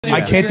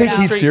I can't take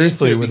Heath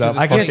seriously without.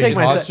 I can't take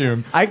my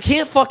costume. I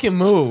can't fucking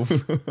move.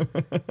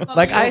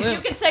 Like you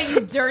can say,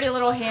 you dirty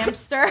little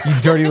hamster. You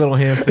dirty little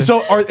hamster.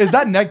 So, is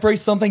that neck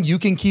brace something you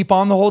can keep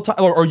on the whole time,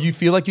 or you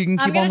feel like you can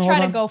keep on the whole time? I'm gonna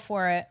try to go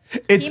for it.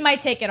 He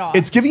might take it off.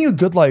 It's giving you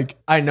good, like.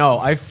 I know.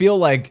 I feel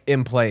like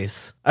in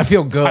place. I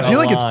feel good. I feel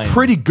like it's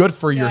pretty good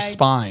for your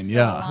spine.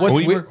 Yeah. Are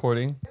we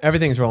recording?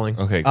 Everything's rolling.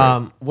 Okay,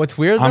 great. What's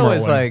weird though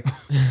is like,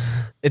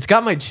 it's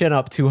got my chin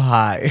up too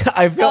high.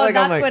 I feel like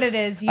that's I'm like, what it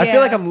is. Yeah. I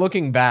feel like I'm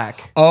looking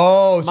back.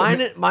 Oh,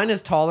 so mine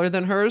is taller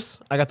than hers.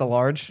 I got the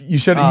large. You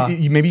should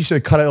maybe you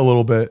should cut it a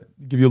little bit.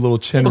 Give you a little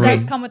chin. It room.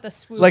 does come with a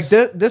swoop. Like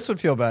this would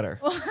feel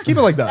better. Keep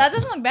it like that. That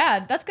doesn't look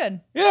bad. That's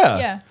good. Yeah.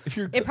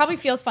 Yeah. It probably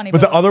feels funny.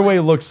 But the other way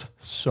looks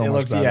so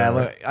much better. Yeah,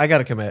 look, I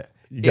gotta commit.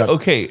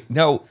 Okay,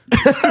 now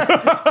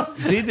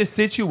did the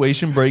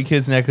situation break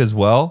his neck as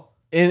well?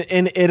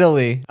 In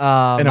Italy.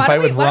 Why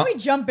don't we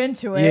jump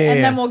into it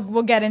and then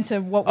we'll get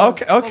into what.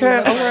 Okay. All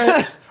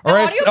right.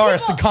 All right.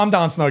 So calm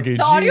down, Snuggie.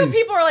 The audio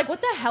people are like,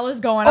 "What the hell is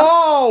going on?"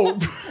 Oh,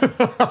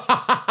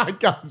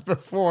 guys!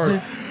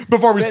 Before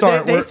we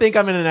start, they think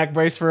I'm in a neck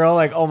brace for real.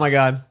 Like, oh my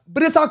god.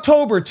 But it's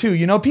October too.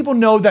 You know, people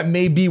know that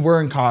maybe we're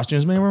in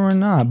costumes, maybe we're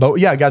not. But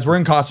yeah, guys, we're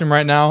in costume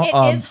right now.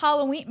 It is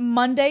Halloween.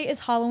 Monday is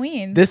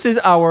Halloween. This is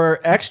our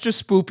extra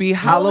spoopy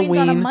Halloween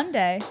on a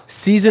Monday.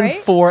 Season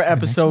 4,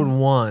 episode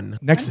 1.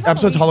 Next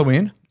episode's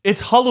Halloween.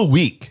 It's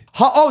Halloween.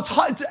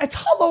 It's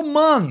Hollow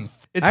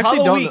Month. It's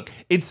Halloween.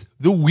 It's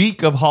the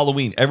week of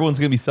Halloween. Everyone's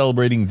gonna be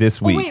celebrating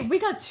this week. Wait, we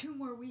got 2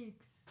 more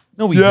weeks.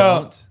 No, we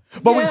don't.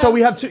 But so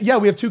we have two. Yeah,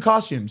 we have 2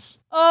 costumes.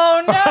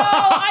 Oh no!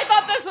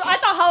 I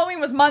thought Halloween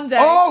was Monday.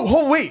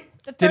 Oh wait.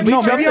 Maybe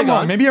I'm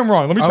wrong. Maybe I'm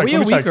wrong. Let me check. Are we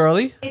a week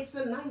early? It's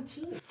the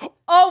 19th.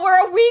 Oh,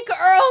 we're a week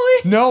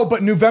early. No,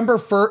 but November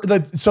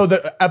 1st. So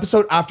the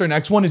episode after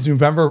next one is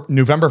November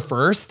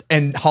 1st,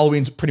 and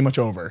Halloween's pretty much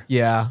over.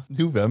 Yeah.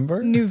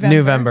 November.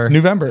 November.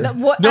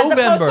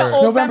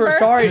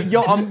 Sorry,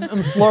 yo,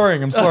 I'm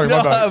slurring. My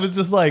bad. I was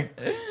just like,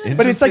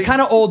 but it's like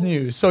kind of old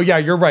news. So yeah,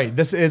 you're right.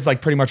 This is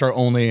like pretty much our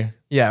only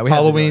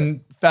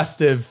Halloween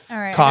festive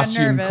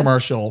costume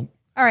commercial.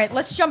 All right,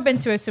 let's jump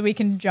into it so we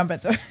can jump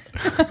into it.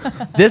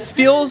 This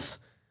feels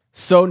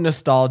so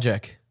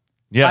nostalgic.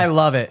 Yes. I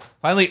love it.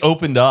 Finally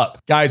opened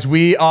up. Guys,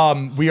 we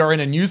are in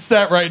a new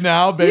set right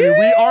now, baby.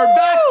 We are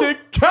back to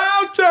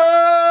counters.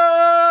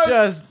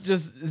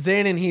 Just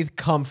Zane and Heath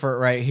comfort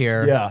right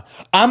here. Yeah.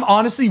 I'm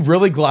honestly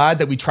really glad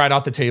that we tried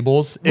out the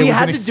tables. We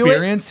had to do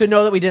it to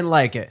know that we didn't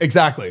like it.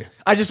 Exactly.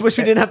 I just wish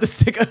we didn't have to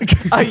stick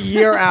a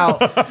year out.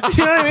 You know what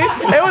I mean?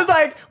 It was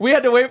like we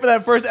had to wait for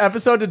that first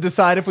episode to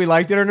decide if we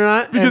liked it or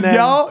not. Because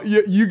y'all,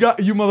 you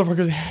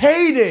motherfuckers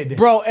hated.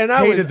 Bro, and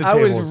I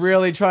was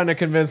really trying to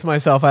convince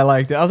myself I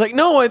liked it. I was like,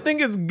 no, I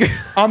think it's good.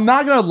 I'm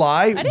not gonna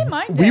lie. I didn't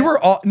mind it. We were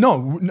all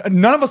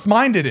none of us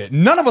minded it.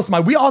 None of us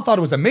mind. We all thought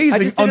it was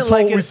amazing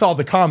until we saw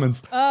the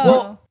comments.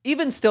 Well,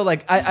 even still,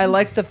 like I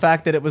liked the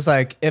fact that it was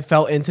like it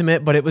felt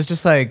intimate, but it was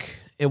just like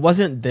it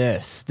wasn't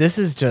this. This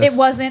is just. It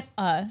wasn't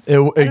us.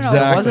 Exactly.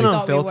 It wasn't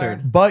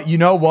unfiltered. But you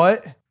know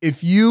what?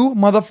 If you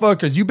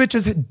motherfuckers, you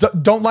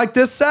bitches don't like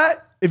this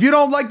set. If you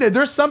don't like that,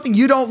 there's something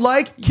you don't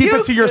like, keep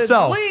it to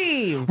yourself.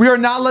 Leave. We are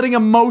not letting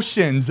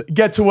emotions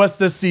get to us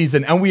this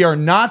season, and we are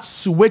not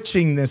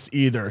switching this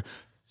either.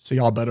 So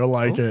y'all better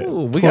like it.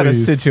 We got a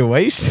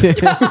situation.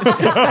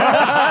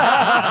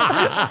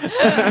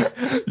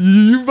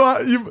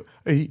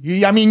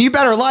 I mean, you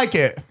better like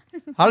it.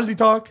 How does he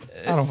talk?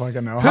 I don't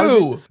fucking know.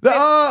 Who?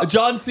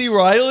 John C.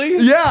 Reilly?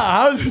 Yeah.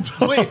 How does he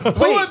talk? Wait, who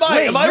am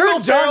I? Am I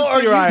Will Ferrell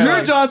or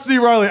You're John C.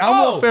 Reilly.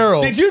 I'm Will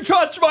Ferrell. Did you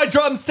touch my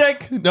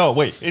drumstick? No,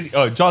 wait.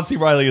 John C.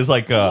 Reilly is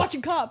like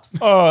watching cops.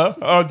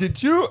 Did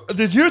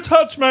you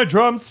touch my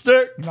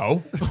drumstick?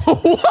 No. What the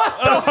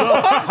fuck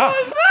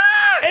was that?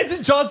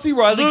 Isn't John C.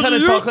 Reilly kind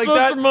of talk like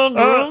that?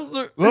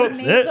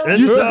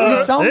 You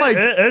sound like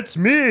it's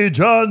me,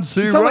 John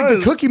C. You sound like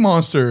the Cookie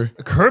Monster.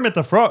 Kermit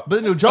the Frog.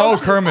 But no, John. Oh,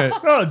 Kermit.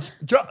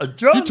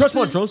 Did you touch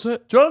my drum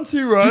set? John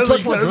C.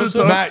 Reilly.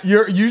 Matt,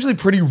 you're usually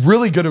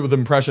really good with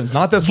impressions.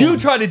 Not this one. You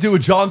try to do a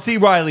John C.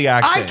 Reilly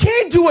accent. I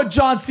can't do a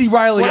John C.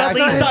 Reilly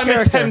accent. At least I'm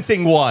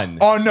attempting one.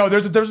 Oh, no.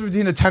 There's a difference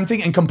between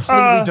attempting and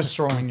completely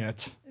destroying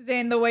it.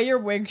 Zane, the way your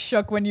wig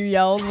shook when you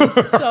yelled was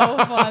so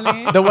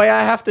funny. The way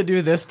I have to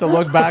do this to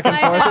look back and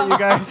forth at you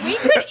guys. We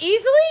could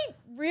easily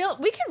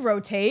we could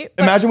rotate.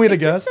 Imagine we had a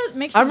guest.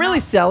 I'm really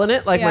selling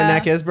it like my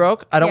neck is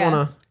broke. I don't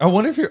want to. I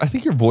wonder if I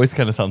think your voice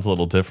kind of sounds a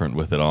little different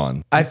with it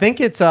on. I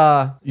think it's you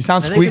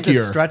sound squeakier.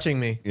 It's stretching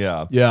me.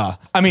 Yeah. Yeah.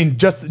 I mean,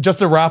 just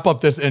to wrap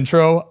up this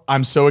intro,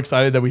 I'm so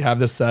excited that we have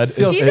this set.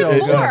 Season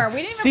 4.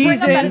 We didn't even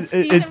bring up that it's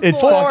season 4.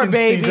 It's fucking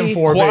baby. Season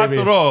 4,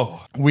 baby.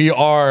 We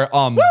are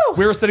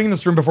we were sitting in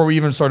this room before we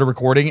even started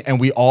recording, and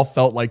we all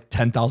felt like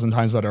 10,000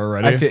 times better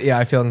already.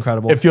 I feel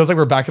incredible. It feels like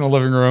we're back in the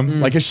living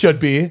room, like it should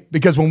be,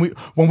 because when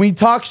we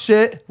talk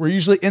shit, we're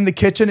usually in the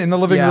kitchen, in the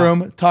living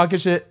room, talking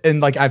shit, and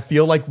like I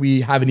feel like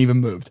we haven't even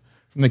moved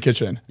from the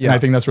kitchen. Yeah. And I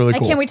think that's really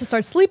cool. I can't wait to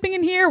start sleeping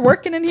in here,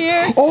 working in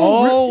here.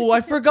 Oh,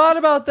 I forgot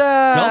about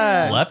that.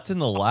 Y'all slept in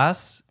the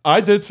last I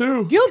did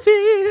too. Guilty.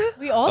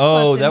 We all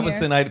Oh, slept in that was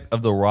here. the night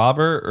of the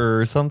robber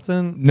or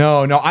something?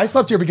 No, I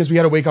slept here because we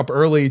had to wake up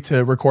early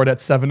to record at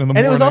 7 in the morning.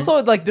 And it was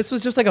also like this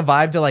was just like a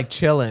vibe to like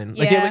chill in.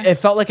 Like Yeah. it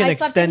felt like an I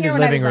slept in extended here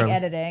when living I was, room.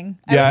 Like, editing.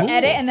 Yeah. I would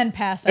edit and then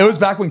pass out. It was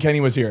back when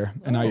Kenny was here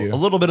and not you. A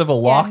little bit of a Yeah,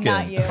 lock-in.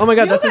 not you. Oh my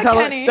god, You that's got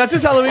Kenny.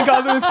 his Halloween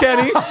costume is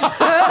Kenny.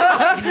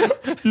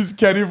 He's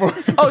Kenny for.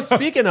 Oh,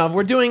 speaking of,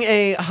 we're doing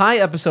a high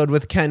episode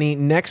with Kenny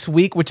next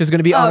week, which is going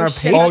to be on our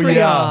shit. Patreon. Oh,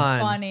 yeah.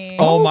 Funny.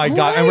 Oh my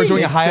god! And we're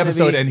doing a It's high gonna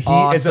episode, be and he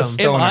is a awesome. Am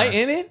stoner. I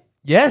in it?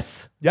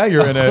 Yes. Yeah,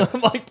 you're in it.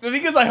 I'm like,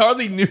 because I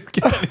hardly knew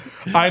Kenny.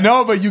 I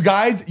know, but you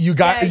guys you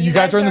guys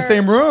are in the guys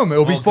same room.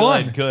 It'll be Oh,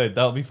 fun. Good.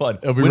 That'll be fun.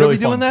 It'll be when really are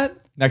we doing fun. that?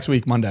 Next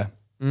week, Monday.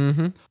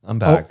 I'm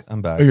back.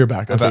 I'm back. Oh, you're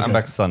back. Okay, I'm good.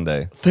 back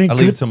Sunday. Thank I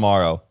leave good-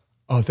 tomorrow.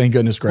 Oh, thank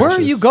goodness gracious. Where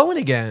are you going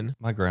again?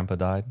 My grandpa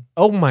died.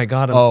 Oh my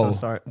god, I'm so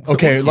sorry.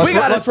 Okay, We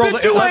got a let's roll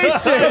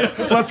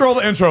situation. let's roll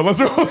the intro. Let's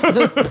roll. I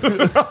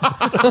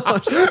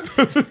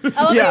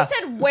love Yeah. how he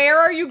said, "Where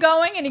are you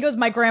going?" And he goes,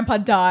 "My grandpa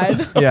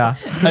died." Yeah.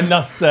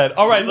 Enough said.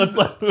 All right, let's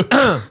let.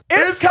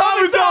 It's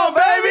coming on,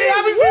 baby!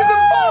 Happy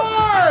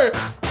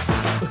season 4!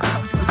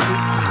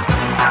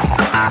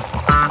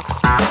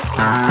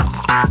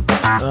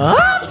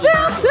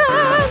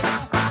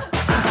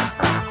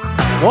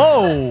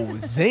 Whoa,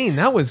 Zane,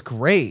 that was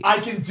great. I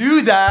can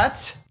do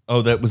that.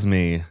 Oh, that was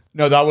me.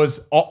 No, that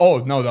was.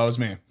 Oh, no, that was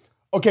me.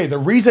 Okay, the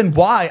reason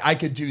why I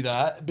could do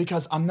that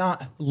because I'm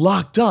not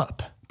locked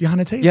up behind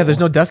a table. Yeah, there's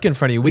no desk in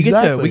front of you. We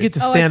Exactly. get to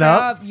Oh, I stand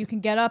up. forgot. You can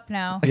get up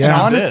now. And Yeah.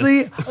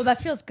 honestly, Oh,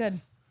 that feels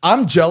good.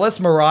 I'm jealous.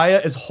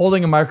 Mariah is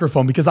holding a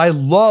microphone because I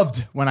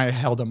loved when I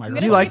held a I'm microphone.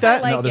 gonna You see like if I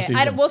that? Like No, other it.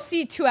 seasons. We'll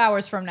see 2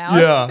 hours from now.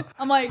 Yeah.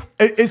 I'm like,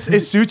 It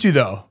suits you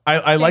though.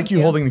 I like you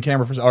you. holding the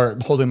camera or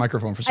holding a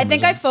microphone for some I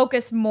think I reason.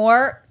 focus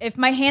more. If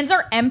my hands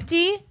are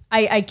empty,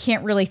 I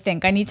can't really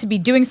think. I need to be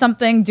doing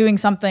something. You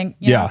know?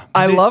 Yeah.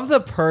 I love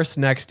the purse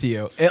next to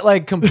you. It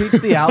like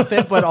completes the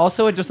outfit, but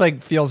also it just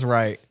like feels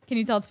right. Can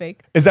you tell it's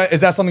fake? Is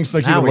that something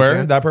Snooki Now would we wear?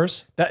 can. That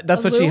purse?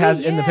 That's what Louis? she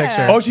has in the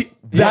Yeah. picture.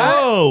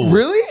 Oh, Whoa.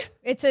 Really?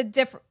 It's a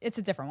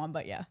different one,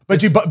 but yeah.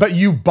 But you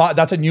bought.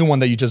 That's a new one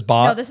that you just No,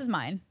 bought. this is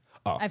mine.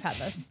 I've had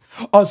this.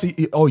 Oh, so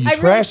you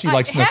trashy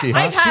like Snooki, huh?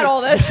 I've had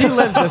all this. She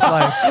lives this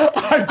life.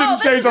 I didn't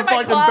this change is a in my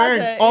fucking thing.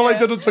 closet, All I yeah.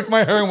 did was took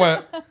my hair and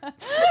went.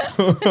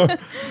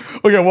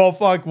 Okay, well,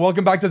 fuck.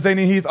 Welcome back to Zane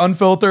and Heath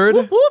Unfiltered.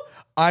 Whoop.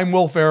 I'm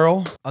Will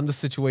Ferrell. I'm the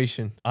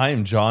situation. I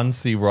am John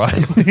C.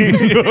 Riley.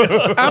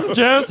 I'm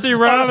Jesse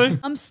Riley.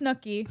 I'm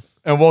Snooki.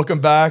 And welcome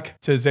back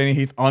to Zane and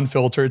Heath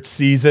Unfiltered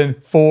Season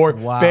 4.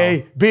 Wow.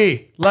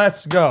 Baby.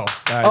 Let's go,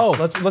 guys. Oh.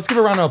 Let's give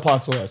a round of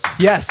applause to us.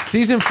 Yes,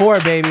 season 4,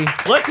 baby.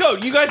 Let's go.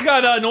 You guys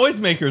got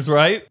noisemakers,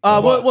 right?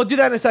 We'll do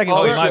that in a second.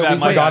 Oh, We're-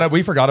 my bad, we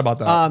We forgot about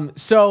that.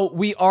 So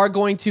we are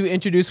going to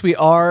introduce. We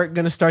are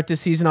going to start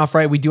this season off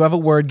right. We do have a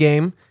word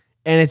game,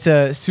 and it's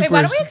a super. Wait,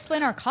 why don't we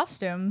explain our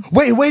costumes?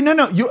 Wait,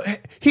 no.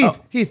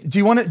 Heath, do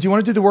you want to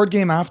do the word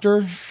game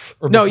after?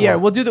 Or No, before? yeah,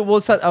 we'll do the.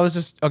 We'll set. I was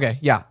just okay.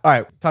 Yeah, all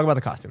right. Talk about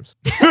the costumes.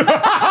 We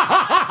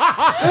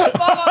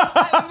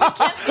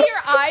can't see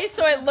your eyes,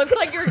 so it looks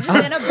like you're just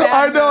in a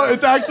bad I know mood.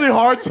 it's actually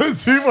hard to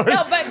see. No,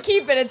 but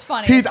keep it. It's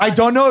funny. Heath, It's I funny.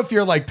 don't know if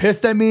you're like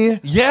pissed at me.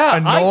 Yeah, I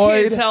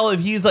annoyed. can't tell if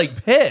he's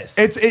like pissed.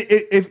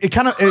 It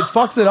kind of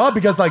fucks it up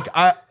because like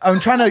I'm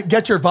trying to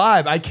get your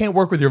vibe. I can't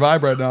work with your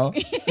vibe right now.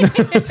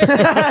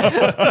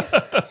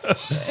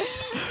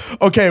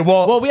 Okay,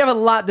 Well, we have a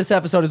lot this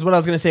episode, is what I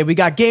was going to say. We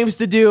got games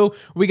to do.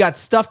 We got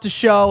stuff to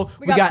show.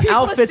 We got got people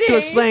to outfits to see.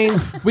 explain.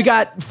 We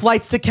got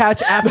flights to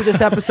catch after this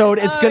episode.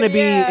 It's Oh, gonna be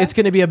yeah. it's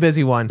gonna be a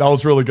busy one. that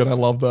was really good. I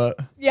love that.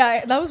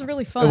 Yeah, that was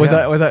really fun. Was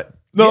that?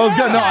 No, it was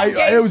good. No, Yeah, it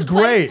games was to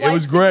play, great. It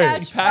was flights to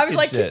great. catch. I was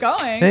like, Packaged keep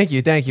going.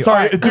 Thank you.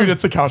 Sorry, All right. dude,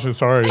 it's the couches.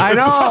 Sorry. I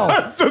know.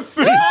 It's the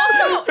seats.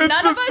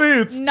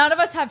 Also, It's none of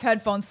us have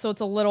headphones, so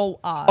it's a little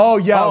odd. Oh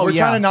yeah, Oh, we're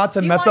yeah. trying not to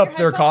Do you mess want up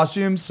your their headphones?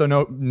 costumes, so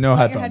no Your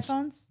headphones.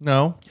 headphones?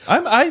 no,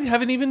 I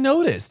haven't even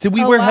noticed. Did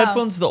we Oh, wear wow.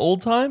 headphones the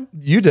old time?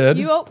 You did,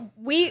 The three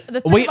We of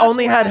us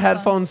only wore had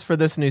headphones for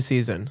this new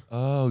season.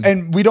 Oh,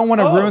 and we don't want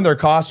to Oh. ruin their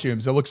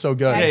costumes. It looks so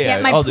good. I Yeah,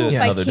 can't. My I'll do proof, it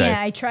I another can't.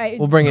 day. I tried.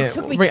 We'll bring it. it-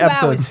 took me bring 2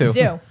 episode hours 2. to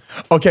do.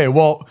 Okay,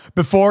 well,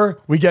 before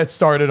we get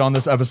started on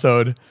this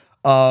episode,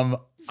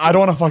 I don't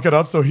want to fuck it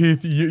up. So Heath,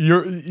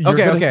 you're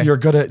Okay. you're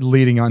good at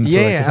leading on to it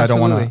Yeah, because I don't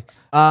want absolutely. to.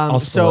 I'll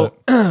spoil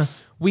So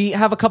we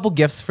have a couple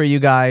gifts for you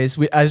guys.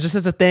 Just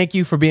as a thank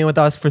you for being with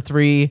us for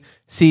 3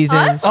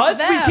 seasons. Us? us.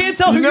 We Them. can't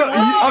tell who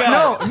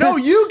you're No,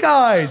 you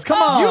guys,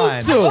 come on.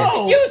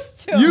 You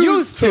two.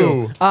 Used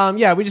to.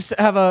 Yeah, we just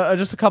have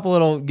just a couple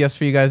little gifts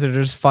for you guys that are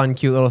just fun,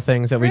 cute little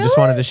things that we just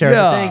Really? wanted to share.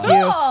 Yeah. So thank Cool.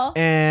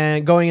 you.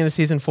 And going into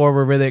season 4,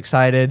 we're really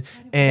excited,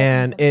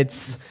 and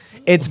it's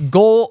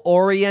goal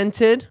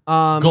oriented.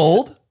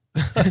 Gold.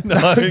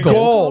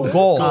 Goal.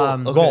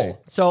 Okay.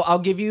 So I'll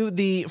give you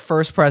the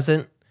first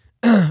present,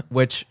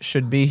 which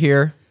should be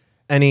here.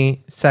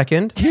 any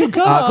second.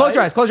 Close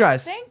your eyes. Close your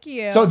eyes. Thank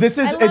you. So this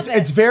is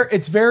it's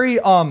very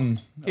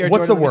Here,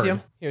 what's Jordan, the let me see 'em.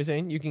 word? Here,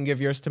 Zane, you can give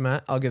yours to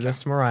Matt. I'll give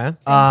this to Mariah.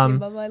 Thank you,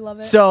 Bubba, I love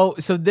it. So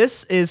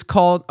this is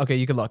called, okay,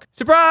 you can look.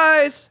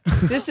 Surprise!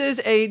 This is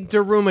a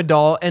Daruma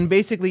doll, and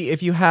basically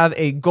if you have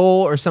a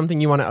goal or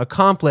something you want to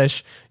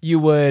accomplish, you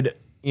would,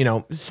 you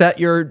know, set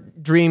your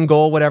dream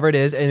goal, whatever it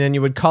is, and then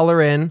you would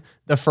color in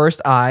the first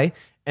eye,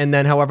 and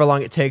then however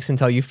long it takes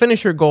until you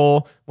finish your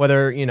goal,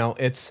 whether, you know,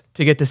 it's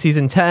to get to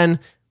season 10,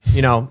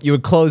 you know, you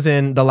would close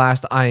in the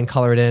last eye and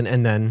color it in,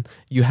 and then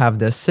you have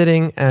this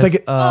sitting as It's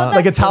like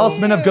a that's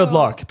talisman of good cute.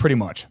 luck, pretty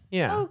much.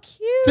 yeah. Oh, cute.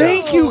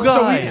 Thank you,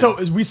 guys. So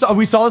we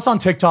saw this on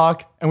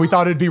TikTok, and we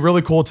thought it'd be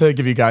really cool to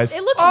give you guys.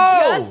 It looks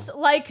just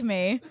like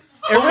me.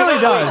 It really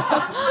does.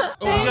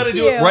 we gotta do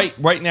you. it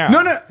right now.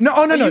 No,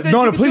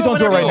 can please do don't it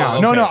do it right whenever now.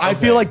 you No, want. no, Okay, I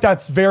feel okay. like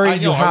that's very. I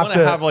know. You I have want to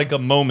to have like a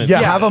moment.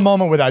 yeah, have a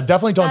moment with that.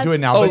 Definitely don't do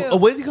it now. That's But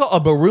What do you call a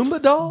Baruma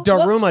doll?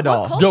 Daruma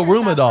doll. What culture is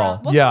Daruma that doll.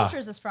 from? What Yeah. culture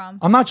is this from?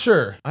 I'm not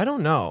sure. I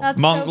don't know. That's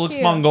Looks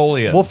cute.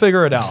 Mongolian. We'll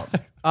figure it out.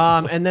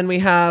 And then we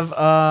have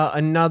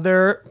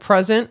another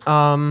present.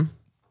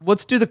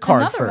 Let's do the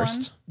card Another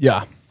first. one?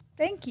 Yeah.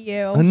 Thank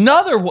you.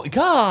 Another one,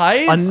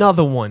 guys.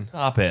 Another one.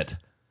 Stop it.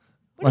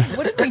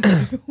 What did we do?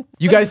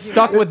 You guys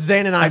stuck with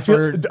Zane and I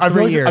for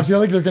 3 years. I feel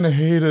like they're gonna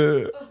hate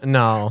it.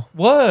 No.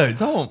 What?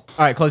 Don't. All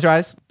right, close your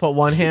eyes. Put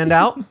one hand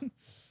out. All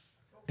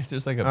It's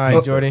just like a.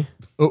 right, Jordy.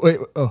 Oh wait.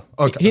 Oh,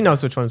 okay. He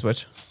knows which one's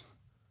which.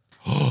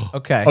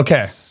 Okay.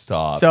 Okay.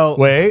 Stop. So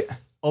Wait.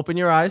 open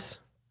your eyes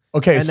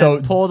Okay. and So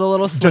then pull the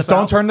little slip just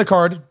don't out. turn the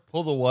card.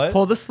 pull the what?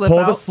 Pull the slip Pull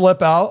out. the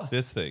slip out.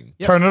 this thing.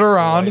 Turn it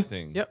around White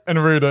thing. Yep.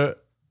 and read it.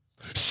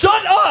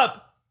 Shut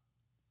up.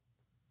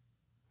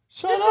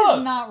 Shut This up.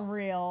 is not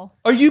real.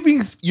 Are you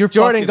being? You're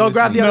Jordan, fucking go with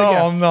grab me. the other No,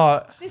 gift. I'm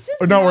not. This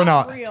is No, we're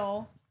not.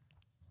 real.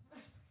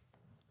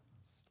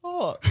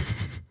 Stop.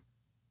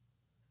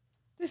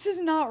 This is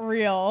not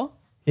real.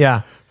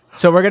 Yeah.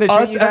 So we're gonna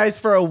treat Us you at- guys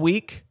for a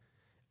week.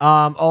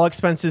 All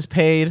expenses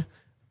paid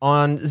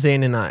on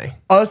Zane and I.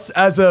 Us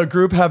as a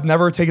group have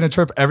never taken a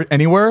trip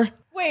anywhere.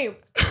 Wait.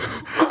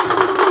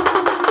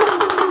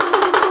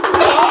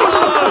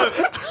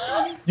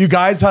 You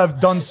guys have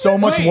done so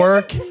much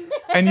work,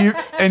 and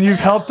you've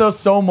helped us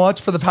so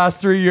much for the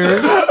past 3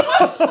 years. Wait,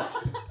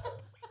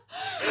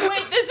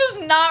 this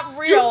is not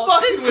real.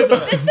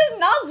 This does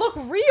not look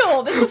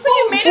real. This looks like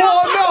you made it Well,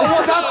 up. no,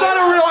 well, that's not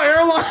a real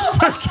airline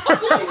ticket.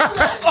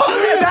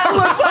 That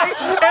looks like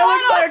it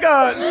looks like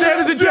a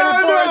Santa's a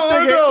Jennifer Forrest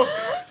ticket. no.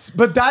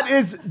 But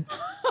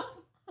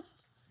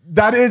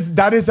that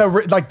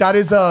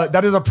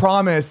is a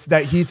promise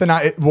that Heath and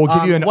I will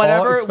give you an all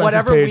expenses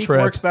whatever paid week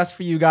trip. works best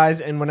for you guys,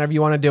 and whenever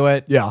you want to do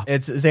it, Yeah.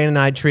 it's Zane and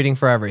I treating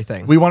for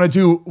everything. We want to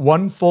do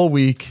 1 full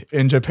week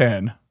in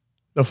Japan.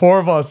 The 4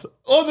 of us.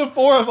 Oh, the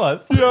 4 of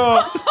us.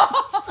 Yeah.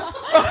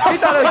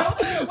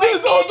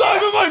 This whole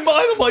time in my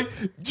mind, I'm like,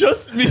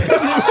 just me.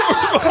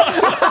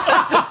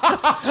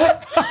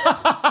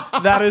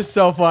 That is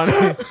so funny.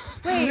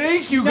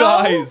 Thank you, No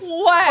guys.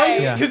 way.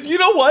 Yeah. Because you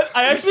know what?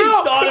 I actually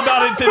thought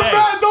about it today.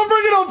 Matt, don't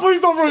bring it up.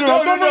 Please don't bring it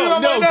up. No, Don't bring it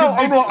up. no, I know.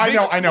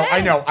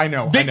 because I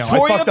know.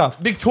 I fucked up.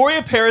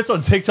 Victoria Paris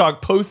on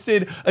TikTok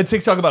posted a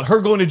TikTok about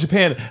her going to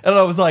Japan, and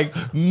I was like,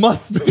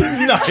 must be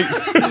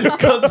nice.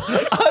 Because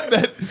I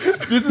bet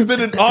this has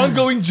been an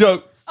ongoing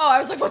joke. Oh, I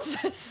was like, what's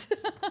this?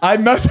 I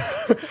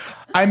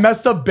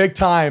messed up big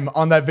time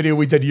on that video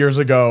we did years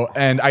ago,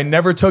 and I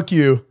never took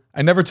you.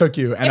 And I'm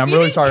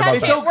really sorry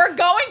about that. We're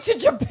going to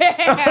Japan.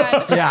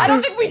 Yeah. I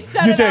don't think we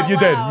said You it did. out You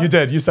loud.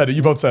 did. You said it.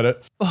 You both said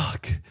it.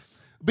 Fuck.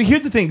 But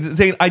here's the thing,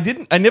 Zane, I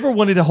never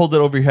wanted to hold it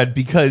over your head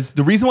because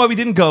the reason why we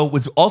didn't go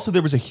was also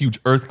there was a huge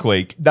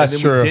earthquake. That's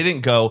and then true. We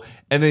didn't go,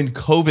 and then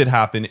COVID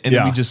happened, and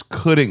then Yeah. we just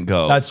couldn't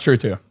go. That's true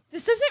too.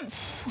 This doesn't.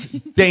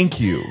 Thank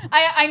you.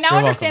 I now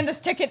understand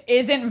this ticket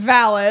isn't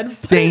valid.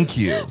 Thank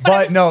you.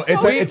 But I'm no,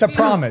 so it's a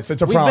promise.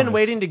 It's a We've promise. been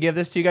waiting to give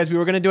this to you guys. We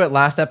were gonna do it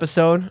last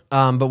episode,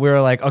 but we were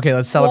like, okay,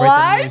 let's celebrate the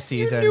What? new You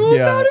season. knew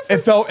Yeah, it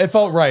felt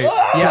right.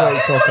 Yeah.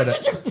 Till today.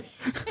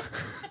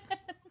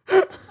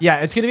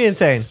 Yeah, it's gonna be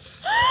insane.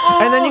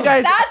 And then you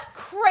guys That's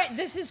crazy.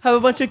 This is. have a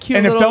bunch of cute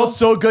And it little. felt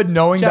so good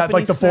knowing that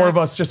like Japanese the 4 of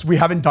snacks. us we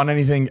haven't done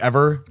anything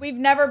ever. We've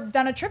never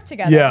done a trip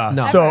together. Yeah.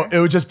 No. So Ever. it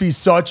would just be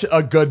such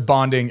a good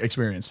bonding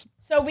experience.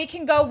 So we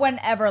can go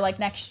whenever, like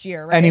next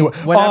year, right? Anyway,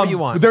 Whenever you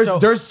want. So-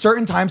 There's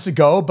certain times to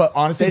go, but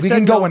honestly, we said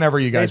can go no-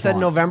 whenever you guys They said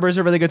want. November's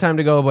a really good time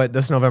to go, but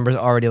this November's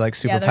already like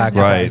super Yeah, there's packed.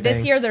 no. and Right. everything.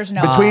 This year, there's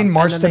no. Between And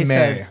March then to they May.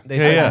 said, they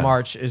said Yeah.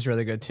 March is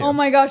really good too. Oh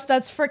my gosh,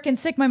 that's freaking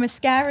sick. My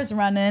mascara's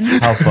running.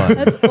 How fun.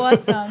 That's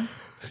awesome.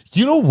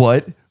 You know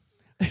what?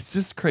 It's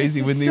just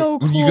crazy This when, is so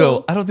when you cool.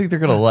 go, I don't think they're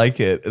going to like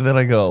it. And then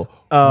I go,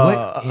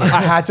 what?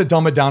 I had to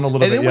dumb it down a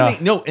little And bit. then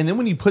Yeah. and then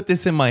when you put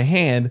this in my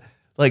hand,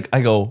 like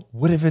I go,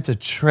 what if it's a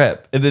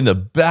trip? And then the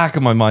back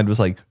of my mind was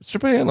like, it's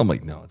Japan. I'm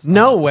like, no, it's not.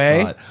 No It's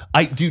way.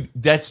 not. Dude,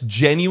 that's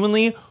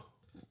genuinely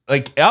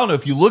like, I don't know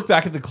if you look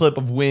back at the clip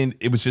of when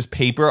it was just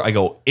paper, I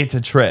go, it's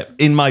a trip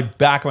in my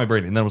back of my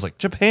brain. And then I was like,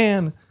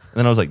 Japan.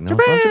 then I was like, no,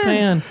 it's not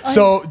Japan.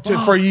 So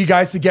for you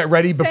guys to get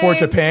ready before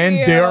Thank Japan,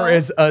 you. there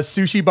is a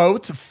sushi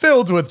boat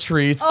filled with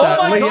treats that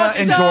my Leah God,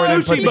 and so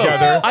Jordan put sushi boat.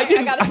 together.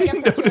 I gotta take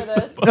a picture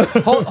of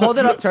this. Hold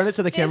it up, turn it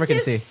so the camera can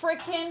This see. is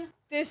freaking.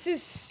 This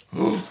is.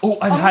 Oh,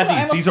 I've had God, I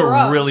these. almost These threw are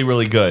up. really,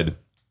 really good.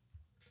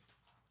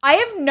 I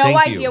have no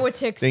Thank idea you. what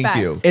to expect. Thank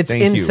you. It's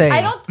Thank you. insane.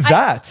 I don't.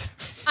 That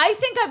I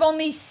think I've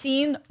only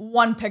seen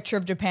one picture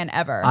of Japan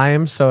ever. I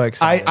am so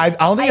excited. I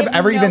don't think I I've have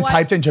ever no even idea.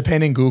 typed in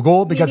Japan in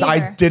Google because I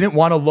neither. didn't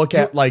want to look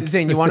at like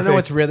Zane, you want to know specific-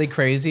 what's really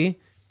crazy?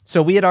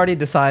 So we had already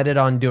decided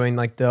on doing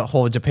like the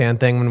whole Japan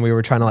thing when we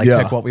were trying to like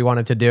Yeah. pick what we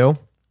wanted to do.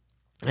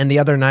 And the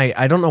other night,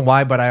 I don't know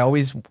why, but I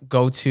always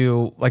go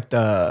to like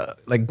the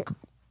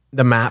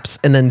maps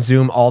and then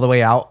zoom all the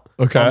way out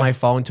on my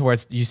phone to where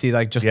you see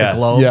like just Yes. the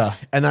globe. Yeah.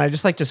 And then I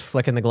just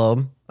flick in the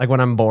globe. Like when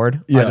I'm bored, I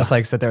Yeah. just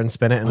like sit there and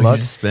spin it and You look.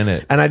 just spin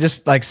it. And I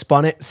just like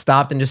spun it,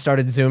 stopped, and just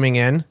started zooming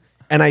in.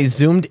 And I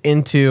zoomed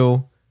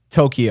into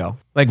Tokyo,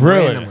 like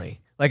Really?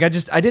 randomly. Like I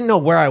didn't know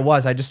where I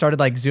was. I just started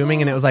like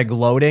zooming and it was like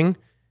loading.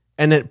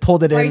 And it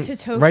pulled it Right in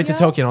to right to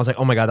Tokyo? Tokyo. And I was like,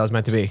 oh my God, that was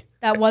meant to be.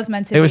 that was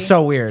meant to be. It was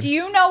so weird. Do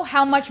you know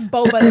how much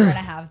boba they're gonna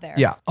have there?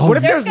 Yeah. What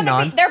if there's gonna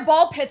none? be their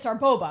ball pits are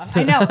boba.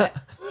 I know it.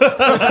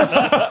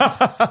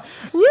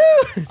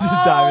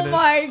 Oh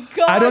my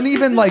god! I don't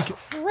even like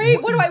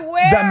Great. What do I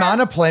wear? the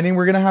amount of planning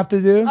we're gonna have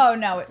to do. Oh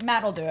no,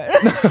 Matt will do it.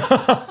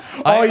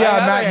 Oh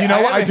yeah, Matt. You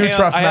know what? I do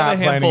trust I Matt have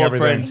a planning handful of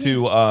everything. friends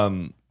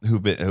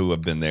who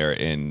have been there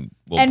and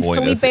will and point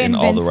Felipe us in and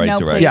all the Vince right know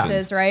directions.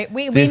 places, right?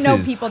 We This know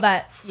is- people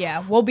that.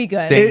 Yeah, we'll be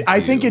good. I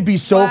think it'd be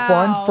so Wow.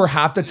 fun for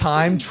half the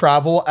time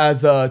travel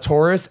as a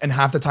tourist and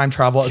half the time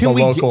travel as Can a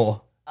we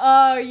local.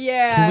 Oh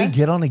yeah. Can we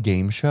get on a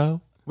game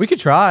show? We could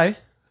try.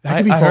 That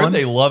could be I fun. heard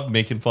they love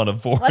making fun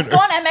of foreigners. Let's go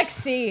on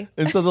MXC.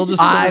 And so they'll just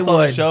put I us on a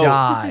would show.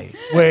 die.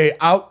 Wait,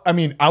 I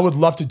mean, I would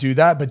love to do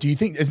that, but do you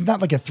think isn't that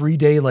like a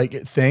 3-day like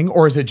thing,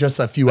 or is it just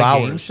a few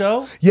hours? Game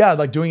show? Yeah,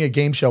 like doing a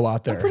game show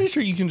out there. Pretty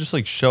sure you can just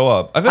like show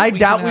up. bet I we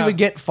doubt can we have- would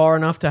get far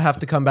enough to have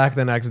to come back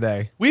the next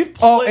day. We've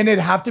Oh, played- and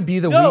it'd have to be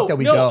the no, week that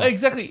we no, go.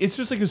 exactly. It's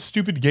just like a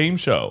stupid game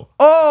show.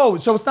 Oh,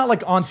 so it's not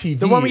like on TV.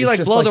 The one where you it's like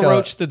just blow the a-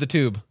 roach through the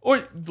tube. Or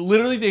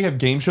literally they have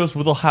game shows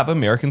where they'll have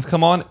Americans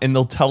come on and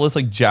they'll tell us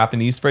like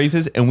Japanese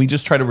phrases and we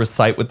just try to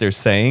recite what they're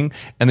saying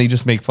and they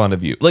just make fun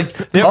of you.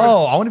 Like there are-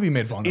 Oh, I want to be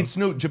made fun of. it's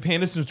no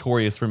Japan is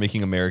notorious for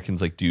making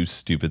Americans like do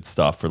stupid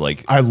stuff for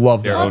like I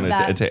love their that. own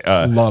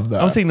that. Love that. I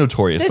don't say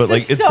notorious, This but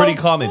like is it's so pretty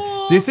common.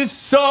 cool. This is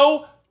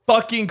so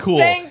fucking cool.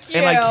 Thank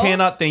And I you.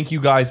 cannot thank you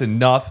guys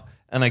enough.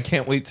 And I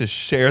can't wait to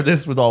share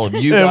this with all of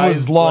you It guys.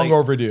 was long like,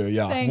 overdue.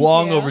 Yeah. Thank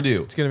long you.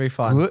 overdue. It's gonna be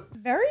fun.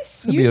 Very.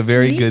 gonna be a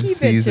very good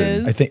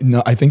season.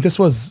 I think this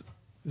was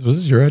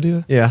this your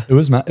idea? Yeah. It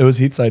was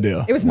Heath's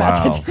idea. It was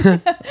Wow. Matt's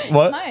idea.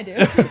 What? My idea.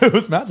 It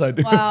was Matt's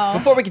idea. Wow.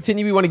 Before we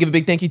continue, we want to give a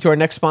big thank you to our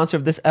next sponsor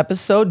of this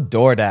episode,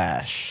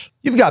 DoorDash.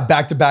 You've got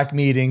back-to-back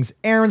meetings,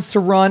 errands to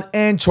run,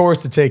 and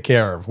chores to take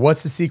care of.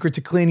 What's the secret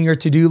to cleaning your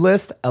to-do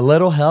list? A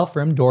little help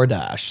from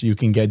DoorDash. You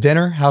can get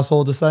dinner,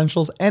 household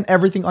essentials, and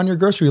everything on your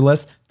grocery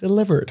list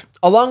delivered.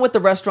 Along with the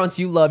restaurants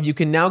you love, you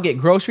can now get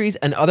groceries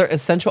and other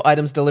essential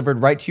items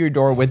delivered right to your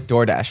door with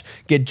DoorDash.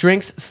 Get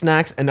drinks,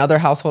 snacks, and other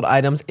household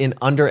items in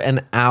under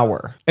an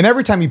hour. And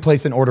every time you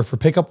place an order for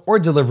pickup or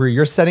delivery,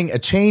 you're setting a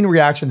chain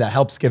reaction that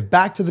helps give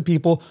back to the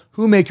people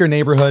who make your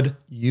neighborhood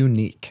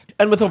unique.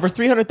 And with over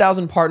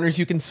 300,000 partners,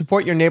 you can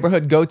support your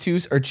neighborhood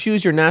go-tos or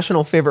choose your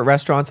national favorite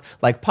restaurants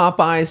like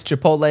Popeyes,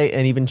 Chipotle,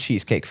 and even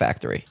Cheesecake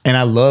Factory. And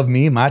I love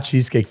me, my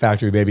Cheesecake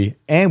Factory, baby.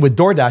 And with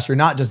DoorDash, you're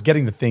not just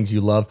getting the things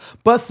you love,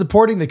 but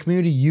supporting the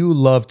community you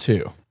love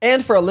too.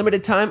 And for a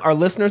limited time, our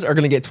listeners are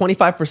going to get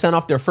 25%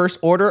 off their first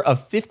order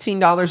of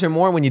 $15 or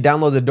more when you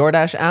download the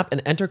DoorDash app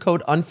and enter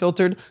code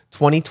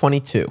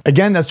UNFILTERED2022.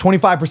 Again, that's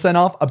 25%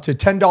 off up to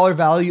 $10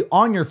 value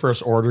on your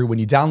first order when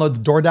you download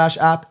the DoorDash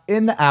app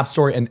in the App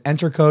Store and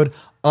enter code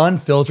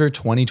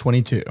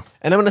UNFILTERED2022.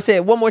 And I'm going to say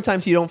it one more time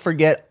so you don't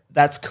forget.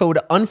 That's code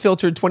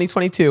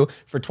UNFILTERED2022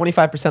 for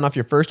 25% off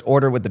your first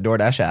order with the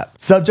DoorDash app.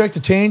 Subject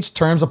to change,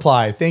 terms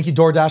apply. Thank you,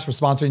 DoorDash, for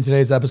sponsoring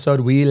today's episode.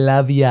 We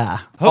love ya.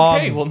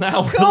 Okay, well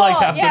now we Cool, like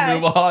have yeah.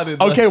 to move on.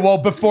 And Okay, well,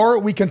 before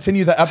we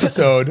continue the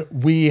episode,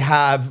 we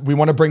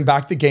want to bring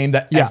back the game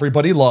that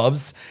everybody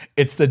loves.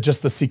 It's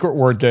just the secret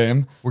word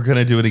game. we're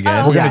gonna do it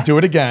again. We're Yeah. gonna do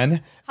it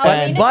again.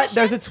 Halloween But edition?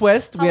 there's a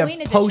twist. We have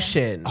Halloween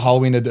edition. potion.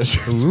 Halloween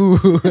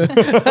edition.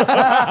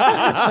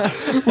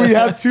 We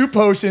have 2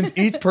 potions.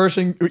 Each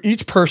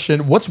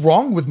person. What's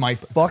wrong with my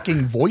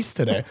fucking voice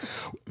today?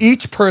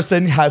 Each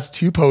person has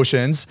 2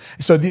 potions.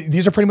 So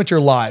these are pretty much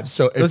your lives.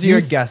 So if Those are you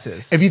your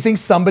guesses. If you think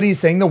somebody's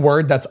saying the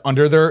word that's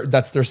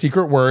that's their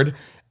secret word,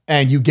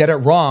 and you get it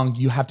wrong,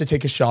 you have to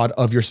take a shot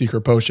of your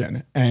secret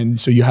potion. And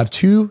so you have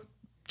 2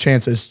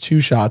 chances, 2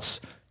 shots.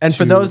 And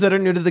for those that are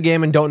new to the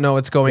game and don't know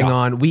what's going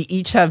on, we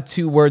each have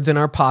 2 words in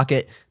our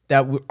pocket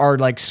that are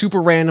like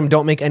super random,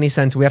 don't make any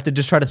sense. We have to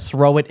just try to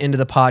throw it into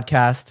the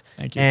podcast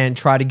and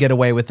try to get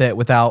away with it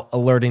without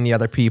alerting the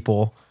other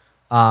people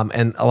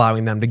and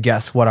allowing them to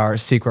guess what our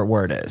secret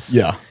word is.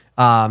 Yeah.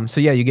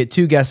 So yeah, you get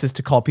 2 guesses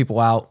to call people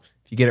out.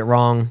 If you get it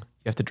wrong,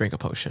 you have to drink a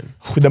potion.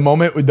 The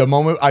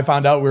moment I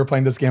found out we were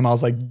playing this game, I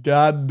was like,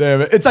 God damn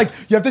it. It's like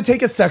you have to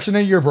take a section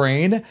of your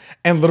brain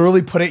and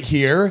literally put it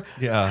here.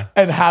 Yeah.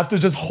 And have to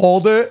just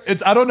hold it.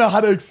 I don't know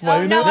how to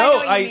explain no, it. I know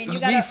what you mean. You we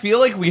gotta- feel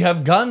like we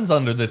have guns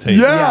under the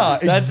table. Yeah,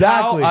 That's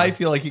exactly. how I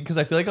feel like, because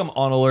I feel like I'm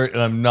on alert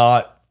and I'm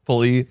not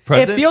fully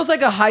present. It feels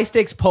like a high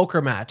stakes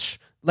poker match.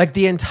 Like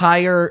the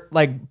entire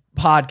like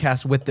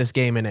podcast with this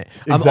game in it.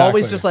 I'm Exactly.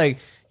 always just like,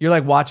 you're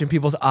like watching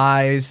people's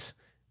eyes.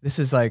 This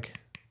is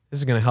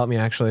gonna help me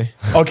actually.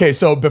 Okay,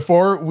 so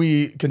before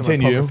we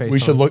continue, poker face we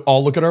should on.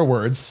 all look at our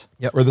words.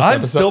 Yep. for this I'm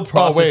episode. still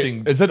processing.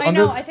 Oh, wait, is it I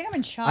under? know. I think I'm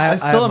in shock. I- I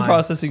still am mine.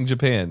 processing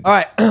Japan. All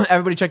right,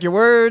 everybody check your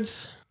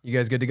words. You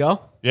guys good to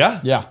go? Yeah?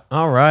 Yeah.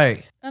 All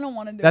right. I don't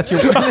want to do That's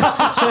it. your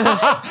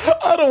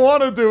I don't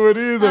want to do it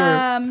either.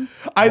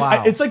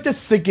 Wow. It's like this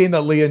sick game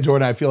that Leah and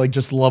Jordan, I feel like,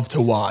 just love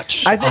to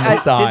watch I think- on the I-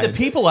 side. Did the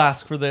people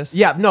ask for this?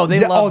 Yeah, no,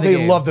 they Yeah, love the they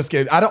game. love this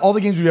game. Out of all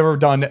the games we've ever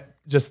done,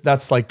 just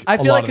that's like I a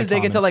feel lot like of the because they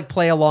get to comments. like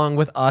play along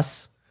with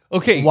us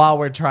Okay. while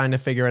we're trying to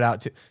figure it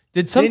out too.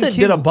 Did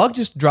Can- a bug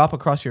just drop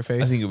across your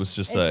face? I think it was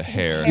just It's a his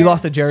hair. You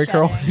lost a Jerry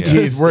curl?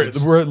 shedding.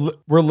 Jeez,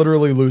 we're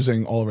literally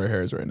losing all of our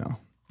hairs right now.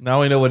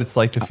 Now I know what it's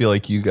like to feel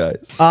like you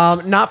guys.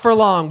 Not for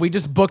long. We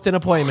just booked an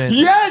appointment.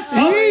 Yes,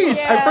 Heath!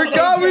 yeah, I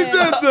forgot they we did. did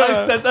I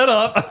that. set that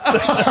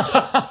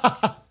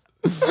up.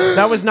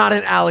 That was not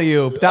an alley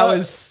oop. That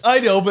was. I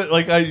know, but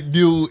like I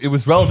knew it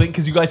was relevant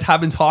because you guys have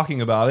been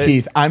talking about it.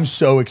 Heath, I'm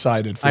so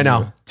excited for I know.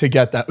 you to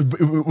get that.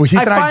 Heath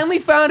I and finally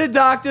found a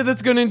doctor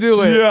that's gonna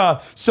do it.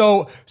 Yeah.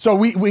 So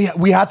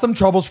we had some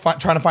troubles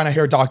trying to find a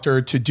hair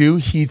doctor to do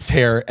Heath's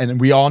hair, and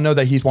we all know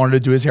that Heath wanted to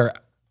do his hair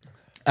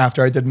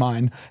after I did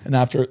mine, and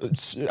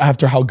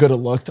after how good it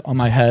looked on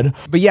my head.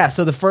 But yeah,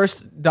 so the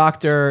first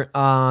doctor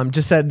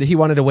just said he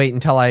wanted to wait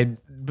until I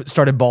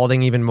started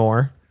balding even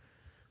more,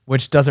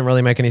 which doesn't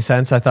really make any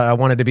sense. I thought I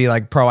wanted to be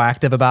like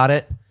proactive about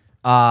it.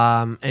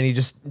 And he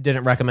just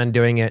didn't recommend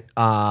doing it.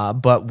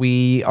 But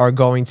we are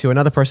going to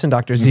another person,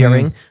 Dr.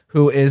 Ziering,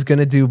 who is going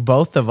to do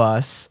both of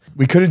us.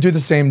 We couldn't do the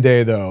same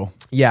day though.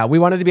 Yeah, we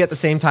wanted to be at the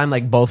same time,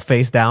 like both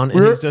face down.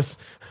 And he's just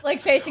Like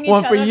facing each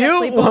one other for at a you,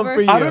 one sleepover.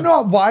 for you. I don't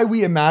know why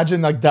we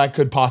imagined like that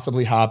could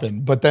possibly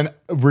happen, but then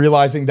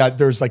realizing that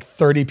there's like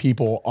 30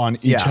 people on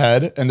each Yeah.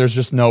 head, and there's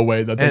just no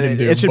way that they And can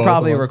do it should both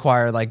probably of us.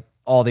 require like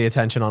all the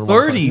attention on one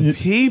person. 30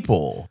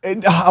 people.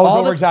 And I was All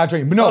the- over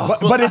exaggerating, but no,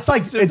 but it's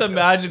like Just it's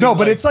imagining, No,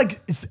 but like- it's like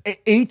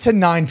 8 to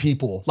 9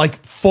 people,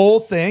 like full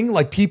thing,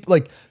 like people,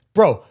 like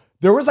bro.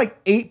 There was like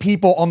 8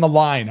 people on the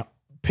line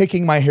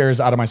picking my hairs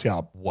out of my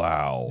scalp.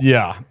 Wow.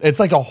 Yeah, it's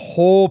like a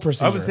whole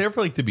procedure. I was there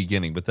for like the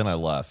beginning, but then I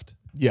left.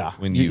 Yeah,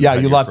 When you you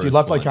had your left. You first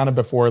left like one. kind of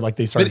before like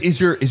they started. But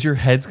is your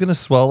head's gonna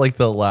swell like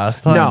the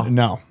last time? No.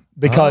 no,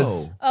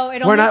 because Oh, it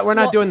We're only not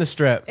swell- doing the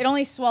strip. It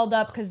only swelled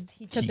up because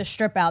he took the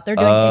strip out. They're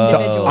doing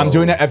individual. I'm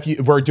doing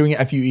it we're doing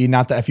it FUE,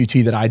 not the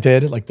FUT that I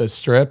did, like the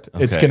strip.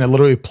 It's Okay. gonna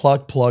literally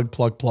plug,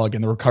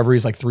 and the recovery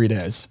is like 3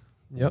 days.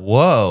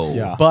 Whoa.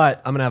 Yeah.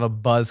 But I'm gonna have a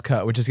buzz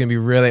cut, which is gonna be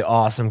really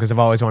awesome because I've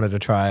always wanted to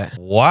try it.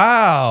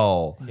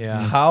 Wow.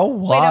 Yeah. How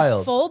Wait, a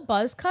wild. full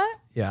buzz cut?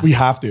 Yeah. We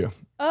have to.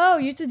 Oh,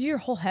 you have to do your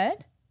whole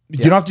head? You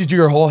don't have to do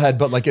your whole head,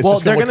 but like it's Well,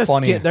 just gonna they're look gonna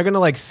funny. they're gonna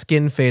like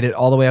skin fade it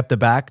all the way up the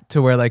back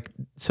to where like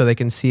so they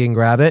can see and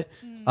grab it.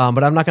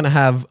 But I'm not gonna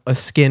have a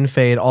skin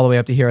fade all the way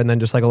up to here and then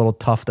just like a little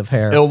tuft of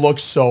hair. It'll look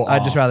so. I'd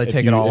just off rather if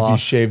take you- it all if off you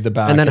shave the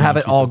back and then have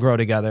keep it all grow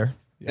together.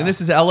 And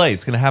this is LA.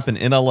 It's gonna happen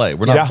in LA.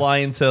 We're not Yeah.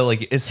 flying to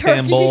like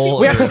Istanbul.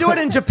 We have to do it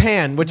in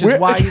Japan, which is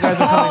why you guys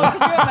are coming.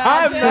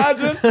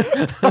 Could you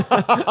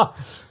imagine?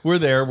 We're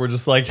there. We're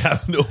just like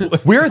having to.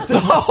 We're the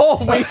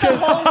whole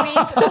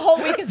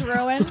week is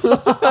ruined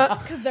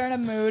because they're in a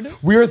mood.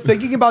 we're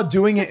thinking about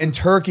doing it in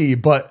Turkey,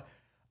 but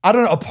I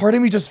don't know. A part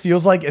of me just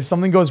feels like if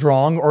something goes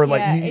wrong or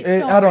like Yeah,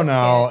 don't I don't risk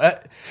know.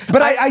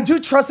 But I do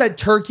trust that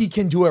Turkey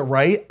can do it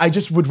right. I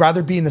just would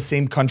rather be in the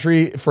same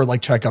country for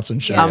like checkups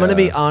and shit. I'm gonna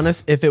be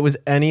honest. If it was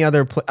any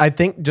other, I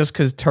think just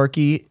because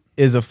Turkey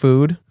is a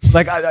food,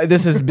 like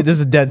this is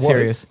dead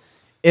serious.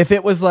 If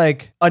it was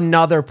like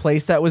another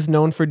place that was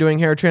known for doing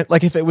hair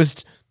like if it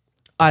was,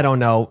 I don't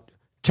know,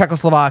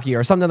 Czechoslovakia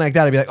or something like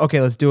that, I'd be like, okay,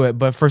 let's do it.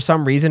 But for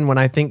some reason, when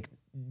I think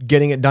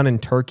getting it done in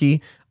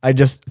Turkey, I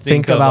just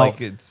think of, about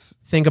like, it's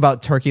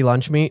turkey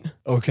lunch meat.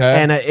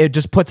 Okay. And it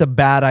just puts a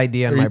bad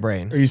idea in my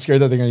brain. Are you scared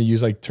that they're going to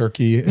use like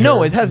turkey? No,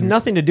 hair? it has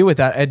nothing to do with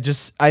that.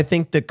 I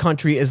think the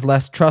country is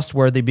less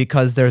trustworthy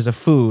because there's a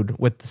food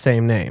with the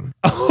same name.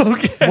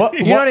 What,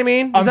 You know what I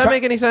mean? Does that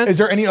make any sense? Is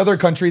there any other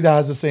country that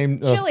has the same?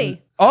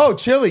 Chile. Oh,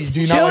 Chile.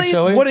 Do you not like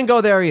Chile? wouldn't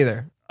go there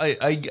either.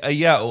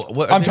 yeah.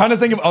 What, I'm trying to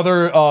think of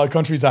other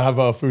countries that have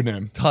a food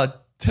name.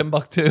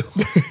 Timbuktu.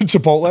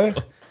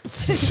 Chipotle.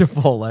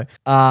 Chipotle.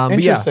 But yeah,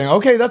 Interesting.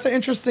 Okay, that's an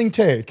interesting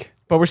take.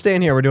 but we're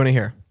staying here. We're doing it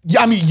here.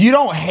 Yeah, I mean, you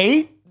don't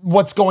hate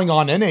what's going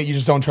on in it. You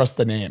just don't trust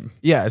the name.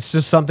 Yeah, it's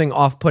just something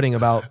off-putting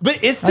about.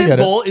 But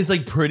Istanbul is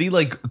like pretty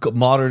like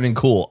modern and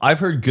cool. I've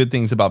heard good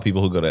things about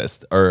people who go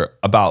to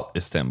about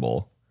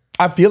Istanbul.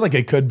 I feel like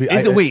it could be.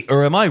 Is it wait,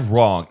 or am I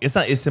wrong? It's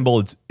not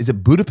Istanbul. Is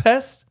it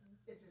Budapest?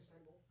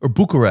 Or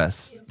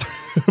Bucharest?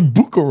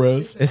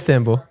 Bucharest?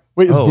 Istanbul.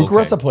 Wait, is Oh,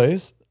 Bucharest okay. a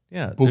place?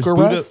 Yeah.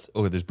 Bucharest?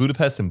 There's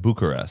Budapest and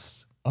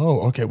Bucharest.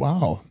 Oh, okay.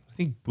 Wow. I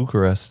think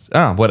Bucharest.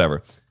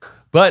 Whatever.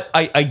 But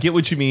I get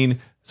what you mean.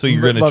 So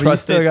you're going to But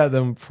trust you still it. got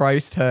the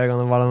price tag on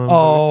the bottom of the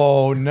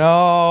Oh,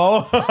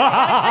 no.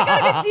 I got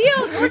a good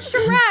deal.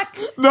 Nordstrom Rack.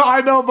 No, I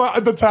know,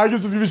 but the tag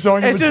is just going to be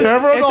showing you the just,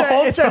 camera the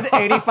whole it says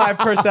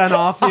 85%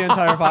 off the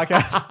entire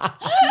podcast.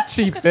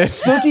 Cheap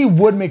bitch. Snooki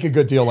would make a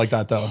good deal like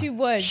that, though. She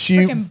would. She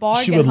Freaking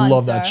bargain would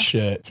love hunter. that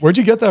shit. Where'd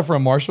you get that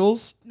from?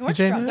 Marshalls?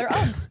 Nordstrom. They're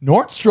Uggs.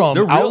 Nordstrom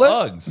They're real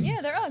outlet? Uggs.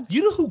 Yeah, they're Uggs.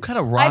 You know who kind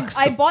of rocks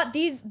I bought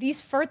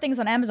these fur things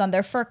on Amazon.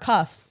 They're fur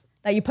cuffs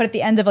that you put at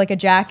the end of like a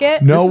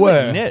jacket. No This is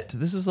way. like knit.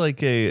 This is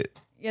like a...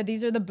 Yeah,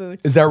 these are the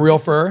boots. Is that real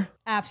fur?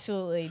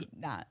 Absolutely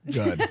not.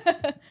 Good.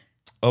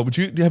 Oh,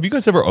 have you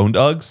guys ever owned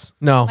Uggs?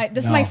 No.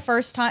 This is my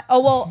first time. Oh,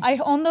 well, I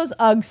own those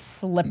Uggs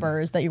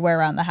slippers that you wear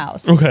around the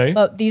house. Okay.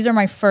 But these are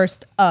my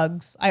first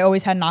Uggs. I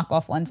always had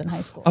knockoff ones in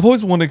high school. I've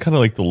always wanted kind of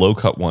like the low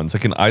cut ones,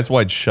 like in Eyes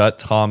Wide Shut.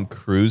 Tom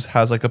Cruise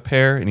has like a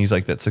pair, and he's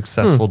like that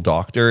successful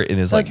doctor in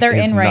his Like, they're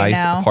his in right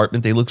nice now.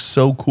 apartment. They look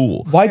so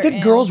cool. Why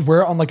did girls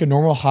wear it on like a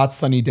normal hot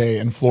sunny day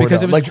in Florida?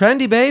 Because it was like,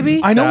 trendy,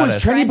 baby. I know it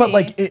was Status. trendy, but Trendy.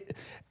 like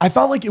I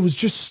felt like it was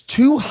just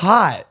too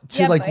hot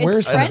to Yeah, like but wear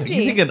it's something. trendy.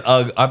 You think an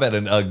Ugg? I bet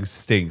an Ugg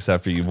stinks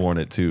after you've worn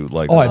it too.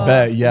 Like, Oh, I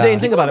bet. Yeah. Zane,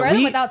 think about Wear it.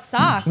 them without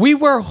socks. We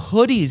wore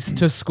hoodies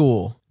to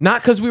school,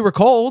 not because we were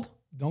cold.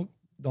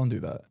 Don't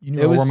do that. You knew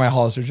It I wore was- my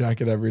Hollister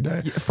jacket every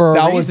day. for a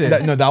that reason.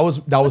 that was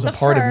a the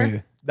part fur. of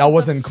me. That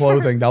wasn't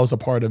clothing. That was a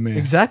part of me.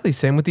 Exactly.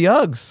 Same with the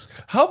Uggs.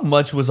 how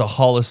much was a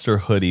Hollister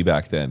hoodie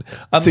back then?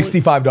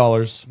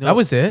 $65. That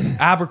was it.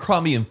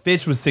 Abercrombie and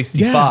Fitch was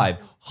 65.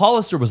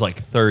 Hollister was like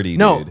 30.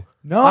 No. dude.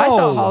 No. I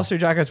thought Hollister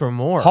jackets were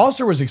more.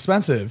 Hollister was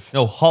expensive.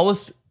 No,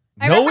 Hollister.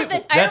 I remember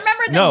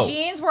the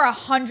jeans were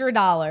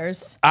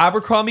 $100.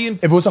 Abercrombie and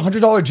If it was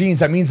 $100 jeans,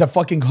 that means that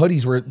fucking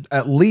hoodies were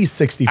at least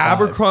 65.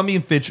 Abercrombie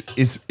and Fitch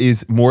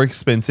is more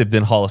expensive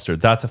than Hollister.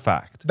 That's a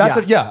fact.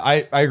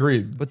 I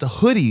agree. But the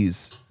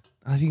hoodies,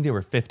 I think they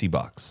were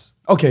 $50.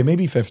 Okay,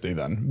 maybe 50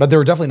 then, but they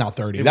were definitely not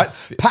 30. That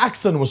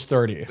Paxson was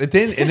 30. But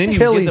then you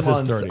Tilly's get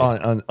them is 30.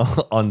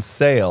 on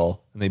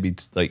sale, and they'd be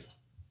like,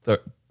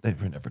 they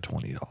were never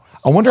 $20.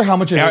 I wonder how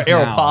much it is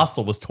now.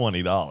 Aeropostale was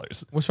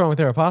 $20. What's wrong with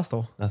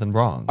Aeropostale? Nothing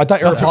wrong. I thought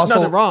Aeropostale.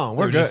 Nothing wrong.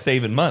 We're We're just good.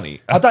 saving money.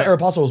 I thought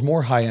Aeropostale was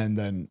more high end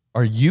than.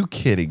 Are you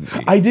kidding me?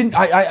 I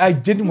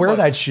didn't wear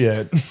that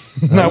shit.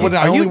 I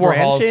Are only you wore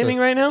brand Hollister. shaming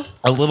right now?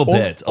 A little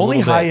bit. Only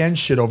high end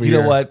shit over You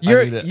here. know what?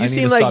 You're- I need to you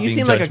seem stop like- you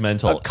being seem like a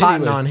judgmental.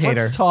 Cotton On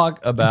hater. Let's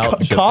talk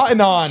about Cotton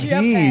On.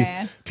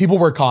 Japan. Heath. People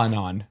wear Cotton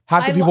On.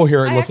 Half the I people lo-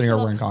 here I listening are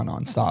actually wearing love- Cotton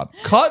On. Stop.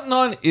 Cotton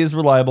On is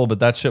reliable, but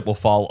that shit will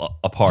fall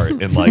apart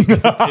in like.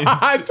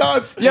 It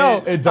does. Yo,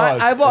 it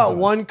does. I It bought does.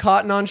 one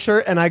Cotton On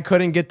shirt and I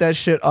couldn't get that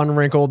shit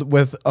unwrinkled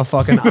with a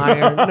fucking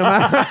iron. No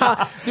matter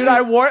how, dude,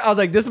 I wore it. I was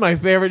like, this is my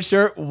favorite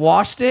shirt.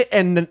 Washed it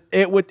and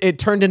it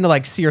turned into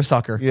like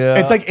seersucker. Yeah,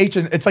 It's like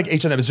H&M.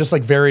 It's just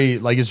like very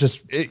like it's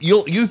just.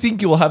 you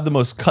think you will have the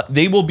most.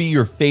 They will be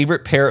your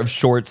favorite pair of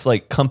shorts,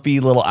 like comfy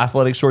little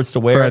athletic shorts to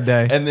wear For a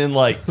day. and then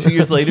like 2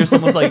 years later,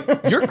 someone's like,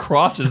 your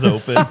crotch is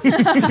open,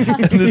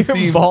 and the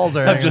seams balls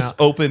are have hanging just out.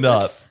 opened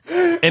up,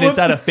 and it's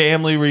at a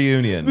family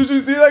reunion. Did you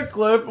see that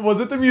clip? Was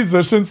it the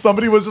musician?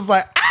 Somebody was just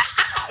like,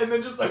 ah, and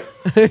then just like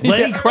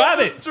Lenny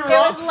Kravitz. It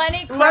was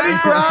Lenny Kravitz. Lenny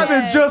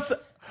Kravitz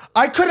just.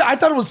 I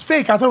thought it was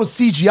fake. I thought it was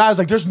CGI. I was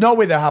like, there's no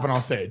way that happened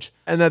on stage.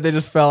 And that they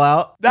just fell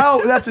out.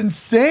 No, that's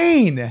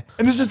insane. And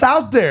it's just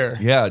out there.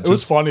 Yeah, it was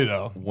just funny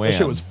though. That wham.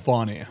 shit was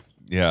funny.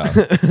 Yeah,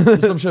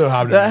 Some shit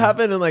happened. That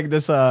happened in like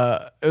this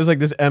it was like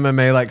this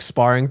MMA like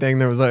sparring thing.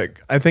 There was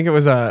like I think it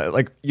was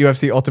like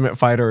UFC Ultimate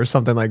Fighter or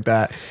something like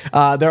that.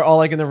 They're all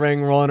like in the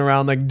ring rolling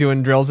around like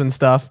doing drills and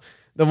stuff.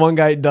 The one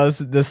guy does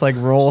this like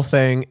roll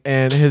thing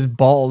and his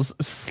balls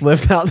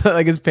slipped out,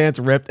 like his pants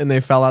ripped and they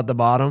fell out the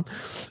bottom.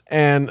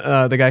 And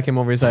the guy came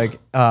over, he's like,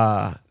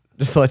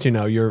 just to let you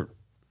know, your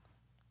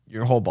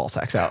whole ball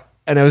sack's out.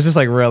 And it was just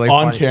like really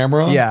On funny.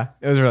 camera? Yeah,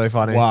 it was really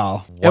funny.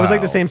 Wow. It was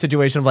like the same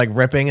situation of like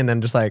ripping and then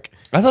just like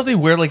I thought they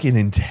wear like an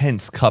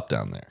intense cup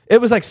down there.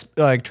 it was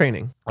like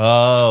training.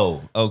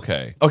 Oh,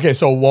 okay. Okay,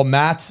 so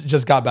Matt's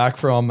just got back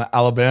from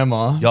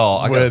Alabama. Y'all,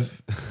 I got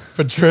with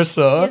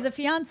Patricia. He has a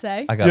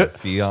fiance. I got Yeah. a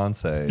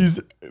fiance. He's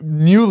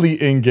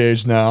newly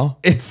engaged now.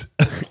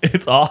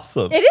 It's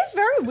awesome. It is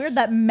very weird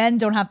that men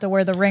don't have to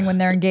wear the ring when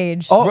they're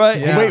engaged. Oh, Right,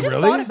 wait, yeah. I just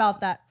really? thought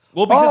about that.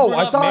 Well, because Oh, we're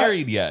I not thought-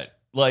 married yet.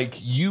 Like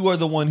you are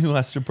the one who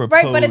has to propose.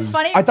 Right, but it's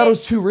funny. I thought it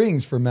was 2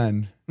 rings for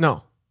men.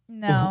 No.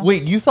 No.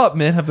 Wait, you thought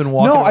men have been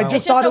walking? No, I around- just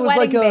It's thought just it was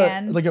like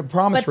wedding band. a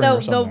promise But ring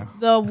or something.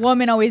 the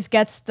woman always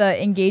gets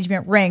the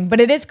engagement ring.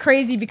 But it is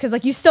crazy because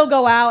like you still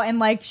go out and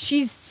like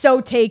she's so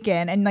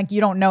taken and like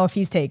you don't know if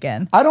he's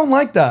taken. I don't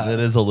like that. That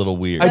is a little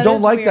weird. I That don't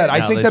is like weird. that. I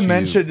Now think that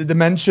the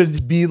men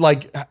should be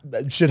like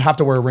should have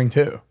to wear a ring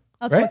too.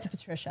 I'll Right? talk to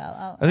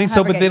Patricia. I think I'll so,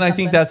 have her but get then you I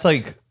think something. that's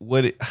like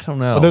what I don't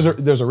know.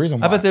 But there's a reason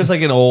why. I bet there's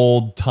like an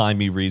old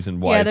timey reason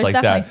why Yeah, it's there's like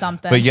definitely that.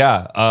 something. But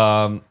yeah,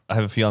 I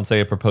have a fiance.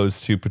 I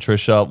proposed to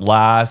Patricia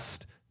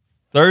last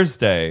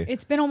Thursday.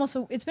 It's been a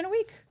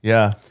week.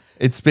 Yeah.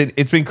 It's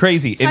been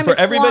crazy. Time And for is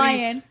everybody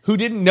flying. who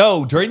didn't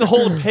know, during the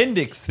whole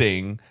appendix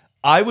thing,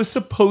 I was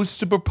supposed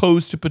to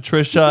propose to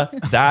Patricia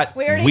that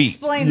We already week.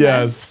 explained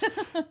Yes.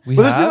 this. We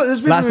But have? there's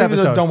people Last that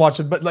episode. don't watch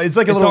it, but like, it's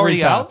like a little already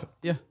recap. out?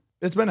 Yeah.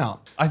 It's been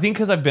out. I think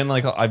because I've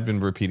been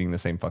repeating the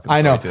same fucking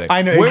I know. story today.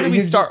 I know. Where do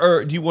we start?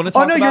 Or do you want to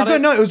talk Oh no, about you're good. it?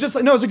 No, it was just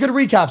like, no, it was a good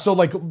recap. So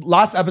like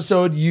last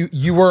episode,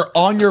 you were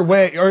on your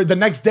way, or the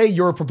next day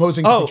you were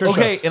proposing to Oh, Patricia.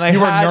 okay. And I you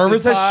were had the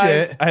nervous as time-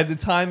 shit. I had the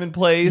time and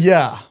place.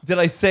 Yeah. Did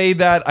I say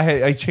that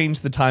I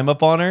changed the time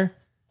up on her?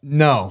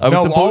 No, I was no.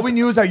 All supposed- we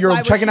knew is that you're Why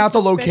was checking she out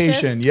the suspicious?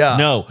 location. Yeah.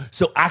 No.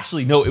 So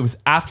actually, no. It was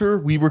after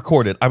we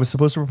recorded. I was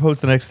supposed to propose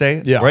the next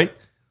day. Yeah. Right.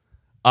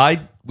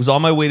 I was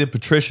on my way to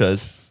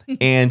Patricia's,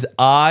 and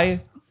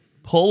I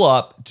pull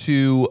up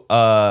to.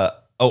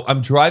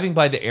 I'm driving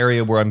by the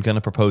area where I'm going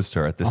to propose to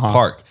her at this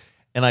park,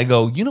 and I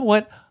go, you know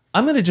what?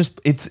 I'm gonna just.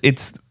 It's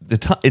the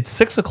time. It's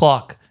 6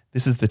 o'clock.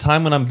 This is the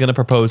time when I'm going to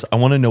propose. I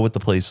want to know what the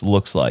place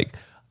looks like.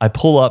 I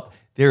pull up.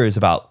 There is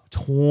about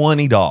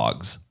 20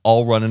 dogs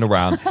all running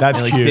around. That's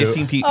and like cute.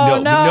 15 people.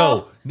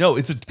 Oh, No.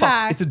 It's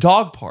Packed. a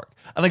dog park.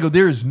 And I go,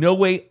 there is no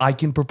way I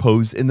can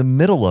propose in the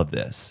middle of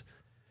this.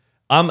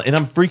 I'm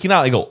freaking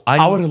out. I go,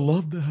 I would have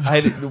loved that.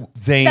 I had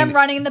Zane. Them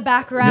running in the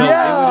background. No, it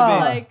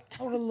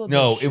Yeah. would've Like,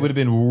 No, it would have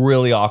been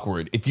really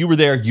awkward. If you were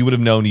there, you would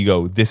have known. You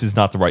go, this is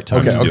not the right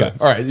time Okay, to do okay.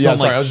 it. All right. So Yeah, I'm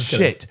sorry, like, I was just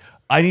kidding. shit.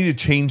 I need to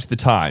change the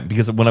time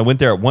because when I went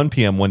there at 1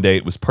 p.m. one day,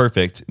 it was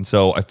perfect, and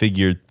so I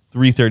figured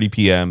 3:30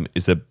 p.m.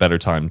 is a better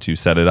time to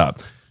set it up.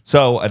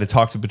 So I had to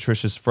talk to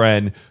Patricia's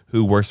friend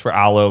who works for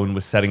Aloe and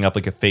was setting up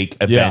like a fake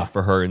event Yeah.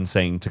 for her and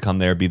saying to come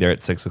there, be there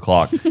at 6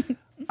 o'clock.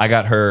 I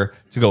got her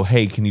to go,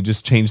 hey, can you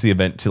just change the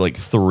event to like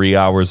 3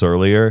 hours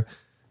earlier?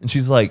 And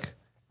she's like,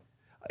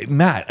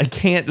 Matt, I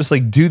can't just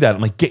like do that. I'm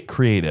like, get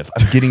creative.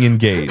 I'm getting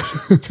engaged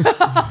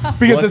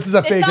Because this is a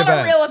it's fake not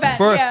event. a real event.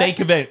 for yeah. a fake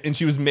event. And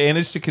she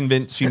managed to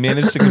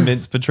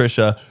convince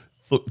Patricia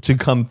to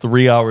come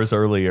 3 hours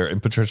earlier.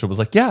 And Patricia was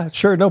like, yeah,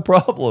 sure, no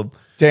problem.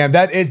 Damn,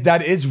 that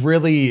is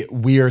really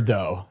weird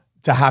though,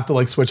 to have to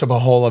like switch up a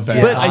whole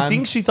event. But I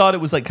think she thought it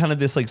was like kind of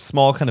this like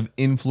small kind of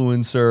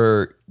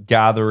influencer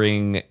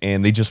gathering,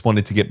 and they just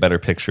wanted to get better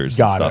pictures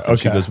Got and stuff. it, And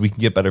she okay. goes, we can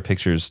get better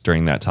pictures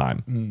during that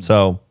time.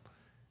 So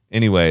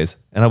anyways,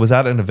 and I was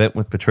at an event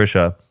with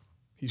Patricia.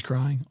 he's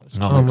crying.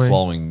 I'm like my-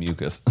 swallowing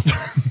mucus.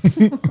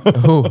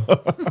 Oh.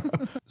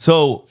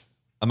 So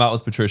I'm out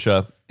with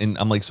Patricia, and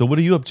I'm like, so what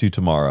are you up to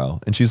tomorrow?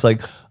 And she's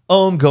like,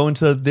 oh, I'm going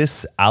to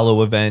this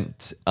Aloe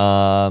event.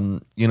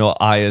 You know,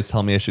 Aya's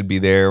telling me I should be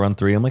there around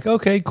 3. I'm like,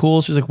 okay,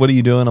 cool. She's like, what are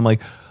you doing? I'm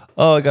like,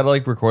 oh, I got to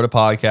like record a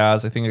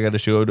podcast. I think I got to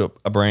shoot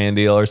a brand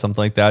deal or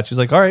something like that. She's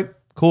like, all right,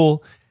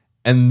 cool.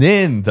 And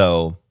then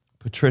though,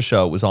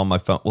 Patricia was on my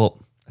phone.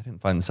 Well, I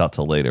didn't find this out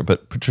till later,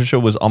 but Patricia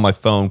was on my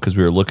phone because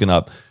we were looking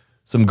up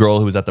some girl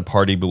who was at the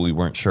party, but we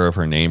weren't sure of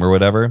her name or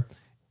whatever.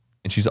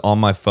 And she's on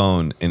my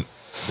phone, and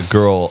the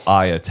girl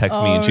Aya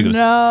texts me, and she goes,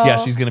 no. yeah,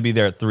 she's gonna be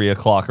there at 3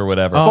 o'clock or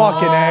whatever.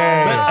 Fucking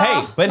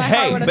A. But My heart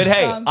hey, would've but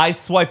hey, sunk. I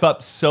swipe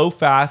up so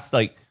fast,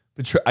 like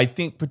I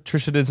think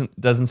Patricia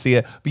doesn't see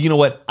it. But you know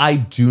what? I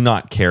do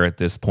not care at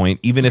this point.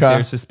 Even if Okay.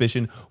 there's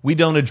suspicion, we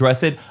don't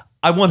address it.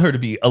 I want her to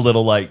be a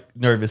little like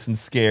nervous and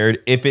scared.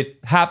 If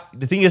it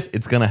the thing is,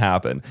 it's gonna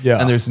happen. Yeah.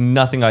 And there's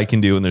nothing I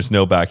can do, and there's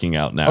no backing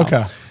out now.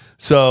 Okay.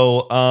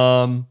 So,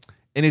 and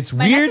it's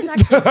My neck weird. is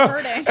actually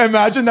hurting.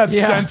 Imagine that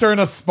Yeah. center in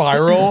a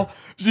spiral.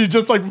 She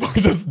just like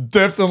just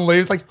dips and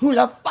leaves. Like, who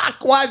the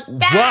fuck was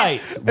that?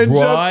 Right, And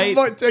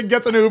right. just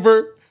gets an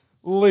Uber,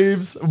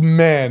 leaves.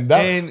 Man,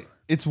 that And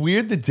it's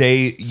weird the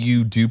day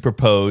you do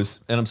propose,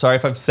 and I'm sorry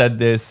if I've said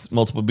this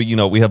multiple, but you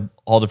know, we have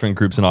all different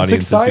groups and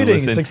audiences who exciting.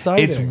 listen. It's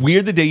exciting. It's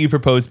weird the day you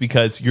propose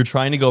because you're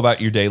trying to go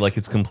about your day like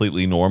it's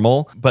completely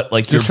normal, but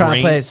like Just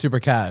trying to play it super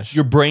cash.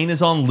 your brain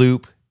is on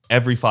loop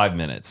every 5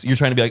 minutes. You're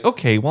trying to be like,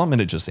 okay, well, I'm going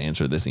to just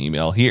answer this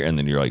email here. And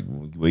then you're like,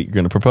 wait, you're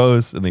going to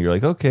propose. And then you're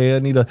like, okay, I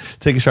need to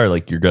take a shower.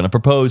 Like, you're going to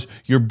propose.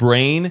 Your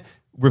brain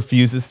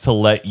refuses to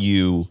let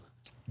you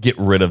get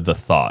rid of the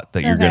thought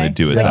that you're going to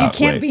do it Like, that you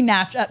can't way.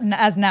 be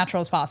as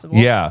natural as possible.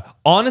 Yeah.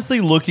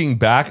 Honestly, looking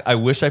back, I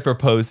wish I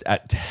proposed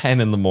at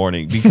 10 in the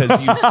morning because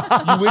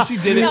you wish you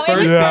did it No, it first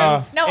was-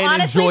 Yeah. thing No, and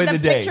honestly, enjoy the the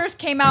day. pictures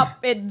came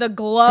out. The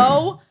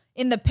glow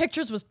in the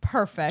pictures was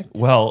perfect.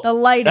 Well, the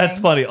lighting. that's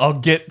funny. I'll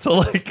get to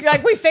like You're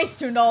like, we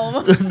Facetuned all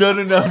of them.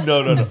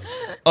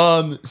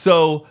 no.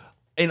 So,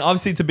 and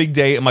obviously it's a big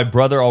day, and my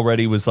brother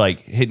already was like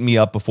hitting me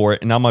up before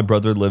it, and now my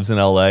brother lives in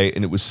LA,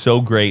 and it was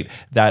so great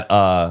that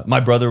my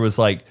brother was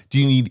like, do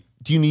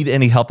you need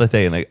any help that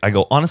day? And I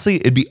go, honestly,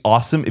 it'd be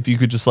awesome if you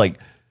could just like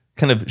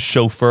kind of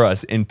chauffeur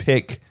us and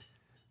pick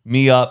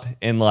me up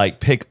and like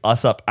pick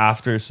us up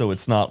after, so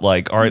it's not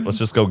like, all right, let's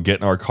just go get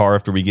in our car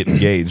after we get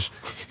engaged.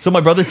 So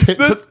my brother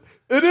took.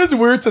 it is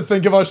weird to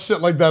think about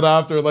shit like that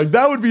after. Like,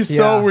 that would be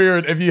so Yeah.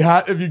 weird if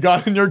you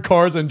got in your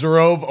cars and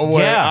drove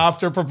away Yeah.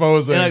 after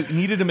proposing. And I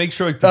needed to make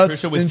sure like,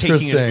 That's Patricia was taking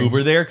an interesting.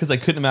 Uber there because I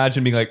couldn't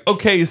imagine being like,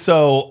 okay,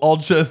 so I'll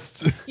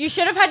just. You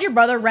should have had your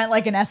brother rent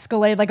like an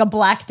Escalade, like a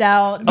blacked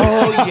out.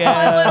 Oh,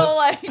 yeah. A little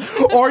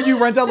like. Or you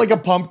rent out like a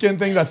pumpkin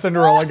thing that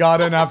Cinderella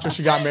got in after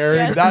she got married.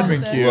 Yes, That'd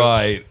been something. cute.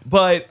 Right.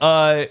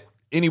 But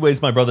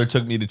anyways, my brother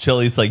took me to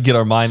Chili's to like get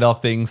our mind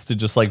off things, to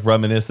just like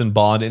reminisce and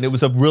bond. And it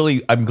was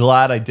I'm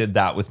glad I did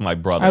that with my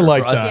brother. I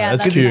like For us, that. Yeah,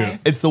 that's that's cute.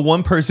 nice. it's the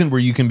one person where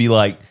you can be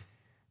like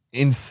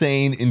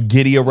insane and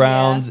giddy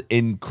around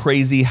and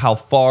crazy how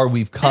far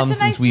we've come That's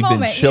a since nice we've been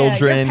moment.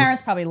 children. Yeah, your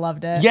parents probably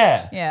loved it.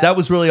 Yeah, that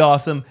was really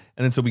awesome.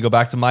 And then so we go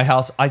back to my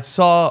house. I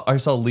saw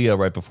Leah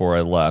right before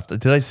I left.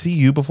 Did I see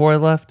you before I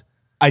left?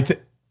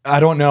 I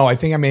don't know. I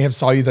think I may have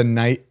saw you the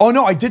night. Oh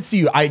no, I did see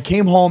you. I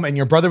came home and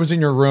your brother was in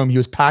your room. He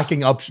was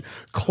packing up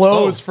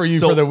clothes for you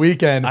so for the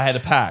weekend. I had to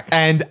pack.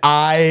 And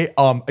I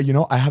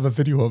have a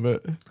video of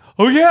it.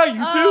 Oh yeah, you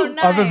do.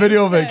 Nice. I have a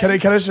video of it.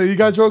 Can I show you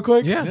guys real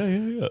quick?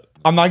 Yeah.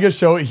 I'm not gonna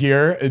show it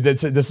here.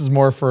 This is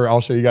more for I'll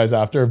show you guys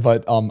after.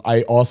 But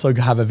I also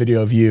have a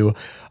video of you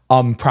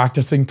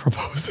practicing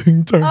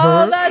proposing to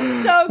her. Oh,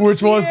 that's so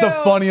which was the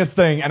cute. funniest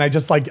thing. And I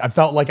just I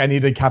felt like I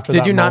needed to capture that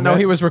Did you not know moment.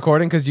 he was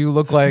recording? Because you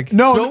look like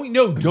No,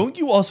 Don't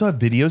you also have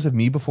videos of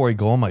me before I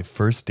go on my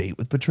first date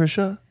with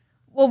Patricia?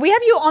 Well, we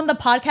have you on the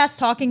podcast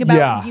talking about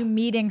Yeah. you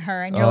meeting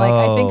her, and you're like,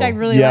 I think I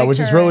really yeah, like which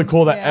is her, really and-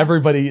 cool that yeah.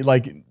 everybody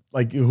like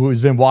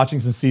who's been watching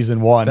since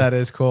season 1 that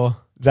is cool.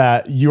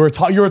 that you were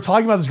talking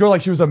about this girl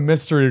like she was a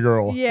mystery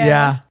girl.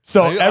 Yeah.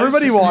 So I was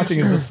everybody just- watching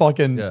is just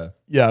fucking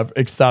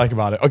ecstatic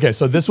about it. Okay,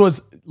 so this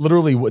was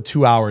literally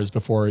 2 hours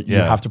before you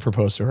have to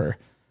propose to her,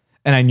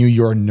 and I knew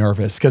you were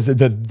nervous because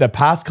the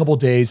past couple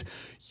days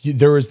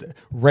there was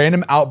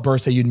random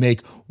outbursts that you'd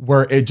make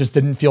where it just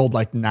didn't feel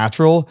like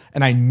natural,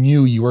 and I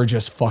knew you were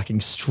just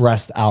fucking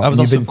stressed out. I was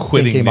and you've also been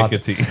quitting thinking about-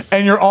 nicotine.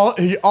 and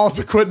he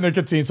also quit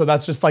nicotine, so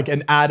that's just like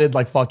an added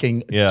like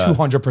fucking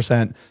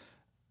 200%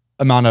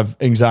 amount of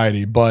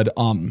anxiety. But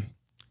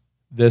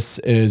this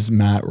is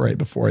Matt right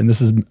before, and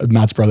this is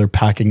Matt's brother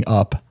packing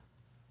up.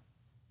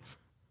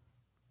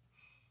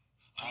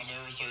 How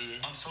nervous are you?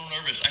 I'm so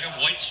nervous. I got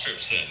white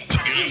strips in.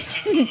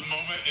 Just so the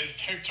moment is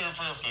picture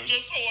perfect.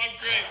 Just so I'm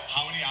great.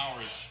 How many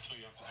hours till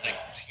you have to Like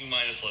T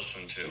minus less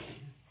than 2.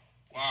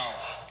 Wow.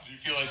 Do you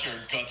feel like your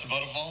gut's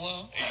about to fall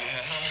out? Yeah.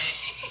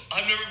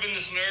 I've never been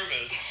this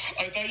nervous.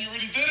 I thought you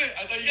already did it.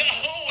 I thought you No,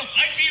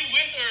 I'd be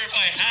with her if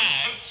I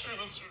had. That's true,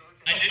 that's true.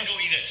 I did go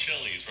eat at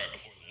Chili's right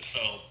before this, so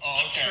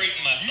I'm okay.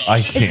 treating myself.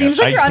 I can't. seems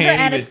like I you're under can't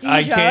even- anesthesia.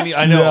 I can't.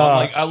 I know. Yeah. I'm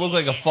like, I look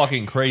like a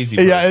fucking crazy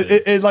person. Yeah,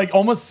 it like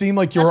almost seemed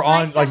like you That's were on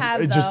nice to like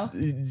have, it just.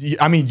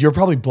 I mean, you're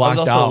probably I was blacked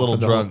also out a little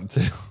for the- drunk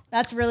too.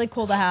 That's really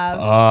cool to have.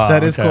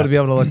 That is okay. cool to be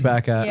able to look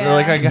back at. Yeah.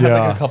 Like I had Yeah.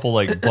 like a couple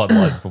like Bud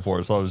Lights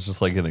before, so I was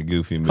just like in a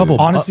goofy mood. Couple-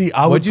 Honestly,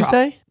 I would. What'd you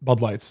say? Bud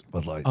Lights.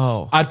 Bud Lights.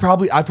 Oh. I'd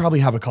probably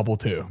have a couple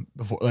too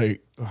before.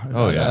 Like,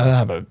 Oh, yeah.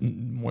 I'd have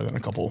more than a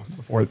couple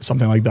before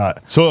something like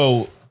that.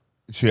 So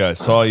yeah, I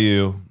saw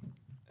you,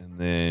 and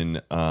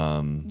then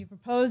You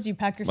proposed, you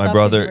packed your stuff. my 'cause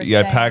brother. you were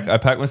Yeah, staying. I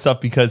packed my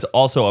stuff because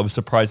also I was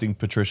surprising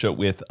Patricia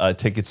with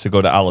tickets to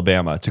go to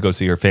Alabama to go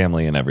see her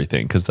family and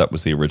everything, because that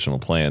was the original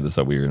plan, is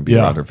that we were going to be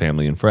Yeah. around her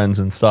family and friends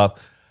and stuff.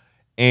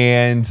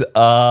 And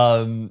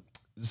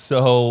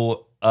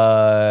so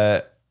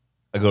I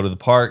go to the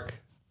park.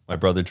 My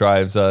brother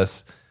drives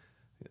us.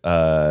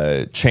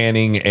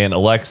 Channing and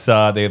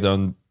Alexa, they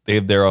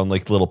have their own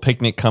like little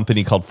picnic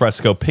company called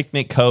Fresco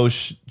Picnic Co.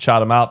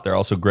 Shout them out. They're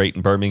also great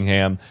in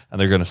Birmingham, and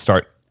they're going to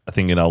start a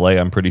thing in LA,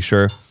 I'm pretty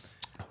sure.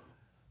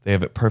 They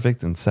have it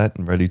perfect and set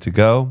and ready to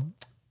go.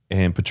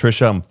 And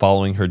Patricia, I'm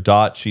following her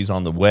dot. She's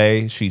on the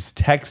way. She's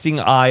texting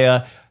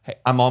Aya, hey,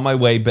 I'm on my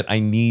way, but I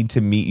need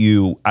to meet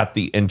you at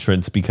the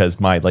entrance because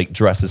my like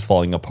dress is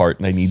falling apart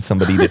and I need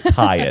somebody to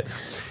tie it.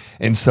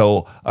 And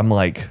so I'm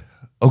like,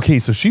 okay,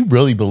 so she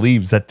really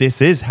believes that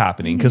this is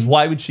happening, because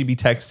why would she be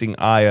texting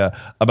Aya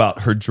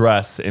about her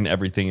dress and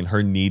everything and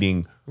her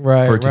needing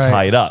her to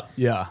tie it up?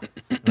 Yeah.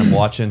 And I'm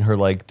watching her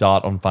like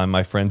dot on Find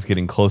My Friends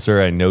getting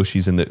closer. I know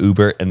she's in the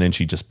Uber, and then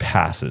she just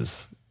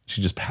passes.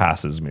 She just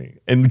passes me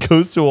and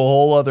goes to a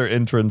whole other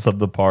entrance of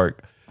the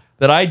park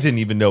that I didn't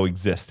even know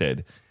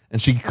existed.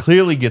 And she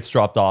clearly gets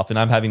dropped off, and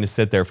I'm having to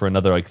sit there for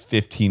another like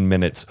 15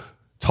 minutes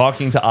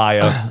talking to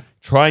Aya,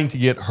 trying to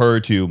get her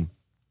to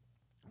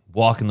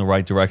walk in the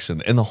right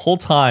direction. And the whole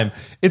time,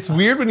 it's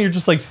weird when you're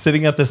just like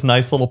sitting at this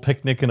nice little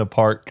picnic in a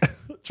park,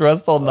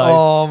 dressed all nice.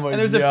 Oh my and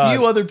there's God. a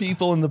few other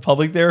people in the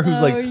public there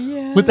who's like,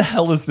 yeah. what the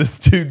hell is this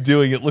dude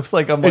doing? It looks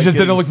like I'm like just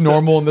didn't getting look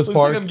normal in this looks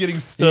park. Like I'm getting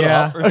stood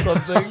Yeah. up or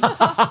something.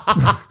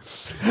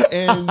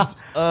 and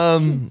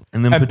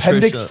then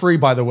Appendix Patricia- free,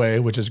 by the way,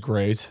 which is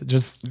great.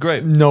 Just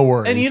Great. No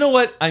worries. And you know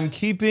what? I'm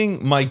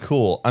keeping my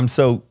cool. I'm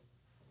so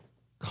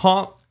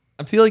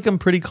I feel like I'm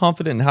pretty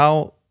confident in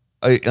how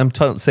I'm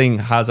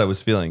saying as I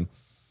was feeling.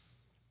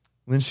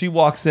 When she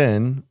walks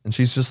in and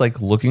she's just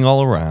like looking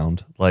all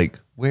around, like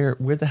where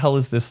the hell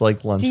is this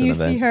like luncheon Do you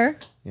event? see her?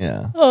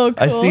 Yeah. Oh,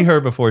 I cool. see her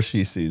before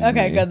she sees me.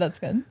 Okay, good. That's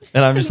good.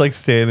 And I'm just like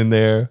standing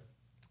there.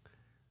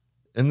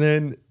 And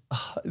then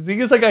the thing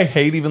is, like, I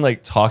hate even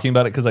like talking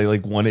about it because I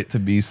like want it to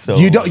be so.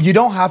 you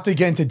don't have to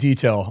get into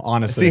detail,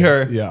 honestly. See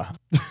her. Yeah.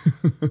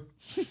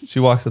 She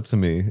walks up to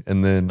me,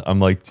 and then I'm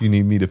like, "Do you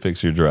need me to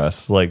fix your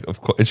dress?" Like,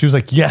 of course. And she was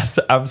like, "Yes,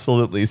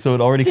 absolutely." So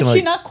it already Did can she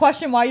like. not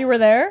question why you were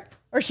there?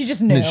 Or she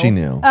just knew? She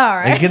knew. All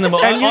right. Like in the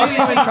And you didn't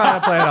even try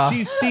to play it off.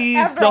 She sees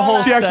After the all whole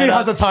that. She actually setup.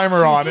 has a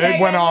timer on.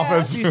 It went yeah, off yeah.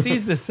 as She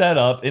sees the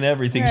setup and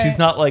everything. Right. She's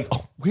not like,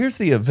 oh, where's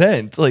the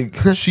event? Like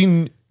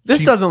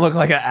This doesn't look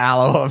like an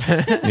aloe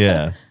event.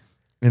 yeah.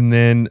 And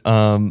then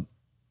I'm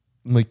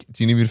like,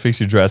 do you need me to fix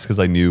your dress? Because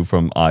I knew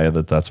from Aya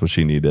that that's what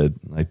she needed.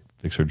 I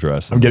fixed her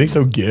dress. I'm getting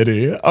so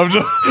giddy. I'm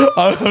just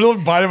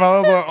biting my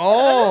lips like,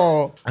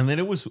 oh. And then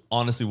it was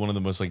honestly one of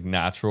the most like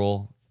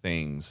natural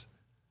things,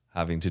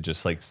 having to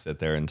just like sit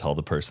there and tell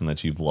the person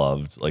that you've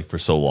loved like for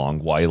so long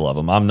why you love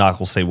them. I'm not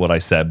gonna say what I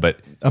said, but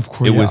Of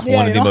course, it was yeah.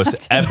 one Yeah, of you the don't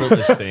most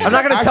effortless things. I'm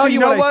not going to tell Actually, you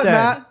know what I said.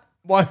 Matt?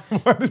 Why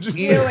did you Do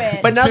say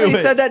it. But now that Do you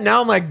it. said that, now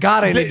I'm like,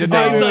 God, I need to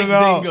Zane's know. like,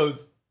 No. Zane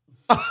goes.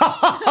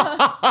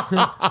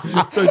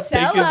 So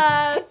Tell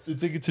us. to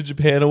take it to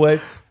Japan away.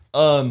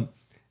 And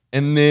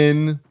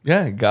then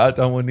got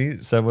on one knee,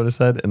 said what I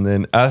said, and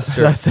then asked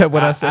her. I said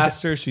what I said.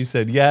 Asked her, she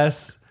said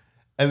yes.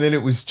 And then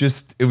it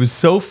was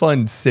so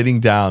fun sitting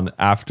down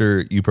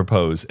after you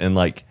propose and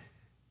like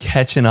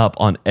catching up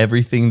on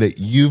everything that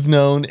you've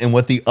known and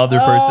what the other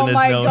person has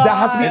my known. God. That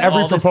has to be And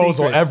every all the proposal.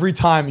 secrets. Every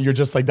time you're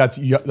just like, that's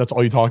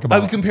all you talk I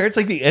about. would compare it to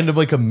like the end of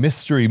like a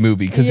mystery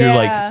movie because you're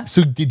Yeah. like,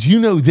 so did you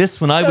know this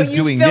when I So was you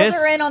doing filled this?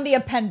 her in on the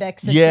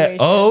appendix Yeah. situation.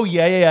 Oh,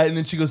 yeah. And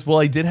then she goes, well,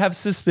 I did have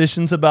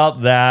suspicions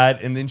about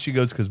that. And then she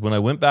goes, because when I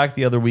went back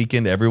the other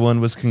weekend, everyone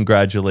was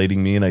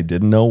congratulating me and I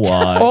didn't know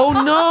why. Oh,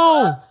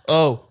 no.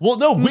 Oh, well,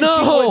 no. When No.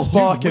 she was, dude,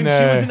 Fucking when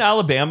she was A. in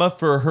Alabama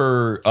for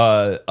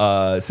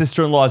her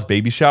sister-in-law's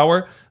baby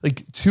shower,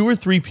 like 2 or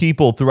 3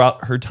 people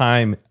throughout her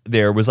time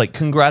there was like,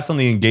 congrats on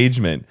the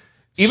engagement.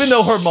 Even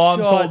though her mom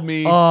told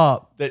me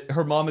up. that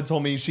her mom had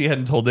told me she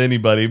hadn't told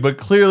anybody, but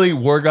clearly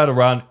word got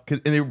around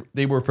and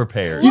they were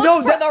prepared. Look know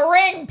for that- the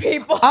ring,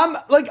 people.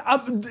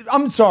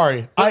 I'm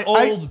sorry.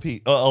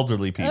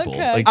 Elderly people.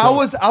 Okay. Like,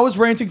 I was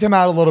ranting to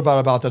Matt a little bit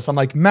about this. I'm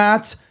like,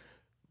 Matt,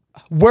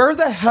 where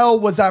the hell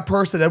was that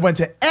person that went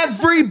to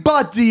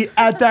everybody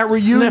at that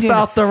reunion? Sniff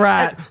out the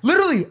rat. And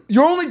literally,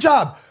 your only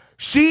job.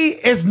 She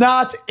is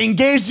not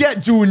engaged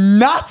yet. Do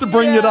not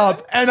bring it Yeah.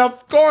 up. And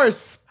of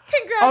course,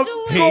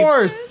 Congratulations. Of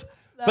course.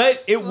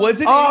 But it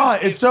wasn't.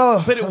 It's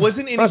so. But it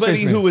wasn't frustrates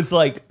anybody me. who was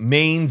like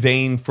main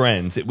vein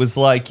friends. It was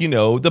like, you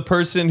know, the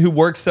person who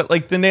works at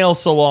like the nail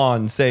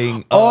salon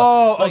saying,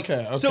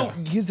 Okay. So,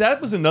 because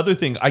that was another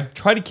thing. I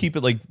try to keep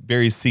it like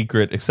very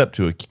secret, except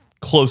to a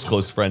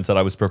close friends that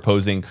I was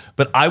proposing.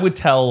 But I would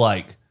tell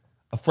like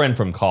a friend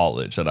from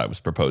college that I was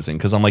proposing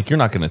because I'm like, you're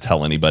not going to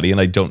tell anybody, and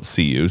I don't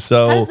see you. How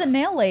So does the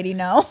nail lady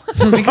know?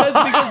 because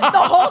The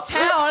whole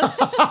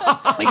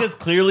town. because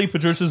clearly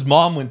Patricia's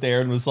mom went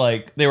there and was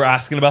like, they were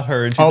asking about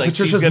her, and she's like,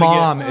 Patricia's she's gonna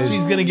mom get, is-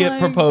 she's gonna Oh get my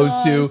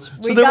proposed to. gosh. So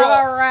We they were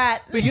got all- a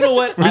rat. But you know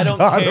what? I don't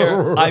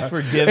care. I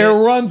forgive It it.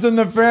 runs in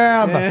the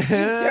fam.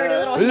 Dirty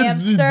little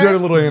hamster. Dirty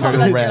little hamster. Oh,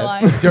 that's Rat. your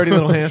line. Dirty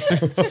little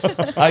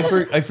hamster.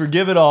 I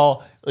forgive it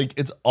all. Like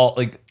it's all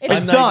like It's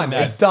I'm not done. even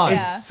mad. It's done.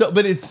 Yeah.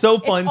 But it's so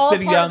fun all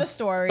sitting part of down. the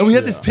story. And we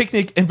had this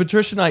picnic, and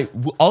Patricia and I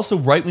also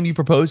right when you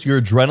propose, your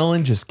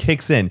adrenaline just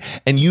kicks in,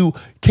 and you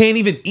can't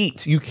even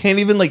eat. You can't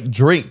even like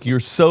drink.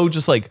 You're so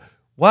just like,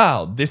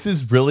 wow, this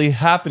is really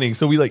happening.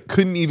 So we like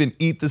couldn't even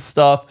eat the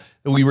stuff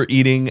that we were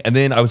eating. And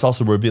then I was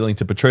also revealing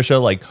to Patricia,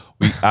 like,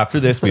 after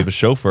this, we have a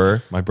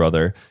chauffeur, my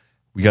brother.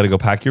 We got to go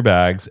pack your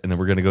bags, and then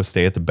we're gonna go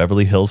stay at the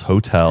Beverly Hills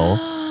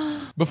Hotel.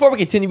 Before we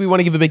continue, we want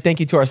to give a big thank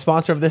you to our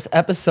sponsor of this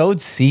episode,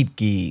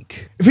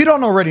 SeatGeek. If you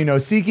don't already know,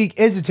 SeatGeek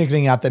is a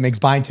ticketing app that makes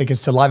buying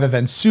tickets to live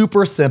events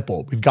super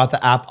simple. We've got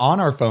the app on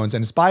our phones,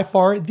 and it's by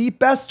far the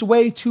best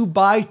way to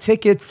buy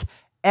tickets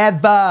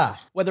ever.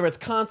 Whether it's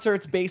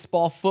concerts,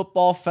 baseball,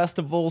 football,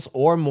 festivals,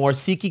 or more,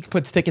 SeatGeek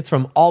puts tickets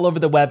from all over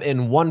the web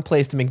in one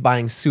place to make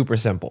buying super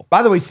simple.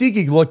 By the way,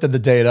 SeatGeek looked at the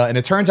data, and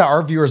it turns out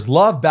our viewers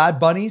love Bad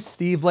Bunny,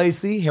 Steve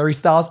Lacy, Harry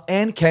Styles,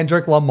 and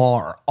Kendrick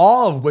Lamar,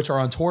 all of which are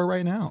on tour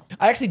right now.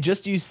 I actually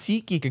just used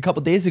SeatGeek a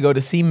couple days ago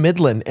to see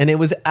Midland, and it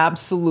was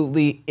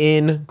absolutely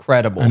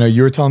incredible. I know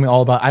you were telling me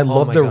all about. I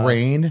love my the God.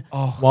 rain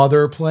while they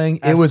were playing.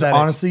 It was Aesthetic.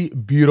 honestly a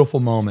beautiful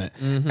moment.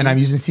 And I'm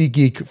using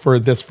SeatGeek for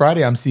this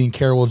Friday. I'm seeing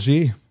Carol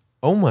G.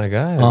 Oh my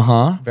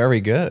God.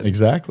 Very good.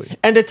 Exactly.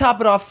 And to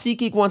top it off,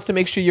 SeatGeek wants to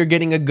make sure you're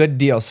getting a good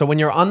deal. So when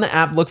you're on the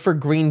app, look for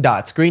green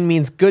dots. Green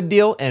means good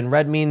deal, and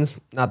red means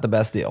not the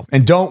best deal.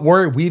 And don't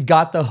worry, we've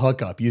got the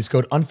hookup. Use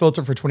code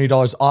UNFILTERED for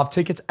 $20 off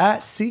tickets at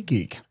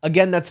SeatGeek.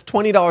 Again, that's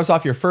 $20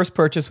 off your first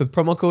purchase with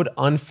promo code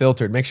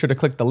UNFILTERED. Make sure to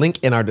click the link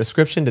in our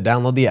description to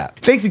download the app.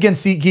 Thanks again,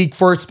 SeatGeek,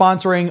 for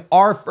sponsoring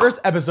our first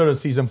episode of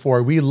season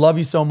 4. We love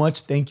you so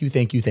much. Thank you,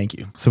 thank you, thank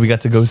you. So we got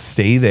to go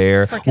stay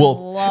there.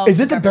 Love Is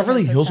it the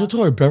Beverly Hills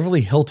Hotel or Beverly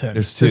Hilton?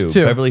 There's two. There's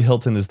two. Beverly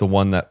Hilton is the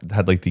one that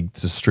had like the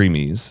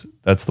streamies.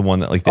 That's the one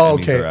that like the Oh,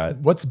 Emmys okay. are at.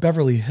 What's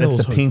Beverly Hills?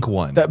 That's the pink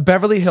one. The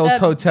Beverly Hills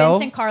Hotel.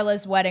 Vincent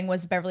Carla's wedding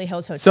was Beverly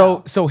Hills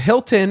Hotel. So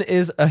Hilton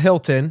is a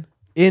Hilton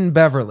in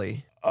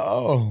Beverly.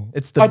 Oh,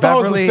 It's the I thought it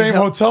was Beverly the same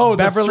Hil- hotel.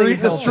 Beverly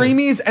the Hilton.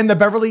 Streamies and the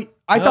Beverly.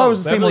 I thought it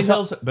was the same Beverly hotel.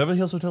 Hills, Beverly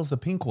Hills Hotel is the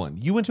pink one.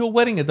 You went to a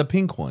wedding at the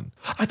pink one.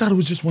 I thought it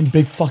was just one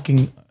big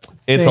fucking.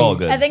 It's thing. all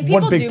good. I think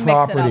One people big do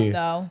property. mix it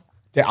up though.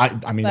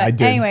 I mean, But I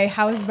did. anyway,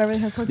 how was Beverly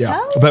Hills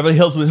Hotel? Beverly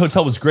Hills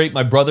Hotel was great.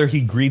 My brother,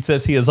 he greets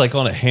us. He has like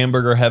on a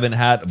hamburger heaven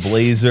hat, a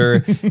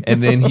blazer,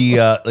 and then he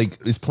like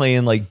is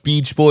playing like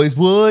Beach Boys.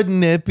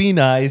 Wouldn't it be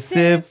nice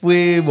if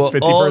we were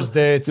 50 all-" First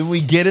Dates. Then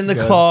we get in the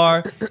Good.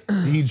 car.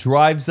 He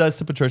drives us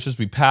to Patricia's.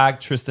 We pack.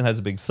 Tristan has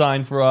a big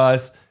sign for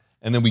us.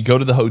 And then we go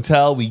to the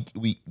hotel. We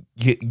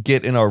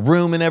get in our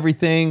room and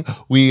everything.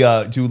 We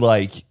do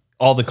like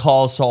all the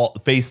calls, all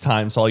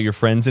FaceTimes, all your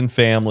friends and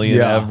family and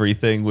Yeah.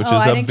 everything, which Oh,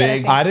 is I a didn't get a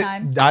big.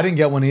 FaceTime. I didn't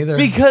get one either.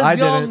 Because I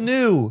y'all didn't.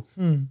 knew.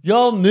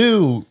 Y'all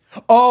knew.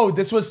 Oh,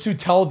 this was to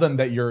tell them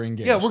that you're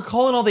engaged. Yeah, we're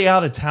calling all the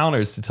out of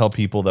towners to tell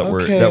people that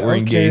we're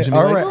engaged. And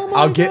All be right, like,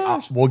 "Oh my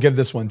gosh." we'll give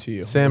this one to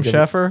you. Sam We'll give it-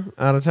 Sheffer,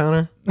 out of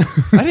towner.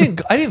 I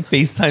didn't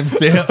FaceTime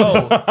Sam.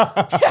 Oh,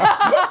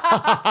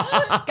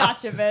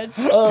 Gotcha, bitch.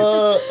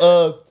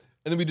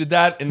 and then we did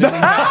that, and then we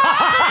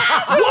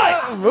had,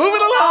 what? Moving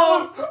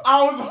along.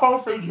 I was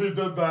hoping he did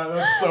that.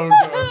 That's so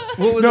good.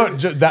 What was no,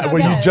 that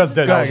what Okay. you just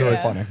did. That was Go really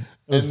ahead. funny.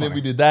 And then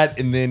we did that,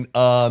 and then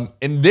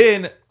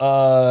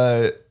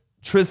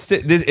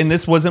Tristan,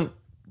 this wasn't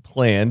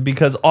planned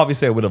because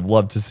obviously I would have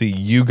loved to see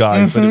you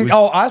guys, but it was.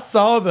 Oh, I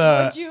saw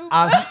the. Would you?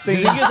 I seen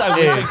The thing is,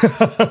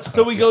 I wish.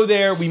 So we go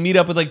there, we meet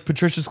up with like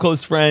Patricia's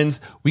close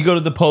friends. We go to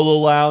the Polo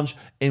Lounge,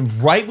 and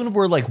right when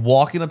we're like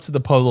walking up to the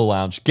Polo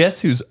Lounge,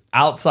 guess who's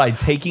outside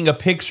taking a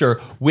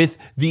picture with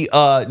the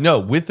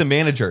with the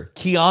manager,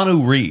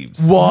 Keanu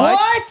Reeves.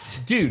 What?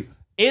 Dude,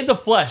 in the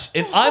flesh,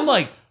 and I'm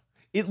like,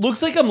 it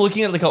looks like I'm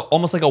looking at like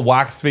almost like a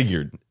wax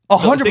figure.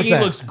 100%. He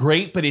looks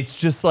great, but it's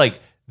just like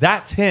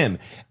that's him,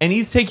 and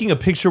he's taking a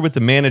picture with the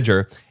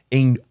manager,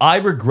 and I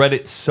regret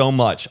it so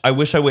much. I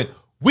wish I went.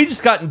 We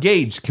just got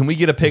engaged. Can we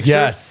get a picture?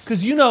 Yes.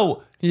 Because you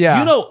know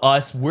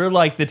us. We're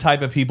like the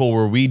type of people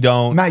where we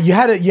don't. Matt, you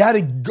had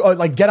to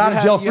like get out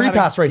of jail free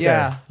pass right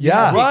there.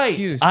 Yeah. Right.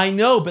 excuse. I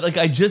know, but like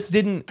I just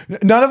didn't.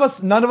 None of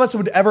us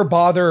would ever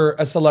bother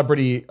a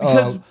celebrity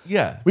Because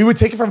yeah. we would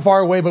take it from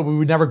far away, but we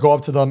would never go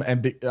up to them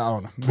and be, I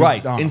don't know.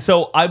 Right. I don't know. And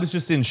so I was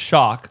just in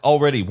shock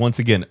already. Once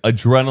again,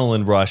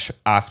 adrenaline rush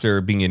after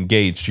being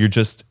engaged. You're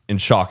just in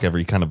shock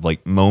every kind of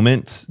like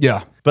moment.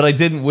 Yeah. But I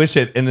didn't wish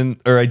it,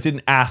 or I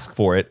didn't ask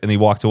for it, and he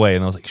walked away,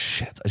 and I was like,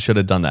 shit, I should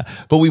have done that.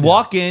 But we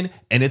walk in,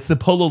 and it's the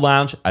Polo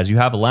Lounge, as you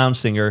have a lounge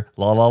singer,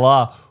 la la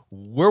la.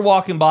 We're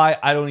walking by,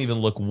 I don't even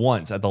look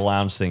once at the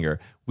lounge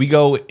singer. We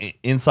go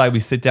inside, we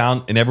sit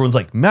down, and everyone's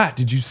like, Matt,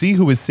 did you see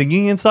who was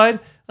singing inside?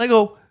 And I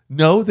go,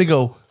 no. They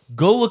go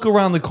look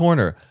around the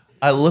corner.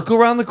 I look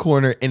around the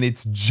corner, and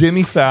it's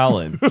Jimmy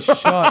Fallon.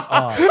 Shut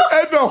up.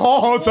 And the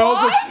whole hotel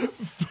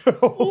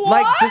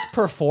Like just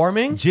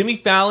performing? Jimmy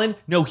Fallon,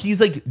 no,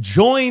 he's like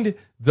joined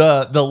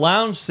the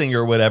lounge singer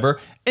or whatever,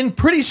 and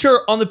pretty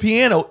sure on the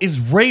piano is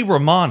Ray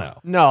Romano.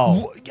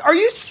 No. Are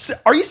you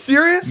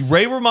serious?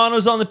 Ray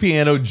Romano's on the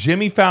piano,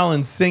 Jimmy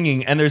Fallon's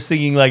singing, and they're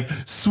singing like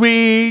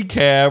 "Sweet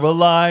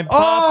Caroline."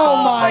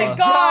 Oh my Oh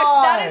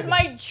gosh, that is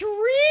my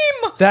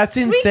dream. That's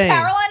Sweet insane.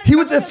 Caroline. He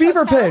was the Beverly Hills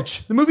Fever Hotel.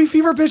 Pitch. The movie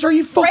Fever Pitch. Are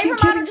you Ray fucking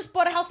Romano kidding? just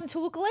bought a house in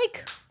Toluca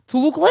Lake.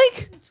 Toluca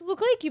Lake?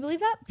 Toluca Lake, you believe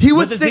that? He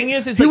was the sing- thing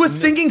is he like, was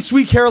singing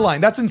Sweet Caroline.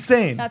 That's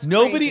insane. That's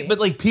Nobody, crazy. but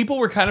like people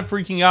were kind of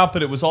freaking out,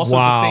 but it was also at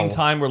Wow. the same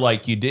time where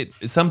like you did.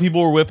 Some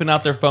people were whipping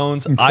out their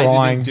phones. I'm I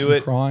crying, didn't do I'm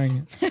it.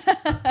 crying.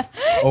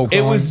 Oh,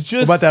 It was We're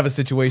just about to have a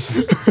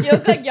situation. You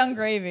look like Young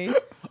Gravy.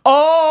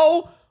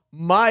 Oh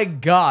my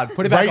God.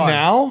 Put it back Right on.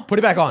 now? Put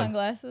it back on.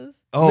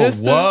 Sunglasses. oh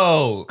Mr.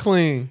 whoa.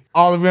 Clean.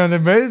 All around the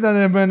base, and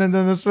then been in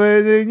the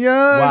swaying young.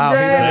 Wow, he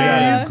Gravy.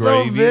 really You is. so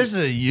Gravy.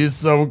 vicious. You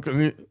so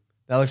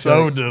That looks so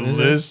really-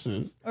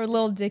 delicious. Or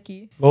Lil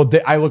Dicky.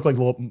 I look like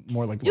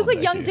more like You look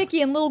like Young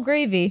Dicky and Lil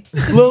Gravy.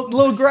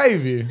 little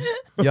gravy.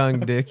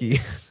 Young Dicky.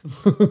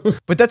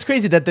 But that's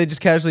crazy that they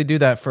just casually do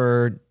that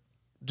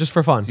just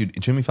for fun. Dude,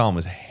 Jimmy Fallon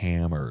was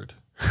hammered.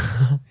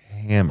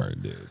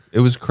 Hammered, dude. It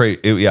was crazy.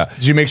 Yeah.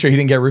 Did you make sure he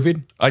didn't get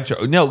roofied?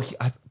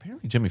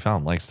 Apparently Jimmy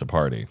Fallon likes to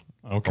party.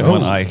 Okay. From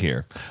what I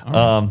hear.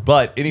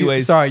 But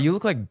anyways, Sorry, you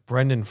look like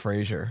Brendan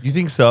Fraser. you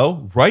think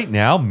so? Right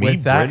now, me,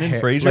 With that Brendan hair,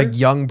 Fraser, like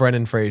young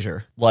Brendan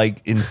Fraser.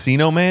 like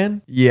Encino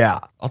Man. Yeah,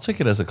 I'll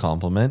take it as a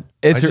compliment.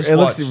 it I just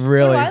looks watched- What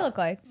really. do I look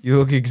like? You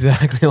look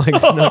exactly like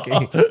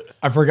Snooki.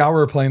 I forgot we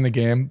were playing the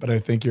game, but I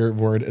think your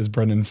word is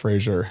Brendan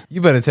Fraser. You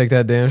better take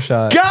that damn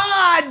shot.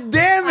 God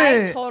damn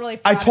it! I totally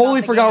I forgot totally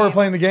about the forgot we were game.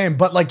 playing the game,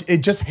 but like it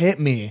just hit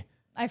me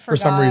I forgot. for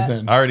some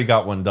reason. I already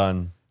got one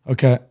done.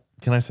 Okay.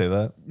 Can I say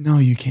that? No,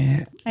 you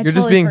can't. I You're just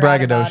totally being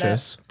forgot about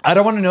braggadocious. I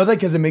don't want to know that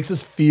because it makes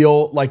us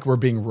feel like we're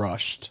being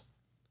rushed.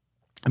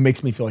 It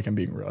makes me feel like I'm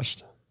being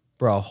rushed.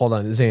 Bro, hold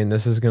on. Zane,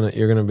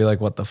 you're gonna be like,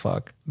 what the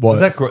fuck? What? Was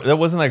that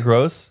wasn't that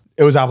gross?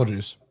 It was apple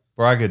juice.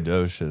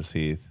 Braggadocious,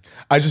 Heath.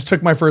 I just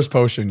took my first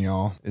potion,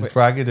 y'all. Is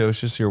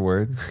braggadocious your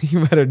word?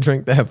 You better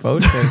drink that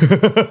potion.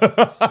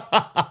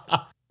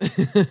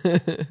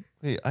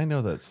 Wait, I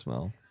know that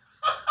smell.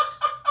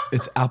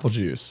 It's apple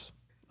juice.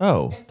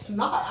 Oh. It's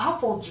not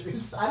apple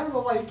juice. I don't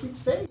know why you keep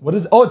saying. What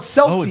is? Oh, it's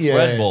Celsius. Oh, it's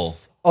Red Bull.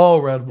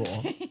 Oh, Red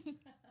Bull.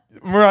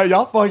 Mariah,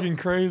 y'all fucking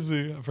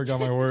crazy. I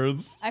forgot my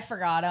words. I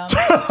forgot him.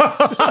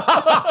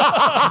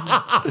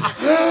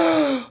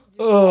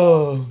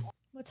 Oh.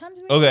 What time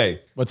do we? Okay.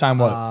 What time?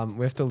 What?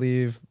 We have to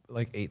leave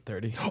like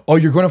 8:30. Oh,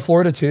 you're going to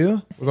Florida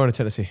too, We're going to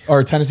Tennessee.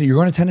 or Tennessee? You're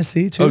going to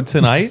Tennessee too. Oh,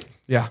 tonight?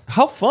 Yeah.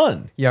 How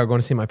fun. Yeah, we're going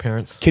to see my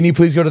parents. Can you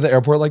please go to the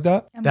airport like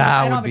that? I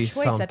That don't would have be a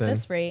choice something. at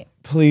this rate.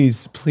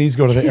 Please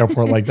go to the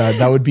airport like that.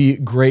 That would be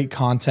great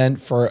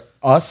content for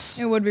us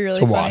It would be really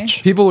to funny.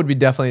 watch. People would be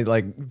definitely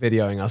like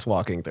videoing us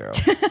walking through.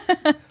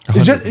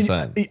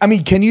 100%. I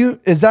mean, can you?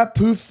 Is that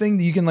poof thing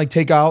that you can like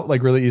take out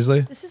like really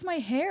easily? This is my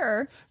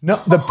hair. No,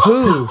 the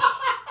poof.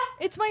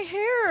 It's my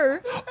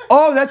hair.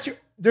 Oh, that's your.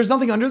 There's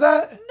nothing under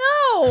that.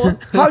 No.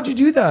 I've How'd you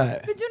do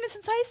that? been doing it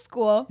since high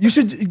school. You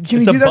should. Can It's you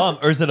a do that?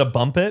 bump, or is it a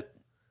bump it?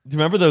 Do you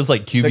remember those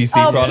like QVC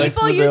Oh, products?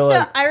 people where used they're to.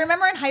 like- I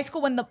remember in high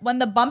school when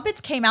the bump its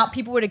came out,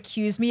 people would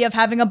accuse me of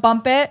having a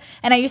bump it,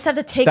 and I used to have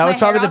to take. That my was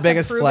probably hair the out to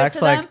biggest prove it flex.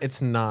 to Like, them.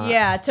 it's not.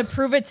 Yeah, to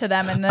prove it to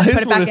them and then I put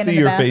just it back want in to see the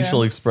your bathroom.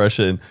 facial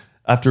expression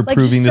after Like,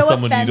 proving to so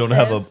someone you don't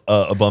have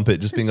a bump it,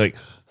 just being like,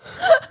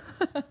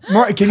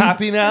 Mar- can you,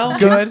 happy now?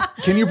 Good.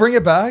 Can you bring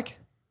it back,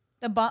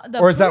 The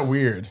or is that proof-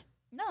 weird?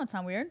 No, it's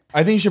not weird.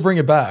 I think you should bring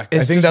it back.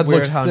 It's I think just that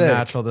weird looks how sick.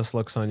 natural this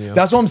looks on you.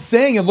 That's what I'm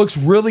saying. It looks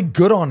really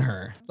good on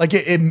her. Like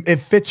it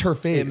fits her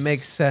face. It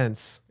makes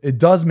sense. It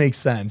does make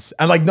sense.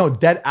 And like, no,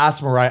 dead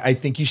ass Mariah, I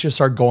think you should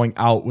start going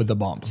out with the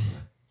bump.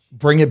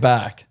 Bring it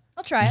back.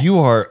 I'll try it. You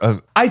are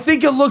a. I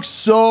think it looks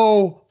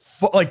so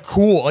like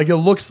cool. Like it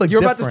looks like You're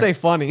about to different. say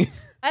funny.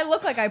 I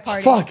look like I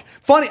party. Fuck,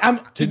 funny.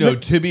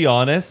 To be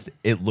honest,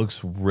 it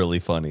looks really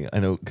funny. I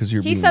know because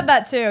you're. He said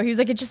that too. He was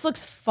like, it just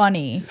looks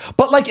funny.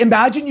 But like,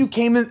 imagine you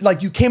came in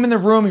the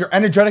room, you're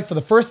energetic for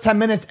the first 10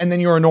 minutes, and then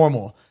you're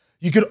normal.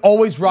 You could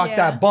always rock Yeah.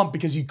 that bump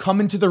because you come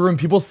into the room,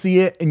 people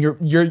see it, and you're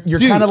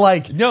kind of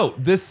like. No,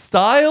 this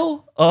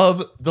style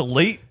of the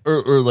late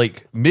or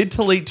like mid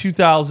to late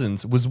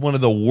 2000s was one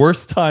of the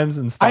worst times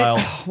in style.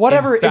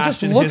 Whatever, in it just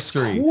fashion looks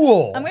history.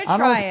 cool. I'm gonna I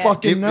try don't it.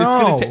 fucking It's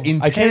know. gonna in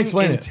I can't 10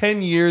 explain in it.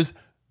 10 years,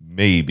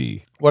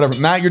 maybe. Whatever,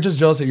 Matt, you're just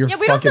jealous that you're Yeah,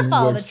 we don't have to fucking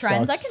follow the wig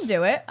trends. I sucks. can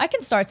do it. I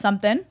can start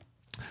something.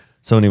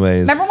 So,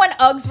 anyways, Remember when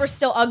Uggs were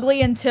still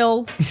ugly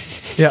until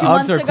Yeah, 2 Uggs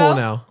months are ago? cool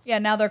now. Yeah,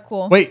 now they're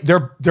cool. Wait,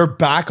 they're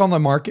back on the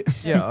market.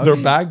 Yeah, they're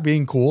okay. back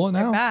being cool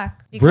now.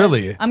 Back. Because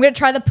Really? I'm gonna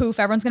try the poof.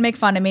 Everyone's gonna make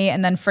fun of me,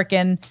 and then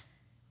frickin'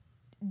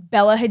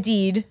 Bella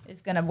Hadid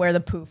is gonna wear the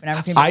poof, and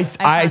everyone's gonna be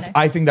iconic.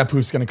 I think that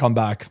poof's gonna come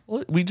back.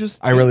 we just.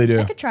 I really do.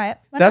 I could try it.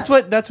 Why That's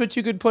not? what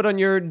you could put on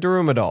your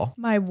Daruma doll.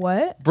 My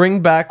what?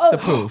 Bring back Oh. the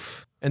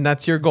poof, and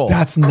that's your goal.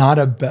 That's not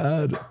a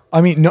bad. I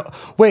mean, no.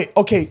 Wait.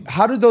 Okay.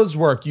 How do those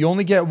work? You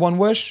only get one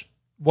wish,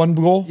 one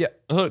goal. yeah,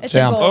 It's a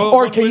Damn. goal. Oh,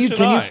 Or one can wish you and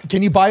can I. you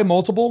can you buy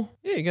multiple?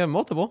 yeah, you get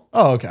multiple.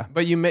 Oh, okay.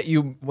 But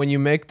when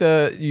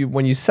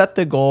you set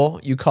the goal,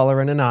 you color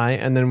in an eye,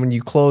 and then when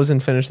you close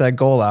and finish that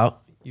goal out,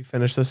 you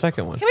finish the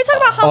second one. Can we talk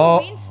about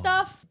Halloween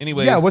stuff?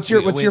 Anyways, Yeah, what's your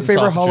we went and favorite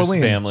saw Patricia's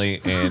Halloween?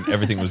 Family, and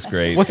everything was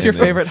great. What's your And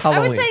then favorite I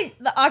Halloween? would say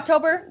the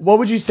October. What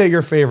would you say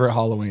your favorite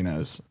Halloween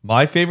is?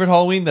 My favorite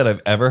Halloween that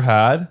I've ever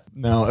had.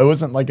 No, it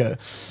wasn't like a.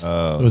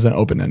 It was an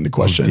open-ended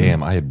question.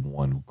 Damn, I had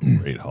one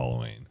great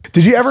Halloween.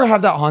 Did you ever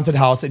have that haunted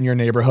house in your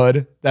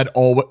neighborhood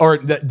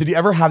did you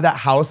ever have that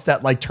house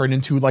that like turned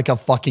into like a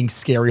fucking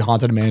scary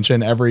haunted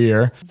mansion every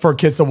year for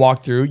kids to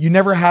walk through? You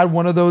never had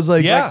one of those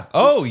like Yeah.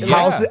 Oh, yeah.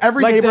 houses.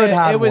 Every Like neighborhood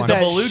had it was one.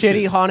 that Beluches.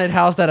 shitty haunted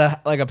house that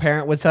a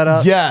parent would set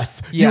up.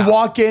 Yes. Yeah. You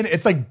walk in,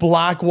 it's like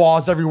black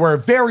walls everywhere.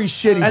 Very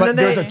shitty, And but then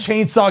there's they- a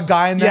chainsaw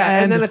guy in the Yeah,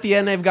 end. and then at the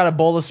end they've got a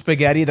bowl of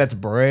spaghetti that's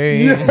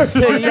brain. So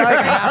you like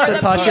have Or to the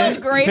touch peeled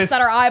it. grapes Pis-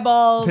 that are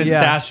eyeballs.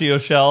 Pistachio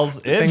shells.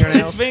 It's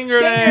Fingernails.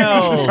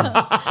 fingernails.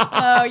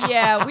 Oh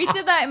yeah, we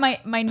did that in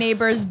my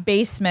neighbor's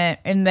basement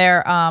in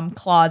their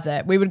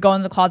closet. We would go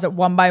in the closet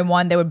one by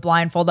one. They would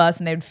blindfold us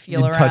and they would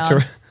feel You touch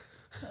around. her.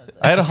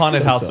 I had a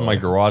haunted house in my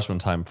garage one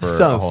time for a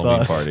Sounds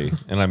Halloween sus. party,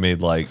 and I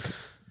made like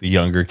the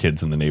younger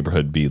kids in the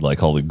neighborhood be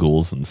like all the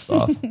ghouls and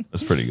stuff. It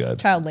was pretty good.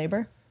 Child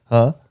labor.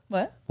 Huh?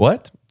 What?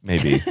 What?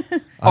 Maybe.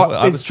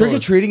 Is trick or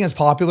treating as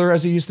popular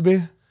as it used to be?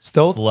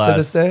 Still to less.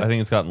 this day? I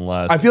think it's gotten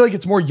less. I feel like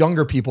it's more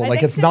younger people. I Like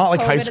think it's since not like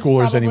high COVID, it's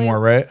schoolers probably- anymore,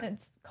 right?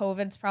 Since COVID,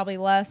 it's probably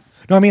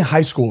less. No, I mean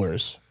high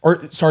schoolers.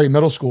 Or sorry,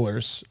 middle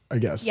schoolers, I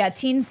guess. Yeah,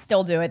 teens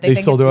still do it. They think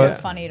still it's do so it?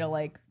 funny to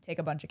like take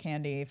a bunch of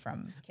candy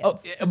from Oh,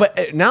 kids. yeah,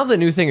 but now the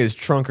new thing is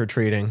trunk or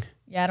treating.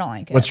 Yeah, I don't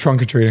like it. What's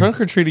trunk or treating? Trunk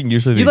or treating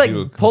usually You they like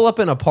do. pull up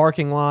in a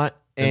parking lot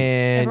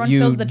and Everyone you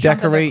fills the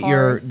trunk of their decorate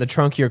cars. the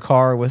trunk of your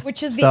car with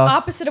Which is the stuff.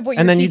 opposite of what and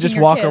you're then you teaching just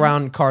your walk kids.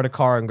 around car to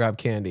car and grab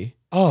candy.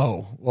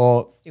 Oh,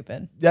 well,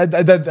 Stupid. yeah,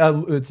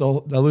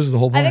 that loses the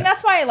whole point. I think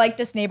that's why I like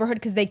this neighborhood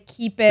because they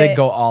keep it. They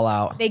go all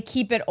out. They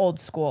keep it old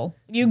school.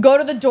 You go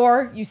to the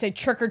door, you say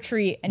trick or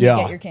treat, and Yeah.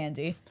 you get your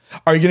candy.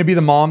 Are you gonna be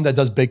the mom that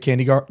does big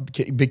candy Yeah.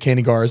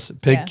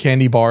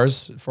 candy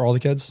bars for all the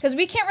kids? Because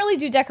we can't really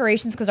do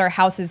decorations because our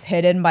house is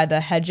hidden by the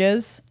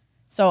hedges.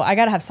 So I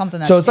gotta have something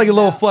that. So it's like a stands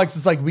little out. flex.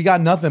 It's like we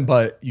got nothing,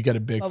 but you get a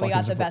big. But we fucking got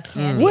the support. best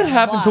candy. What on the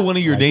happened to block. one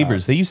of your Like that.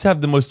 neighbors? They used to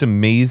have the most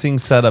amazing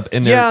setup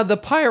in there. Yeah, the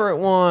pirate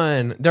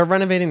one. They're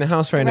renovating the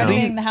house right now.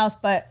 Renovating the house,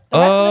 but the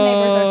rest of the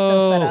neighbors are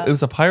still set up. It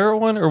was a pirate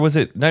one, or was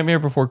it Nightmare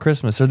Before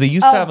Christmas? Or they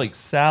used to have like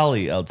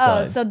Sally Oh,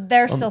 outside. so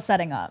they're still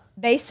setting up.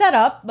 They set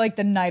up like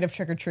the night of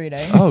trick or treating.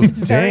 Oh, it's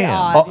very damn.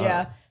 odd.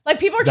 Yeah, Like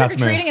people are That's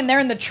trick or treating and they're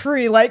in the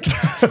tree. Like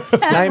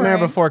Nightmare hammering.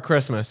 Before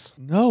Christmas.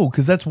 No,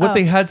 because that's what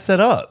they had set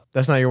up.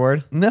 That's not your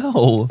word?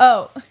 No.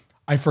 Oh,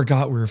 I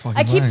forgot we were fucking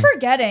I keep playing.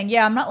 forgetting.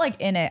 Yeah, I'm not like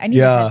in it. I need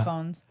the Yeah.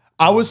 headphones.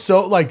 I was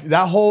so like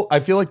that whole.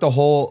 I feel like the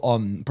whole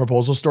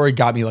proposal story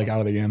got me like out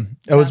of the game.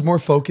 I was more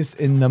focused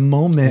in the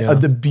moment of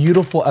the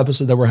beautiful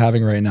episode that we're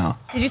having right now.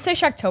 Did you say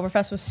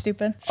Shacktoberfest was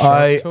stupid?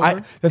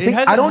 The thing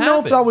hasn't I don't know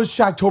if happened. that was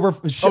Shacktober.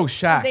 Oh,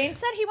 Shaq. Zane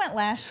said he went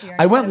last year.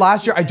 I went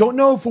last year. I don't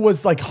know if it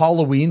was like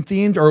Halloween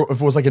themed or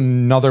if it was like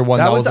another one.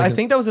 That was, like I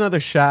think that was another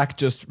Shaq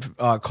just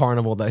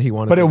carnival that he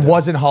wanted but to it do.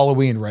 wasn't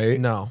Halloween, right?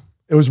 No.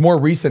 It was more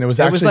recent. It was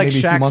It actually was like maybe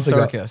a few Shaq's months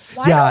Circus.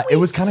 ago. Why Yeah, don't we it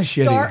was kind of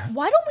shitty.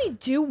 Why don't we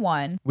do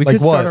one? We Like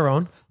could start what? our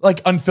own.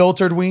 Like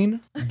unfiltered ween.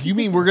 You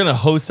mean we're gonna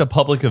host a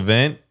public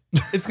event?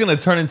 It's gonna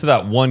turn into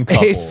that one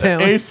couple. Ace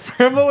family. Ace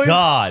family.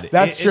 God,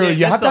 That's true.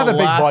 You have to have a big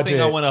The last budget.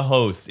 thing I want to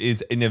host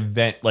is an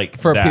event like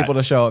For that. people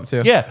to show up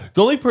to. Yeah,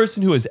 the only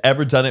person who has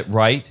ever done it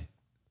right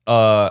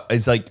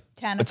is like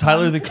Tanacon.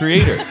 Tyler the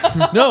Creator.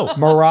 No,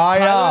 Mariah.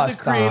 Tyler the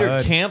stop.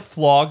 Creator. Camp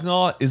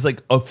Flognaw is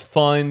like a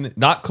fun,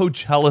 not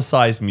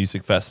Coachella-sized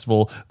music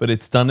festival, but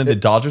it's done in the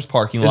Dodgers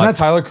parking Isn't lot. that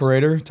Tyler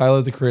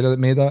the creator that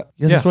made that?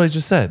 Yeah, that's what I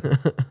just said.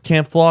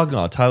 Camp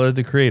Flognaw, Tyler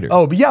the Creator.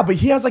 Oh, but yeah, but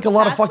he has like a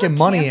lot of That's what fucking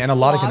money Camp and a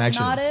lot of Flognaw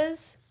connections.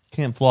 Is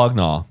Camp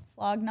Flognaw.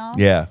 Flognaw?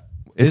 Yeah,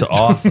 it's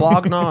awesome.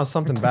 Flognaw is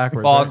something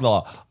backwards. right?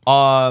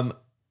 Flognaw.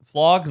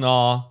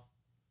 Flognaw.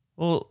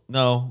 Well,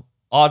 no.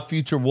 Odd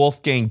Future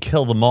Wolfgang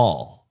Kill Them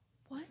All.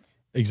 What?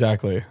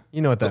 Exactly.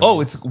 You know what that Oh,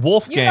 means. it's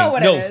Wolfgang. You know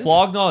what no, it is.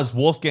 Flognaw is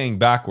Wolfgang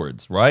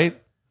backwards, right?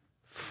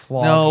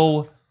 Flog.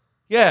 No.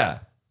 Yeah.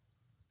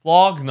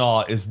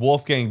 Flognaw is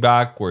Wolfgang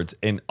backwards,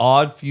 and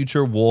Odd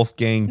Future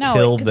Wolfgang No,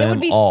 Kill because it Them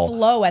would be All.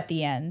 flow at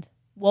the end.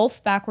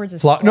 Wolf backwards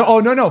is No, flow. oh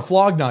no,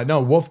 Flognut.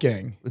 No,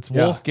 Wolfgang. It's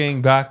Yeah.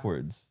 Wolfgang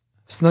backwards.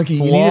 Snooki,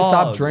 you need to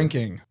stop Flog.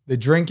 drinking. The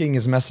drinking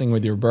is messing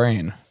with your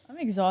brain. I'm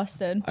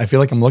exhausted. I feel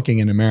like I'm looking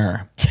in a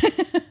mirror.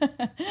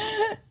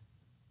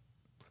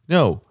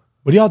 No.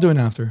 What are y'all doing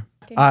after?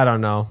 I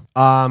don't know.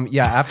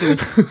 Yeah, after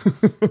this,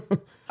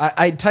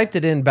 I typed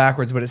it in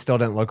backwards, but it still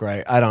didn't look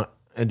right.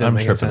 It didn't I'm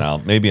make any tripping sense.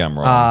 out. Maybe I'm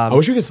wrong. I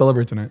wish we could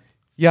celebrate tonight.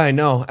 Yeah, I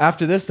know.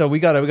 After this though, we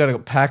gotta go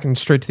packing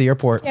straight to the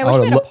airport. Yeah, I wish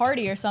we had a look-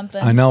 party or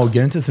something. I know.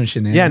 Get into some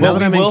shenanigans. Yeah, now Well,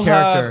 that I'm in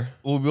character.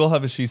 we will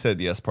have a She Said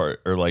Yes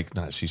part, or like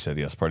not She Said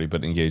Yes party,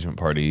 but engagement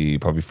party,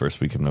 probably first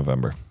week of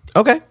November.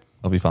 Okay,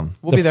 It'll be fun.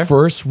 we'll be there.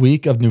 First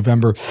week of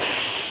November.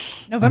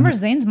 November's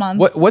Zane's month.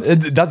 What's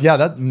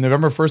That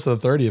November 1st to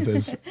the 30th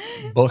is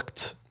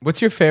booked.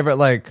 your favorite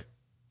like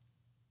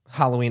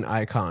Halloween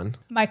icon?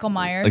 Michael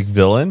Myers. Like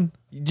villain?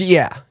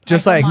 Yeah,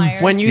 just Michael like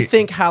Myers. when you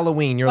think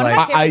Halloween, you're One of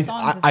like my favorite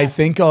songs is I that.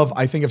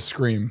 think of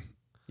Scream.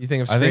 you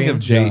think of I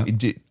Scream.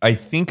 think of I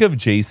think of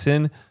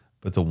Jason,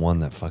 but the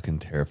one that fucking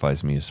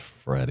terrifies me is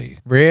Freddy.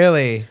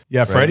 Really?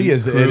 Yeah, Freddy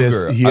is. It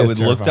Krueger. is. He I is would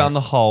look terrifying. down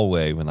the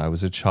hallway when I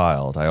was a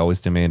child. I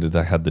always demanded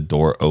I had the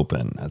door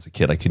open. As a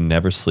kid, I could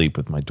never sleep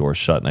with my door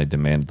shut, and I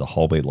demanded the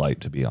hallway light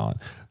to be on.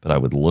 But I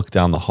would look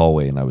down the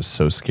hallway, and I was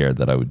so scared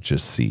that I would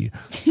just see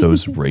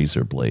those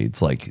razor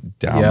blades like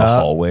down the Yeah.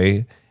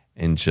 hallway,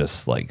 and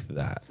just like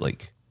that,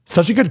 like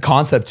Such a good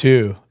concept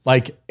too.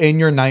 Like in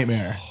your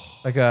nightmare.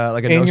 Like a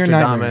In your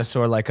Nostradamus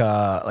or like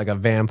a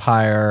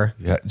vampire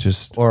yeah,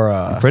 just or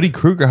a Freddy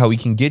Krueger. How he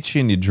can get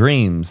you in your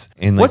dreams,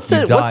 and like what's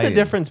the die in-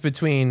 difference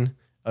between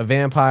a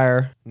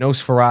vampire,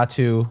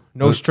 Nosferatu,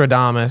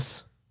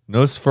 Nostradamus?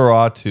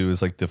 Nosferatu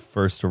is like the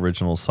first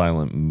original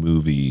silent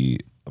movie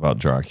about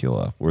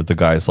Dracula, where the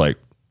guy's like,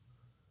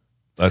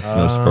 "That's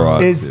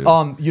Nosferatu." Is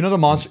you know the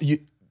monster?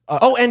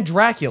 Oh, and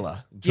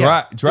Dracula.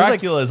 Yeah. There's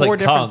Dracula is four like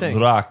different Count things.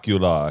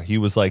 Dracula. He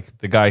was like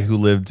the guy who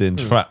lived in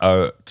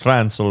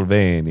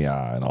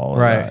Transylvania and all of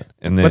Right. that.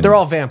 And then, But they're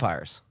all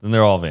vampires. then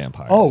they're all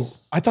vampires. Oh,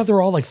 I thought they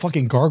were all like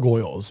fucking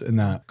gargoyles in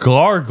that.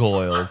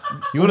 gargoyles!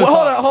 You would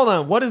Well, have hold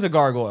on. What is a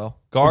gargoyle?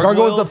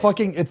 Gargoyles the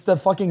fucking. It's the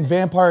fucking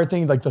vampire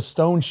thing, like the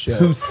stone shit.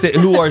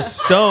 who are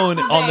stoned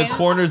on the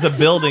corners of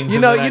buildings. You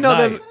in know- the you know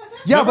night. them-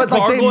 yeah, Remember but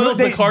like Gargoyles,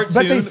 they the cartoon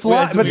but they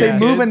fly, as but we they were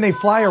move kids? and they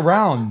fly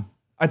around.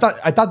 I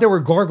thought they were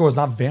gargoyles,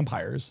 not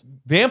vampires.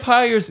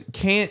 Vampires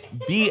can't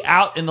be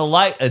out in the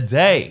light a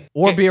day.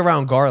 Or be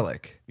around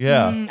garlic.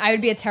 Yeah. I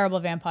would be a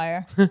terrible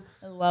vampire.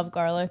 I love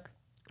garlic.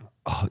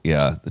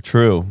 Yeah,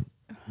 true.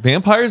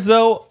 Vampires,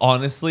 though,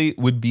 honestly,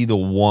 would be the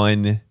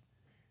one.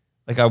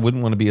 Like, I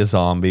wouldn't want to be a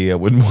zombie. I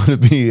wouldn't want to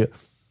be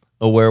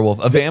a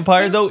werewolf. A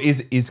vampire, though,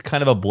 is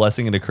kind of a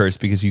blessing and a curse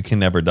because you can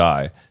never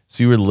die.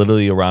 So you were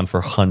literally around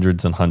for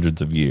hundreds and hundreds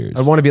of years.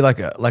 I want to be like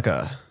a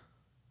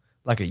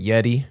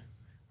yeti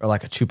or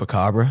like a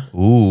chupacabra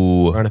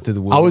Ooh, running through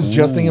the woods. I was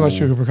just thinking about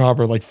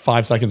Chupacabra like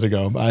 5 seconds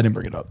ago, but I didn't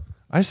bring it up.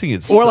 I just think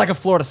it's or like a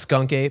Florida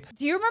skunk ape.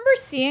 Do you remember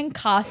seeing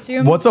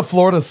costumes? What's a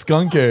Florida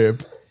skunk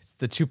ape? It's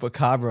the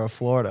chupacabra of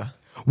Florida.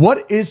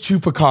 What is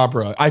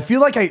Chupacabra? I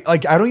feel like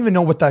I don't even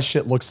know what that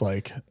shit looks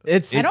like.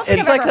 It's I don't think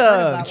it's I've like ever heard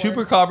of a that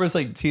word. Chupacabra is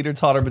like teeter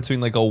totter between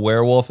like a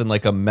werewolf and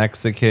like a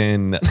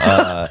Mexican, like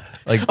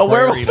a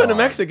werewolf prairie and a dog.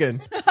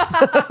 Mexican.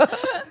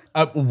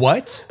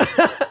 What?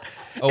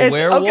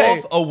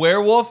 A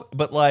werewolf,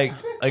 but like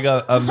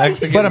a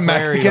Mexican. But a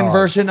Mexican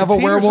version of a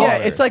werewolf? Yeah,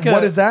 it's like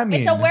what does that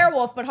mean? It's a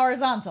werewolf, but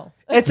horizontal.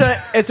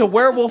 It's a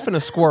werewolf and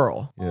a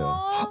squirrel. Yeah.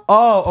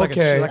 Oh, like a-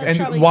 okay. like a and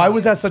Charlie why Brown.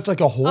 was that such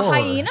like a horror?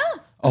 A hyena?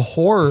 A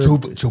horror.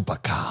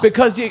 Chupacabra.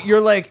 Because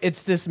you're like,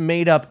 it's this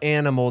made up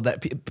animal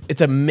that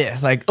it's a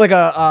myth, like a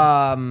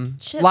Loch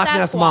Ness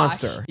Sasquatch.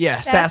 monster. Yeah,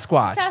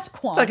 Sasquatch.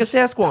 Sasquatch. It's like a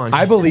Sasquatch.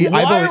 I believe.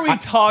 Why are we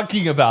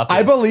talking about this?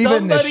 I believe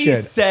in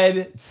this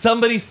shit.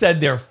 Somebody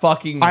said their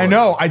fucking word. I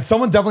know.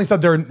 Someone definitely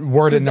said their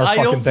word in their I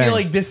fucking don't thing. feel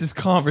like this is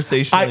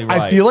conversationally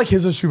right. I feel like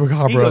his is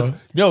chupacabra. He goes,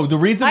 no, the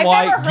reason I've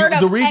why never heard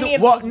the of reason any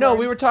of well, these no,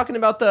 we words. were talking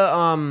about the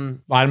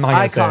I'm not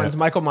gonna say icons, it.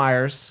 Michael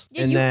Myers,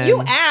 Yeah, and you, then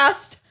you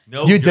asked.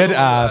 No, You you're did the one who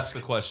asked ask.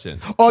 the question.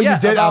 Oh, Yeah, you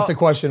did about- ask the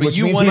question, But which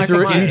you means want he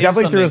to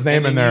definitely threw his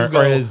name in there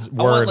or his I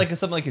want word. like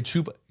something like a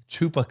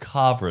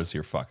chupacabra is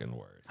your fucking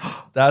word.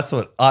 That's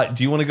what.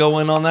 Do you want to go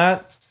in on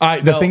that?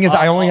 The thing is,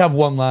 I only have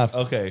one left.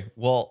 Okay,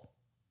 well,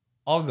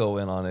 I'll go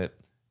in on it.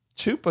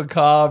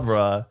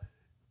 Chupacabra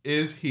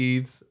is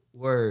Heath's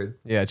word.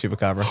 yeah,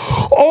 chupacabra.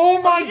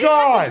 Oh my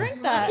god!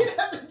 Drink that.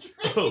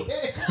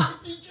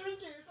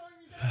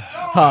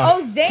 Huh.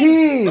 Oh, Zane.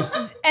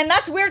 Heath, And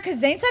that's weird because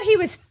Zane said he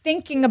was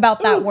thinking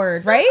about that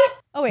word, right?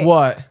 Oh, wait.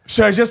 What?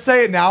 should I just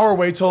say it now or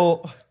wait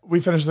till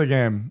we finish the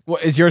game?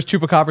 What is yours?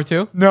 Chupacabra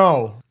too?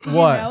 No. Did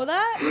What? you know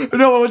that?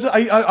 No,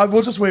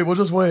 we'll just wait. We'll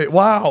just wait.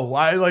 Wow,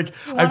 I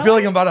feel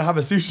like I'm about to have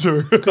a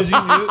seizure. Because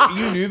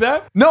you knew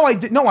that. No, I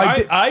did. No, I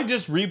did. I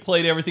just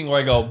replayed everything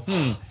where I go,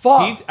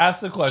 Fuck. Heath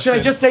asked the question. Should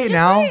I just say it Just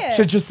now? say it.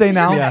 Should I just say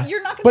now? Yeah.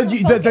 You're not But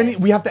going to then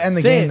we have to end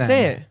the Say game. it, Then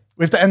say it.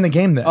 We have to end the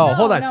game then. Oh,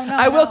 hold on. no,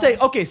 I will no. say,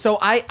 okay, so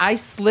I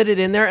slid it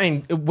in there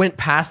and it went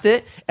past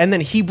it, and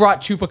then he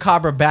brought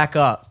chupacabra back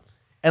up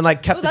and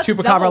like kept Oh, the that's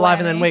chupacabra double alive,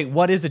 and then whammy. wait,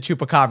 what is a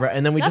chupacabra?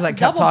 And then we just That's like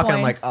kept double talking.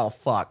 I'm like, points. oh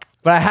fuck.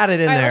 But I had it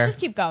in All right, there. let's just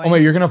keep going. Oh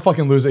wait, you're gonna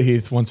fucking lose it,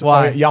 Heath. Once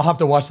Why? okay, y'all have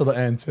to watch till the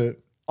end to.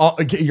 Oh,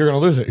 okay, you're gonna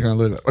lose it. You're gonna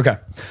lose it. Okay.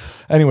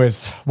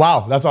 Anyways,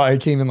 wow, that's all. I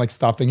can't even like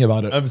stop thinking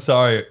about it. I'm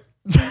sorry.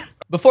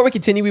 Before we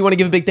continue, we want to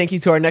give a big thank you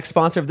to our next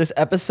sponsor of this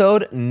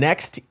episode,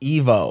 Next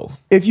Evo.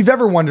 If you've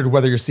ever wondered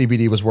whether your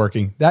CBD was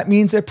working, that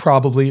means it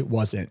probably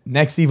wasn't.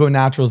 Next Evo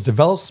Naturals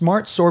developed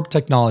smart sorb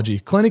technology,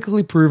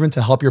 clinically proven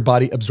to help your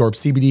body absorb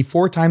CBD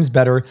 4 times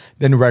better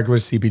than regular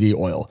CBD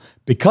oil,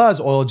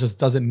 because oil just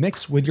doesn't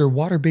mix with your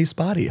water-based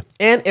body.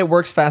 And it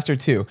works faster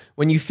too.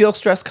 When you feel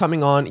stress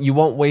coming on, you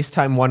won't waste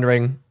time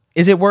wondering,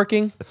 is it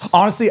working?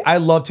 Honestly, I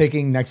love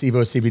taking Next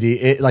Evo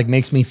CBD. It like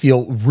makes me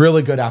feel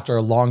really good after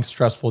a long,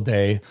 stressful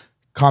day.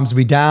 Calms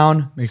me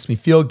down, makes me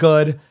feel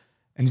good,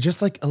 and it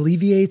just like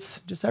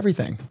alleviates just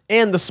everything.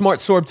 And the smart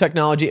sorb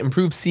technology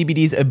improves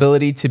CBD's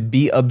ability to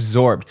be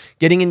absorbed,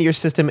 getting into your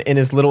system in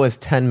as little as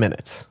 10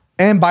 minutes.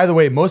 And by the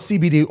way, most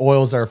CBD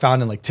oils are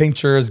found in like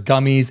tinctures,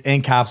 gummies,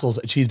 and capsules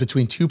achieve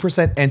between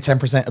 2% and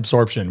 10%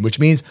 absorption, which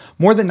means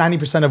more than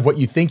 90% of what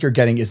you think you're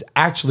getting is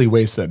actually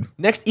wasted.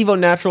 Next Evo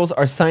Naturals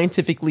are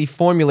scientifically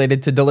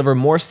formulated to deliver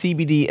more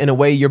CBD in a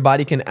way your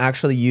body can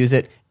actually use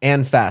it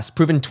and fast,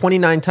 proven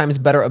 29 times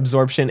better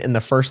absorption in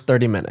the first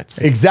 30 minutes.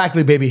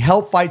 Exactly, baby.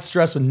 Help fight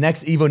stress with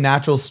Next Evo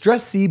Naturals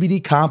Stress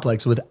CBD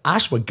Complex with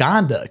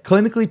ashwagandha,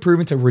 clinically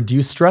proven to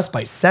reduce stress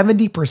by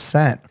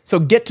 70%. So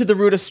get to the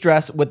root of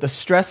stress with the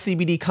Stress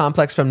CBD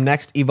Complex from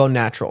Next Evo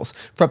Naturals.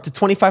 For up to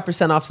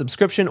 25% off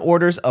subscription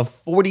orders of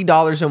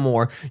 $40 or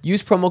more,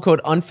 use promo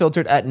code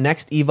UNFILTERED at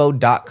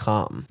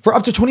nextevo.com. For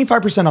up to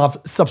 25% off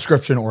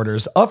subscription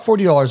orders of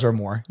 $40 or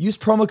more, use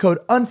promo code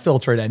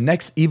UNFILTERED at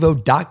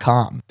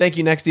nextevo.com. Thank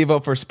you, Next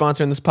Evo, for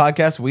sponsoring this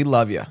podcast. We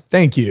love you.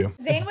 Thank you.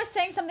 Zane was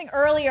saying something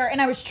earlier,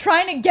 and I was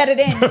trying to get it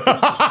in.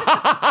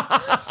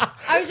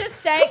 I was just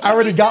saying. I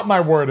already got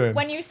my word in.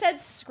 When you said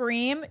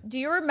Scream, do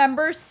you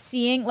remember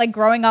seeing, like,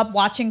 growing up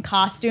watching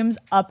costumes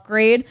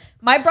upgrade?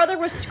 My brother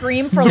was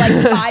Scream for like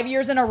 5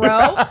 years in a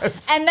row,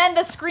 and then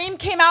the Scream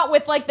came out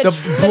with like the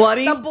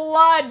bloody? the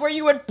blood where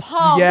you would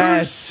pump.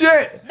 Yes.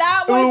 Shit.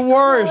 That It was was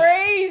worse.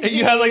 crazy. And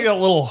you had like a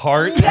little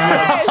heart.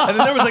 Yes. And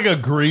then there was like a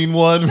green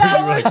one.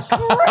 That where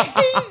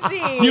was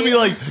crazy. you'd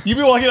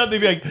be walking out, they'd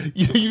be like,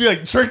 you'd be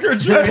like, trick or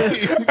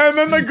treat. And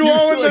then the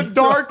glow in the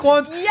dark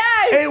ones.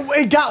 Yes.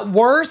 It got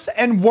worse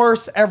and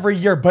worse every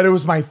year, but it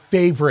was my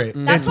favorite.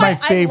 That's It's my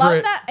why favorite. I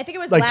love that. I think it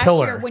was like, last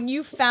killer. year when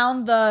you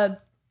found the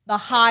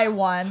high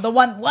one. The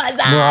one was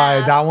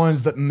Right, that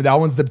one's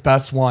the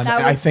best one. That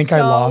And I was think I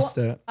so- lost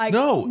it.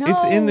 No,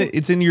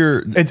 it's in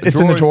your It's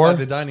in the drawers drawer. by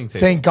the dining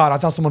table. Thank God, I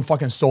thought someone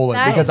fucking stole it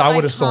That because is I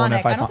would have stolen it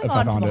if iconic. I don't think a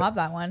lot of found people it. have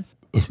that one.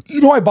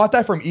 You know, I bought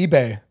that from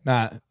eBay,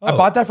 Matt. I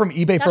bought that from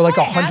eBay for like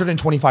why I asked-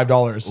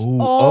 $125.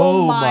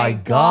 Oh my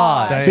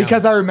God. Damn.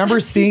 Because I remember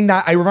seeing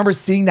that. I remember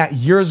seeing that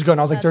years ago, and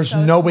I was like, That's "There's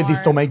so no way they smart.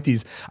 still make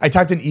these." I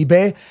typed in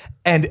eBay,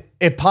 and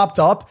it popped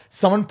up.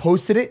 Someone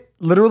posted it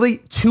literally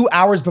 2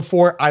 hours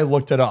before I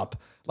looked it up.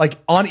 Like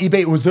on eBay,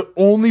 it was the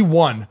only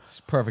one.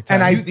 It's perfect.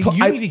 And timing.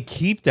 You need to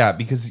keep that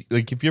because,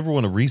 like, if you ever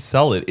want to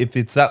resell it, if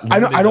it's that, I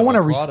don't want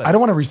to. product. I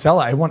don't want to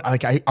resell it. I want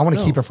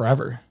to keep it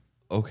forever.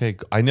 Okay,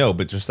 I know,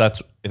 but just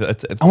that's.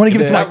 If I wanna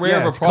give it to that my- rare yeah,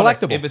 of a it's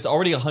product. collectible. If it's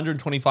already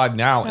 125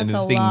 now and That's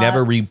the a thing lot.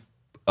 never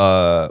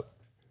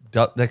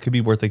that could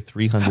be worth like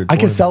 300. I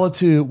could sell it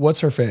to what's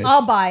her face.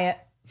 I'll buy it.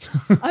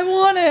 I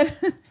want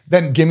it.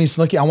 Then give me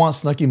Snooki. I want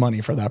Snooki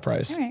money for that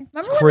price. Right.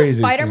 Remember when the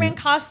Spider-Man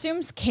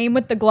costumes came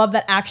with the glove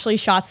that actually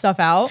shot stuff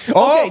out?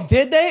 Oh, Okay,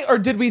 did they or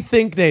did we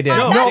think they did?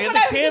 No, No, That's they what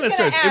had I the was just canisters.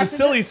 gonna It was ask.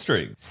 silly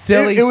string.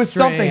 Silly it was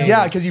string. something,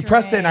 yeah, because you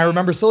pressed it and I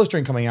remember Silly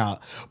String coming out.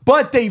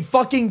 But they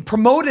fucking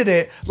promoted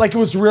it like it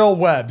was real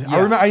web. I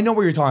remember. I know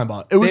what you're talking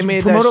about. It was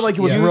made promoted that like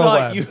it was yeah. real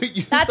thought- web.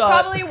 That's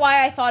thought- probably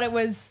why I thought it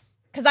was,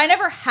 because I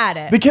never had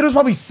it. The kid was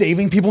probably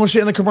saving people and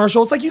shit in the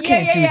commercial. It's like, you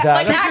can't do that.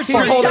 Like That's actually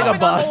you're holding a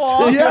jumping on the bus.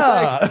 wall.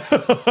 yeah.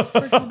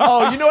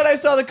 Oh, you know what I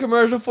saw the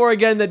commercial for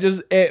again that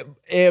just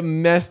it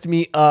messed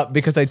me up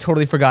because I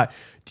totally forgot.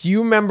 Do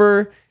you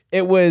remember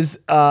it was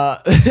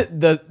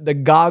the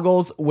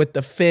goggles with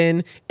the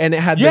fin and it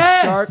had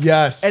Yes! the shark?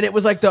 Yes. And it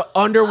was like the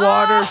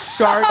underwater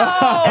shark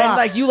and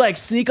like you like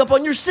sneak up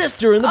on your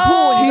sister in the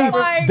pool and you Oh have her-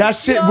 my That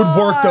shit would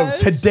work though. gosh.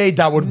 Today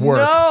that would work.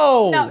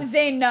 No,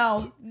 Zane,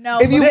 no.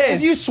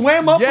 If you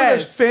swam up with a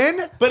Yes. fin,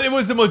 But it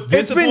was the most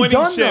It's been disappointing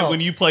done, shit though. when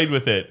you played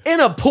with it. in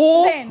a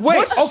pool? Zane. Wait,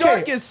 what okay.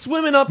 shark is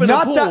swimming up in a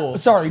not pool? that.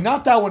 Sorry,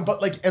 not that one.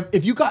 But like,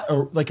 if you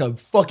got like a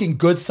fucking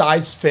good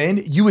sized fin,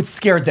 you would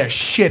scare the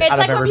shit It's out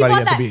like of when people everybody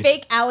have at the that beach.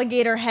 fake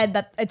alligator head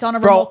that it's on a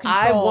Bro, remote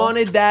control. I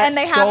wanted that and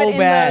they so have it in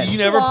bad. The You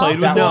never swamp. played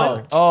with No.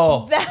 it?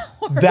 Oh. That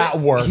works. That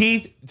worked.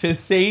 Heath, to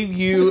save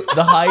you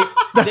the height,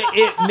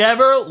 it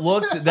never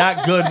looked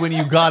that good when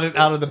you got it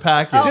out of the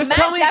package. Oh, Just Matt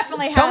tell me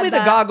definitely the had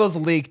that. goggles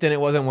leaked and it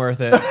wasn't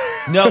worth it.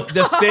 No,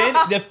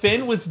 the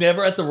fin was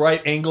never at the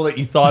right angle that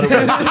you thought it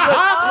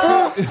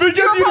was.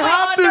 Because you'd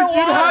have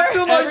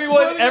to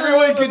like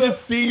everyone could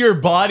just see your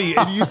body,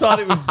 and you thought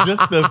it was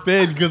just the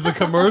fin because the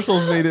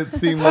commercials made it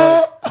seem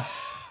like.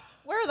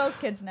 Where are those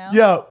kids now?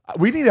 Yeah,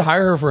 we need to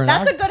hire her for an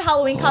That's a act. good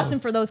Halloween costume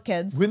for those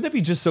kids. Wouldn't that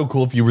be just so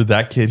cool if you were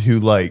that kid who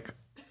like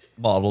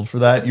modeled for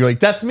that? You're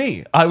like, that's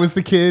me. I was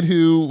the kid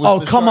who. Was Oh,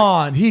 the come shark."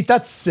 on, Heath.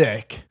 That's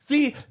sick.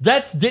 See,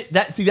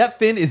 that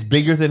fin is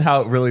bigger than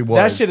how it really was.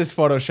 That shit is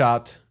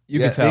photoshopped. You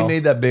Yeah, can tell. they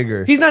made that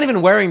bigger. He's not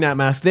even wearing that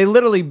mask. They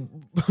literally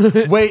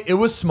Wait, it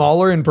was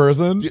smaller in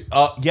person.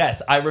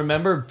 Yes, I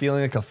remember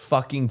feeling like a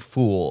fucking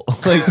fool.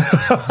 Like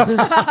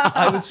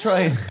I was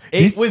trying.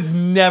 It was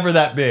never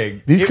that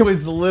big. These It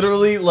was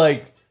literally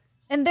like.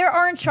 And there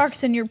aren't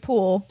sharks in your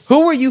pool.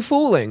 Who were you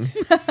fooling?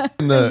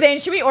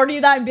 Zane, should we order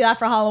you that and be that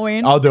for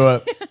Halloween? I'll do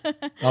it.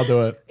 I'll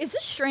do it. Is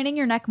this straining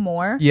your neck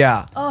more?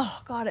 Yeah.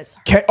 Oh God, it's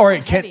All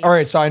right, heavy. all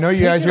right. So I know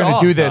you guys it are going to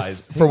off, do this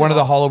guys. for one of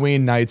the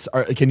Halloween nights.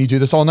 Can you do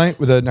this all night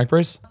with a neck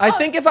brace? I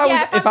think if I yeah,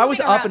 was if I'm if I was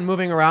moving up around. and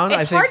moving around,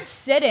 I It's think hard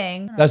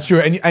sitting. That's true.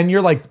 And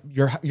you're like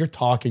you're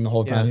talking the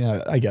whole time.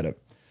 Yeah, I get it.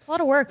 It's a lot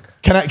of work.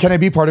 Can I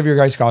be part of your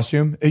guys'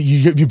 costume?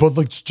 You both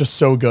look just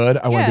so good.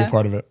 I want to Yeah. be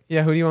part of it.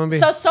 yeah, who do you want to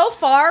be? So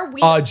far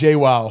we. Jay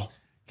Wow.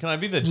 Can I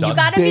be the you duck?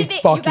 gotta be big the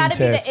fucking the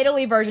tits.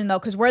 Italy version though,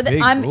 because we're the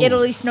Big I'm boobs.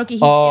 Italy, Snooki. He's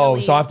Oh,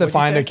 Italy. so I have to What'd you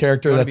find say? a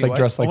character You wanna that's be like what?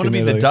 dressed I like want to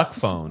in be the Italy. duck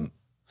phone.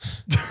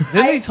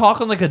 Didn't they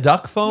talk on like a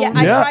duck phone? Yeah,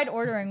 I Yeah. tried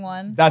ordering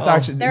one. That's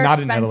actually They're not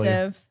in Italy.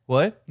 expensive.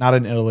 What? Not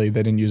in Italy.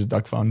 They didn't use a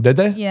duck phone, did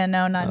they? Yeah,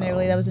 no, not in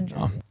Italy. That was in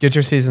Germany. Get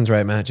your seasons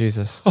right, Matt.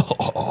 Jesus.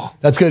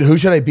 That's good. Who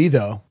should I be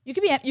though? You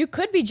could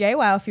be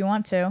JWoww if you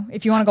want to.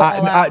 If you want to go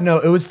all out. No,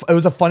 it was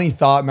a funny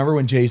thought. Remember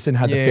when Jason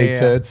had the Yeah, fake yeah.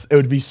 tits? It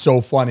would be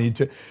so funny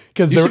to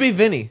because You should be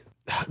Vinny.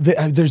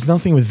 there's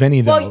nothing with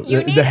Vinny though. Well,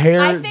 you need. the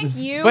hair. I think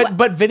is- you.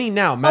 But Vinny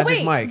now, Oh Magic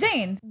wait, Mike.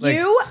 Zane, Like-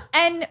 you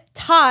and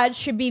Todd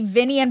should be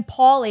Vinny and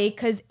Paulie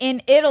because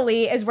in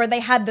Italy is where they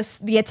had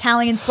the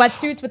Italian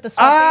sweatsuits with the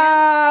sweatbands,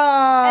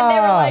 and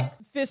they were like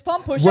fist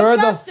pump, push where up,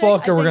 the chopstick.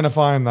 fuck I are we think gonna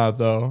find that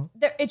though?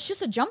 It's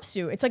just a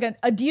jumpsuit. It's like an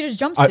Adidas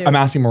jumpsuit. I'm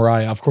asking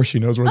Mariah. Of course she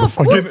knows where the Of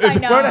fuck course it I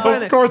is. know. Where to find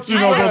Of it? course she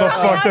knows where the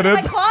fuck it in my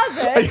is.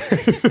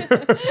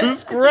 closet.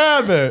 Just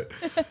grab it.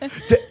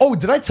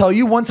 Did I tell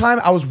you one time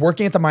I was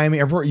working at the Miami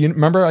airport? You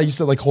remember I used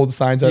to like hold the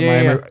signs at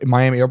Yeah,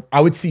 Miami Airport.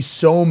 I would see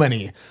so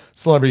many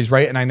celebrities,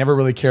 right? And I never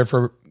really cared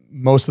for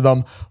most of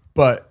them.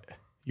 But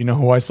you know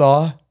who I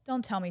saw?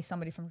 Don't tell me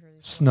somebody from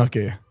Jersey.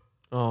 Snooki.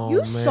 Oh, You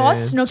man. saw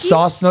Snooki?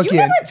 Saw Snooki You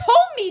and- never told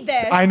me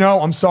this. I know.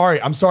 I'm sorry.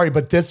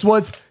 But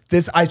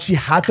she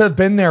had to have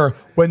been there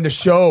when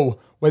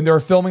they were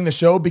filming the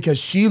show because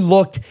she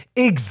looked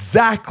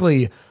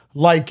exactly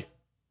like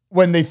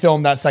when they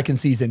filmed that second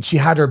season. She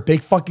had her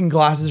big fucking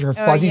glasses, her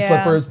fuzzy yeah.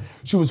 slippers.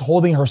 She was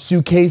holding her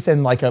suitcase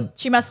and like a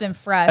She must have been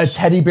fresh.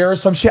 teddy bear or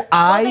some shit. they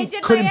I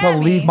did couldn't Miami.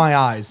 believe my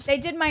eyes. They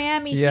did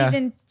Miami Yeah.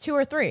 season 2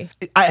 or 3.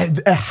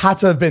 It had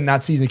to have been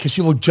that season because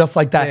she looked just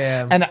like that.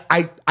 Yeah. And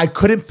I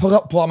couldn't pull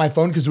out my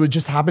phone because it would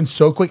just happen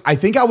so quick. I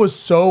think I was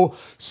so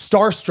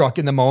starstruck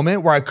in the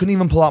moment where I couldn't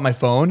even pull out my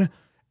phone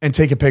and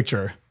take a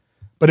picture.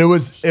 But it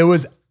was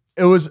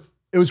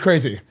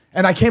crazy.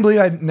 And I can't believe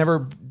I never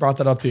brought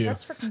that up to you.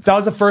 That's freaking That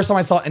was the first time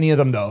I saw any of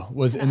them though,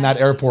 was in that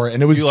airport.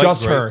 And it was You like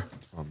just grape? her.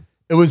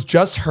 It was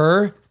just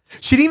her.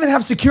 She didn't even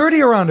have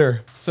security around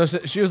her. So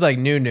she was like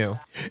new.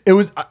 It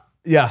was,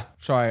 yeah.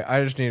 Sorry,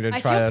 I just needed to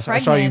I try feel this.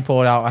 pregnant. I saw you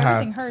pull it out.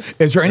 Everything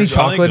hurts. Is there any It's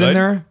only chocolate in good.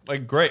 there?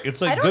 Like great.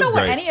 It's like I don't good know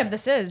what grape. any of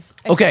this is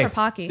except Okay, for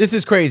Pocky. this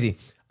is crazy.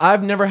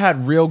 I've never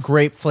had real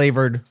grape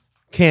flavored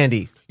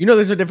candy. You know,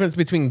 there's a difference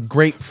between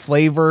grape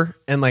flavor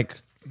and like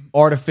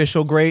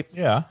artificial grape.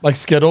 Yeah. Like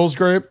Skittles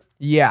grape.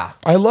 Yeah,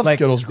 I love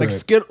Skittles grape.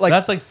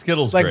 That's like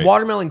Skittles like grape.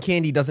 watermelon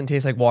candy doesn't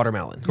taste like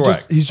watermelon.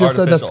 Correct. He's just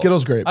said that's Artificial.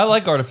 Skittles grape. I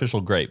like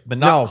artificial grape, but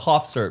not No.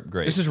 cough syrup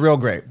grape. This is real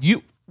grape.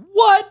 you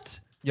what?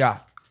 Yeah.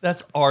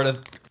 That's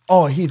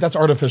Oh, Heath, that's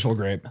artificial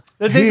grape.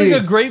 That tastes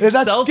like a grape That's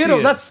Celsius.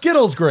 Skittles. That's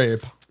Skittles grape.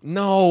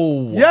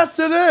 No. Yes,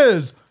 it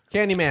is.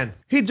 Candyman.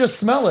 He'd just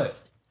smell it.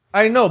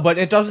 I know, but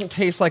it doesn't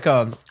taste like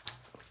a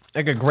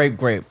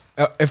grape.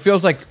 It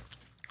feels like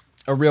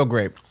a real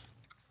grape.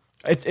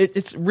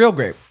 It's real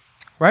grape,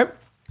 right?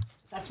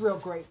 That's real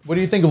great. What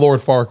do you think,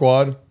 Lord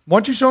Farquaad? Why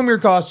don't you show him your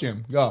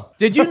costume? Go.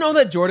 Did you know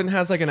that Jordan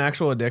has like an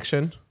actual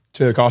addiction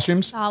To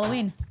costumes?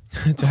 Halloween.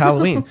 to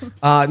Halloween?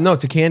 No,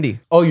 to candy.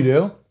 Oh, you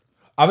do?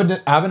 I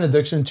have an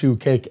addiction to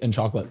cake and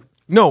chocolate.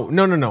 No.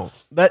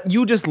 That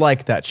you just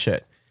like that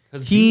shit.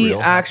 He real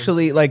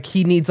actually like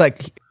he needs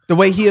like the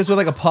way he is with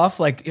like a puff.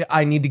 Like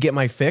I need to get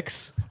my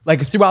fix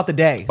like throughout the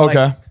day. Okay.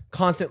 Like,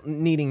 constant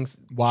needing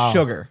Wow.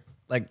 sugar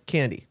like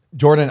candy.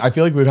 Jordan, I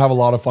feel like we'd have a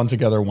lot of fun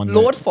together one day.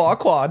 Lord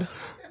Farquaad.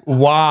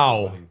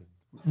 Wow.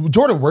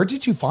 Jordan, where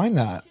did you find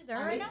that?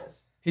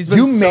 He's been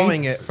You made-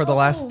 sewing it for the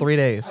last 3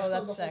 days. Oh,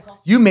 that's sick.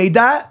 You made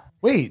that?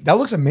 Wait, that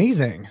looks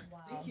amazing.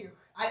 Thank you.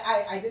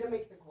 I didn't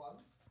make the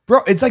gloves.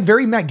 Bro, it's like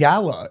very Met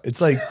Gala.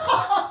 It's like,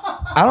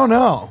 I don't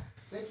know.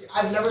 Thank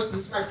you. This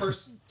is my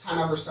first time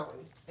ever sewing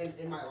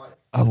in my life.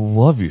 I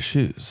love your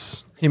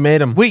shoes. He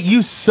made him. Wait,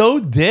 you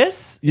sewed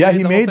this? Yeah, he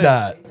the whole made thing.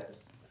 that.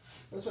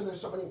 That's when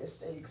there's so many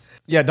mistakes.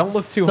 Yeah, don't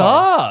look too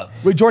hard. Stop.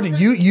 Wait, Jordan,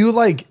 you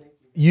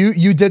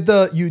did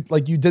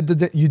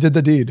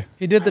the deed.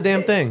 He did the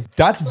damn thing.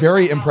 That's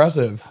very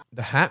impressive.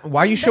 The hat?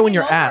 Why are you showing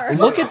your over. ass?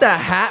 Look at that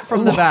hat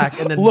from the back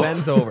and then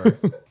bends over.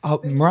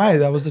 Mariah,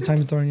 that was the time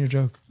to throw in your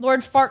joke.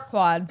 Lord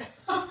Farquaad.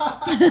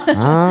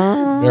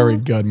 Very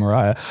good,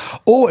 Mariah.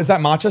 Oh, is that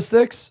matcha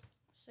sticks?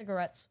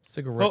 Cigarettes.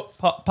 Cigarettes.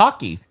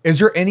 Pocky. Is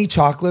there any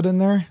chocolate in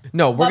there?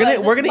 No, we're Bubba,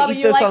 gonna Bubba, eat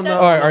you this like on this? the.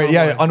 All right,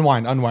 yeah,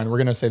 unwind. We're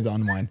gonna save the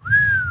unwind.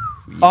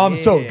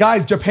 So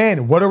guys,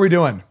 Japan, what are we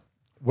doing?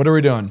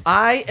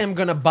 I am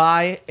gonna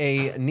buy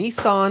a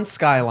Nissan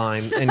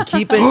Skyline and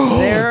keep it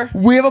there.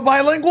 We have a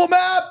bilingual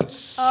map.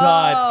 Shut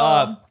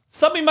up.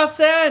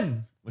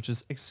 Sumimasen. Which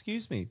is,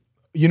 excuse me.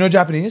 You know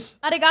Japanese?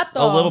 Arigato.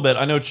 A little bit.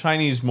 I know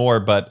Chinese more,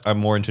 but I'm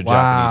more into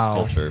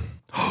Wow. Japanese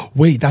culture.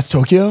 Wait, that's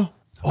Tokyo?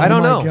 I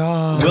don't my know.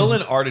 God. Will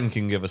and Arden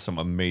can give us some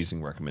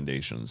amazing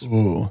recommendations.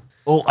 Ooh.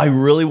 Oh, I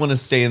really want to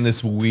stay in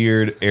this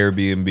weird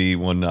Airbnb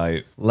one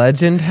night.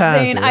 Legend has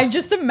Zane, it. I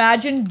just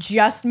imagine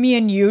just me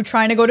and you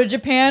trying to go to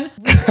Japan.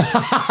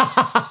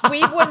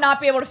 We would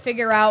not be able to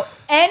figure out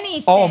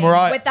anything Oh,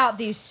 Mariah. without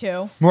these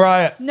two.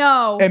 Mariah,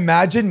 No.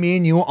 imagine me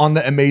and you on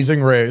the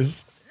Amazing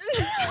Race.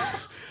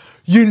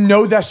 You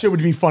know that shit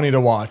would be funny to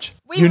watch.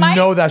 We might,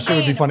 know that shit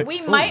would be Zane, funny.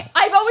 We might.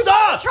 I've always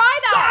wanted to try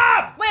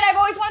that. Wait, I've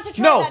always wanted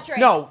to try that drink.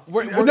 no.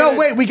 Wait, we gotta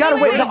wait We're to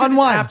gonna do this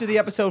unwind. after the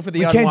episode for the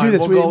We unwind. can't do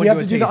this. We'll go we have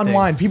do to a do the tasting.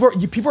 unwind. People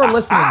are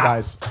listening,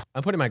 guys.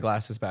 I'm putting my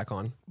glasses back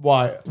on.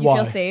 Why? You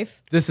feel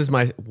safe? This is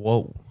my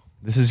whoa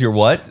This is your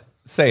what?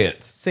 Say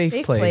it. safe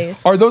Safe place.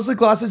 place. Are those the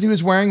glasses he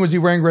was wearing? Was he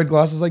wearing red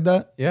glasses like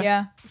that? Yeah.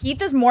 Yeah. Heath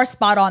is more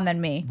spot on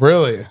than me.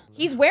 Really?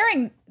 He's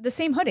wearing the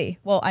same hoodie.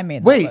 Well, I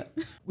made Wait, that.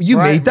 you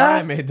made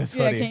that? I made this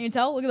Yeah, hoodie. can't you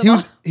tell? Look at the He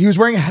was box. he was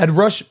wearing a head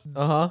rush.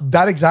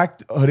 That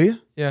exact hoodie.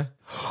 Yeah.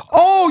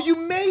 Oh, you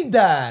made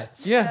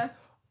that. Yeah.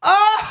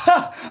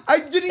 Ah, I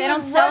didn't. They even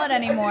don't sell it I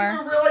anymore. didn't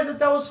even realize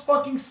that was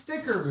fucking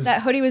stickers.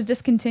 That hoodie was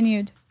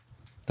discontinued.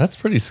 That's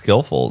pretty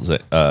skillful.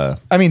 I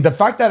mean, the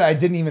fact that I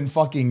didn't even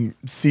fucking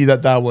see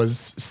that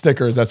was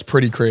stickers, that's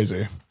pretty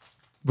crazy.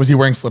 Was he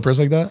wearing slippers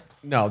like that?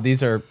 No,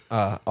 these are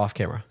off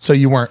camera. So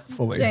you weren't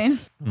fully. Zane.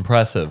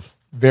 Impressive.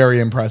 Very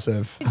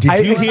impressive.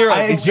 Did you hear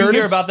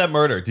exerted- about that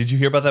murder? Did you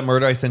hear about that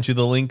murder I sent you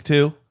the link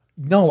to?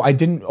 No, I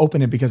didn't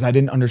open it because I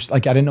didn't understand.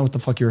 Like, I didn't know what the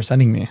fuck you were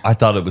sending me. I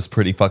thought it was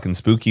pretty fucking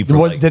spooky.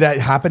 For Did it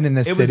happen in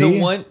this it was city?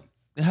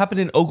 it happened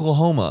in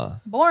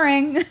Oklahoma.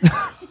 Boring.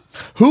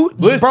 Who,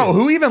 Listen, bro?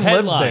 Who even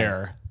lives headline.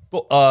 there?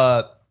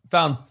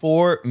 Found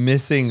 4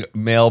 missing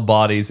male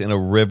bodies in a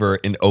river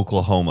in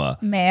Oklahoma.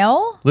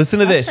 Male? Listen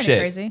to That's this pretty shit.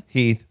 crazy.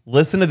 Heath,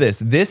 listen to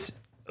this.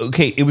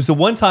 It was the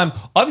one time,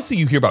 obviously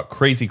you hear about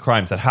crazy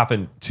crimes that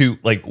happen to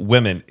like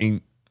women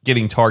in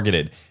getting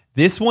targeted.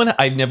 This one,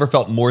 I've never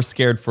felt more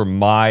scared for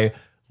my,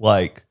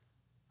 like,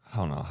 I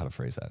don't know how to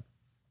phrase that.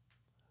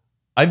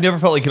 I've never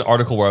felt like an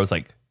article where I was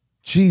like,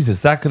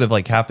 Jesus, that could have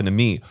like happened to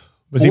me.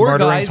 Was he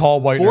murdering tall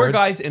white Four nerds?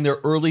 guys in their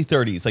early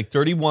 30s, like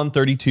 31,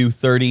 32,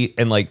 30,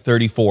 and like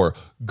 34,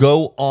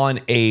 go on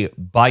a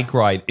bike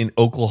ride in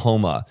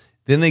Oklahoma.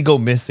 Then they go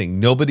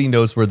missing. Nobody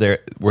knows where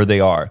they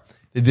are.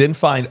 They then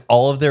find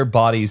all of their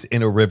bodies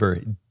in a river,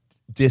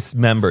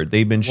 dismembered.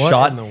 They've been What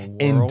shot in the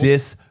and world?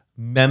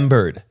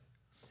 dismembered.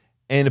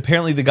 And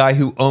apparently the guy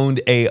who owned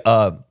a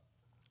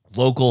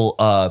local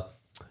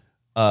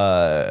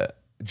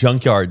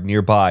junkyard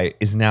nearby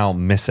is now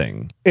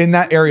missing. In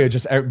that area,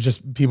 just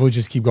people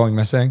just keep going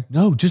missing.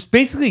 No, just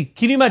basically,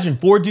 can you imagine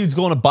 4 dudes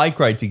going on a bike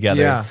ride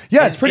together? Yeah.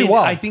 Yeah, it's pretty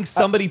wild. I think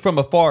somebody from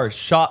afar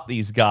shot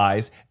these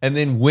guys and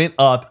then went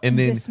up and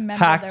then Dismembered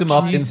hacked their them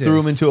up bodies. and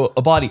threw them into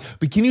a body.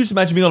 But can you just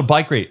imagine being on a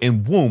bike ride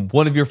and boom,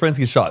 one of your friends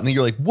gets shot and then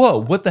you're like, whoa,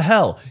 what the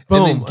hell?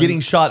 Boom. And then getting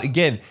shot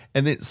again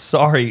and then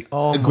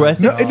Oh my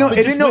aggressive. God. No, But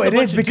it just no, with a it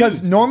bunch is of because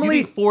dudes. normally-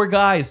 You think 4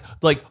 guys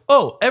like,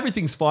 oh,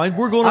 everything's fine.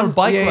 We're going on a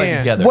bike yeah, ride yeah.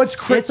 together. What's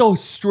It's a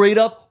straight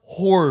up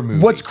horror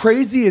movie. What's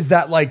crazy is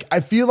that like I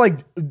feel like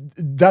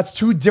that's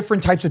 2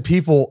 different types of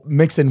people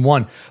mixed in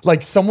one.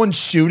 Like someone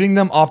shooting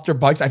them off their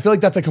bikes. I feel like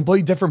that's a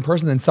completely different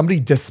person than somebody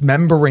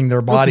dismembering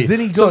their body. then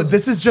he So goes-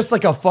 this is just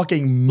like a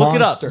fucking Look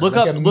it up. monster. Look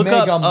like up. a Look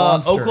mega up.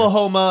 monster.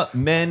 Oklahoma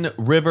men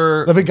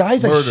river. If a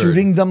guy's like murdered.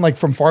 shooting them like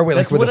from far away,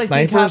 That's like with what a I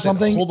think sniper or happened.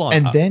 something, Hold on.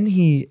 and then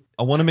he.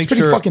 I want to make It's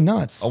pretty sure. fucking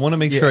nuts. I want to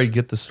make sure I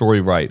get the story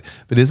right.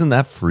 But isn't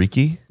that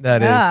freaky?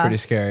 That is Yeah. pretty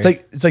scary.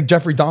 It's like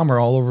Jeffrey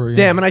Dahmer all over.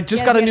 Damn, and I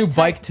just Gotta got a get new it tight.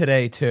 bike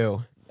today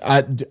too.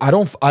 I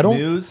don't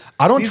News.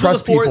 I don't These are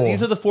trust the 4, people.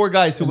 These are the 4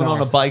 guys who went on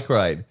a bike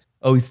ride.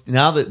 Oh,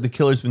 now that the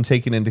killer's been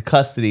taken into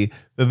custody,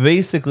 but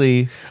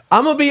basically,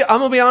 I'm gonna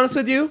be honest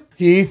with you.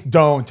 Heath,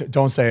 don't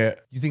say it.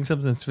 you think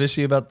something's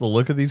fishy about the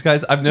look of these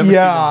guys? I've never seen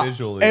Yeah, them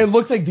visually. it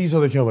looks like these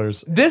are the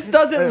killers. This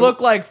doesn't look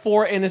like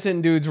 4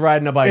 innocent dudes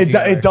riding a bike.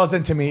 together. It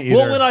doesn't to me either.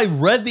 well, when I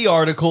read the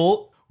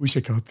article, we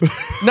should cut.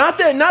 Not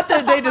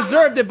that they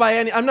deserved it by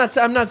any. I'm not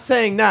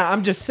saying that.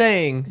 I'm just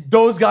saying.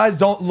 Those guys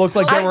don't look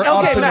like they were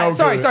up Okay, to Matt.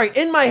 no Sorry. good.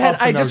 In my head, Up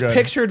to I no just good.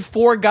 pictured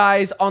 4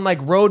 guys on like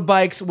road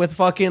bikes with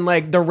fucking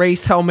like the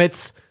race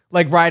helmets,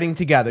 like riding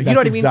together. You That's know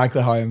what I mean?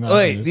 exactly how I imagine.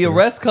 wait, it, the too.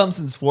 arrest comes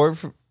since 4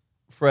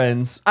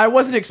 friends. I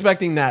wasn't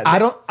expecting that. I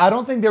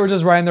don't think they were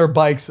just riding their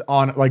bikes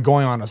on like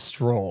going on a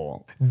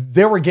stroll.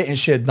 They were getting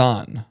shit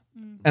done,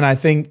 and I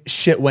think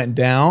shit went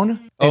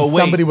down. And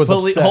somebody was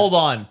upset. Hold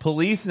on.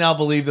 Police now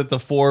believe that the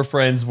 4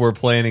 friends were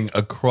planning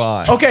a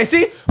crime. Okay.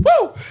 See.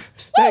 Woo.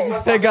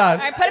 Thank God.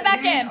 All right, put it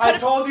back in. I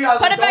told you. I was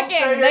put like, it back don't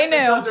say in. They it knew.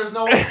 because there's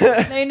no.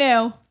 They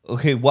knew.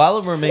 Okay, while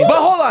it remains.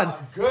 But hold on.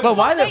 But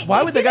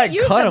why would the guy didn't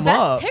use cut the him best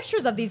up?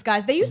 Pictures of these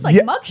guys. They used like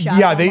Yeah, mugshots.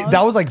 yeah. almost.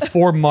 That was like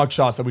 4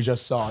 mugshots that we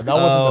just saw. That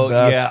wasn't Oh the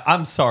best. yeah,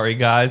 I'm sorry,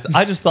 guys.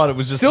 I just thought it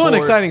was just Still an 4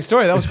 exciting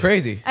story. That was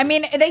crazy. I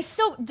mean, they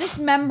still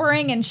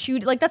dismembering and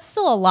shoot. Like that's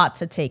still a lot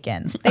to take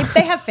in.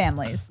 They have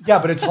families, Yeah,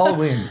 but it's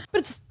Halloween.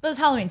 but it's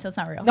Halloween, so it's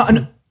not real. No,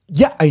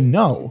 yeah, I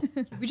know.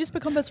 We just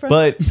become best friends.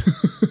 But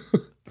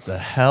the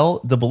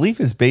hell? The belief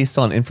is based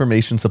on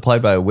information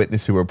supplied by a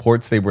witness who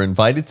reports they were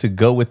invited to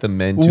go with the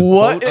men to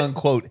What? quote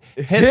unquote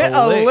hit Hit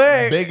a a lick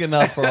lick. big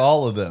enough for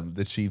all of them,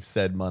 the chief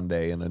said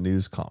Monday in a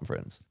news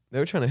conference. They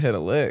were trying to hit a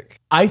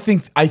lick. I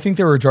think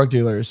they were drug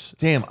dealers.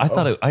 Damn, I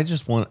thought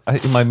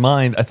in my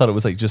mind, I thought it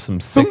was like just some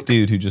sick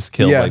dude who just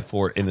killed Yeah. like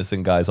 4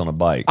 innocent guys on a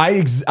bike.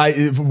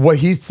 What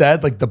he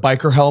said, like the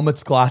biker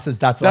helmets, glasses.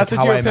 That's like what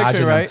how you I were imagine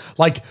picturing, them.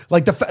 right?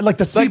 Like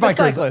the speed Like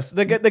the bikers. cyclists,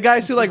 the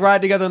guys who like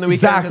ride together on the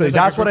weekends. and Exactly. there's,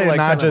 like, That's a what I group of,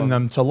 like, 10 of imagine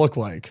them to look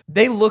like.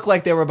 They look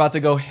like they were about to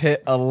go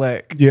hit a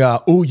lick. Yeah.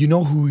 Oh, you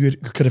know who we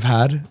could have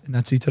had in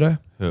that seat today?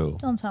 Who?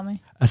 Don't tell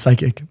me. A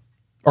psychic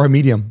or a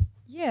medium.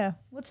 Yeah.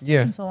 What's Yeah.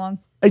 taking so long?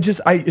 I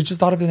just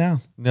thought of it now.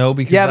 No,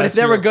 because Yeah, but if that's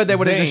they were your- good, they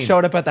would have just Zane,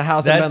 showed up at the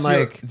house and That's been your,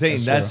 like,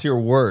 Zane, that's your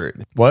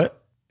word. What?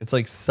 It's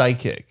like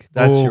psychic.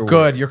 That's "Oh, your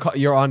good, word.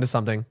 you're onto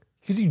something."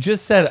 Because you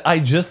just said, I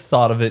just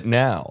thought of it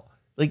now.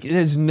 Like, it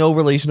has no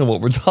relation to what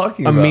we're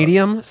talking A about.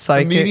 medium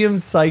psychic. A medium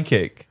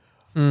psychic.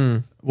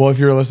 Well, if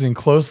you were listening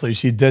closely,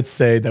 she did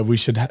say that we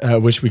should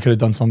wish we could have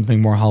done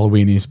something more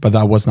Halloweeny, but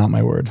that was not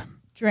my word.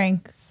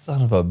 Drink.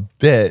 Son of a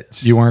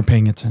bitch. You weren't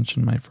paying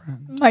attention, my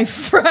friend. My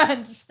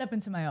friend, step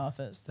into my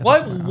office.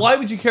 Why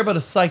would you care about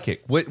a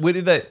psychic? What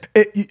did that?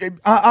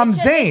 I'm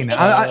Zane.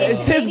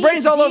 It's his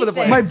brain's all over the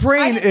place. My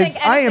brain is.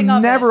 I am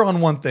never on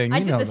one thing. I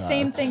You did know the that.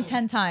 same thing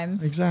 10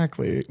 times.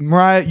 Exactly,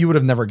 Mariah. You would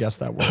have never guessed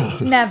that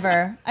word.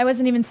 Never. I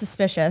wasn't even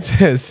suspicious.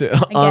 It's it.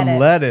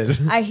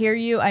 unleaded. I hear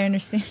you. I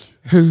understand.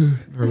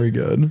 Very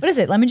good. What is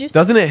it? Lemon juice?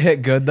 Doesn't it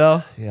hit good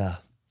though? Yeah.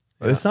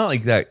 It's not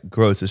like that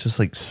gross. It's just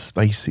like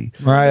spicy.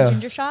 Mariah,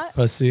 Ginger shot?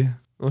 pussy.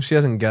 Well, she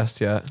hasn't guessed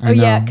yet. Oh,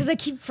 yeah, because I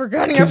keep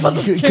forgetting about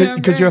the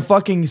Because you're a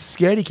fucking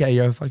scaredy cat.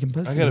 You're a fucking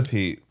pussy. I gotta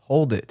pee.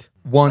 Hold it.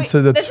 One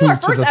to the This two is our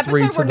to first the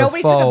three episode to where the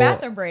nobody took a four.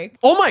 bathroom break.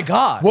 Oh my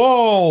God.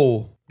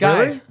 Whoa,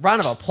 Guys, Really? round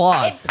of It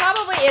applause.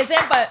 probably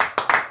isn't, but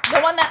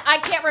the one that I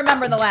can't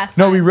remember the last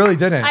No, time. we really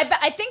didn't.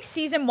 I think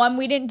season 1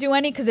 we didn't do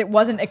any because it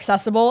wasn't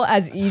accessible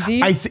as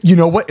easy. You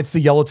know what? It's the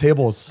yellow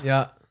tables.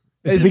 Yeah.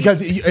 It's because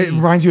it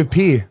reminds you of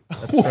pee.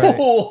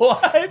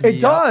 What?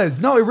 It does.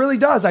 No, it really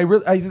does.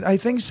 I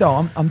think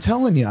so. I'm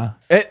telling you.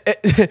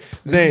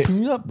 Zane,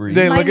 Can you not breathe?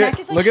 Zane, My look neck at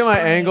is, like, look at my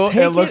shredded. angle.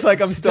 Take It looks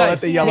like I'm still guys,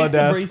 at the yellow take the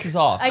desk. braces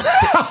off.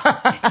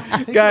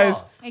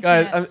 Guys, I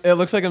guys, can't. it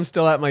looks like I'm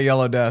still at my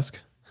yellow desk.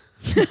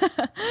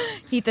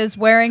 Heath is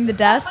wearing the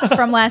desks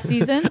from last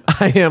season.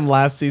 I am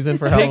last season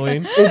for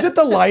Halloween. Is it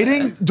the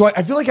lighting?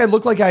 I feel like I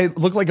look like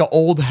an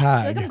old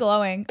I think I'm hag.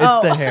 glowing.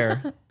 It's the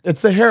hair.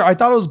 It's the hair. I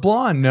thought it was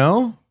blonde.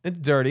 No, It's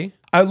dirty.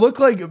 I look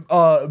like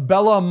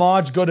Bella and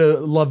Maj go to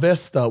La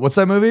Vista. What's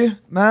that movie,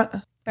 Matt?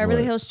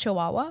 Beverly Hills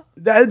Chihuahua.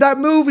 That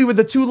movie with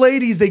the two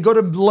ladies, they go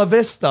to La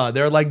Vista.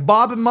 They're like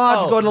Bob and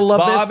Marge go to La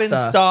Bob Vista.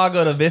 and Star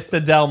go to Vista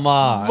Del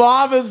Mar.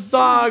 Bob and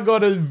Star go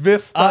to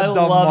Vista I Del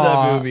love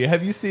Mar. that movie.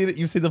 Have you seen it?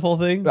 You've seen the full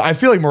thing? I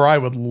feel like Mariah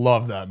would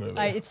love that movie.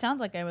 It sounds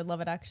like I would love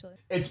it actually.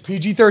 It's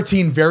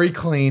PG-13, very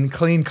clean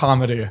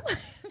comedy.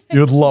 You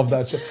would love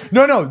that shit.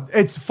 No,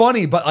 it's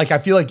funny, but like I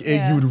feel like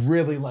you would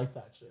really like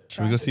that shit.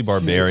 Should we go see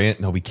Barbarian?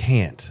 No, we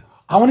can't.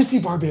 I want to see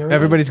Barbarian.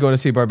 Everybody's going to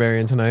see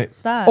Barbarian tonight.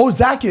 Oh,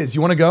 Zach is.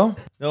 You want to go?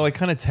 No, I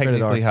kind of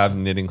technically have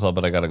knitting club,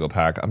 but I got to go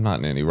pack. I'm not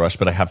in any rush,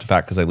 but I have to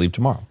pack because I leave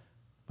tomorrow.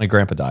 My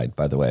grandpa died,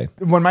 by the way.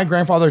 When my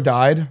grandfather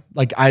died,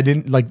 like I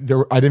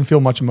didn't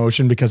feel much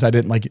emotion because I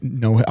didn't like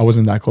know, I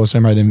wasn't that close to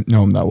him. I didn't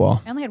know him that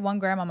well. I only had one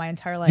grandma my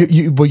entire life.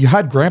 Well, you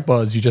had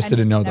grandpas, you just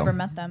didn't know them. Never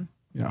met them.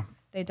 Yeah.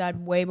 They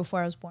died way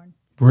before I was born.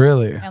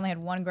 Really? I only had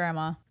one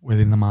grandma.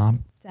 Within the mob?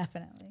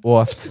 Definitely.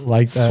 Woofed.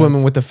 Like that.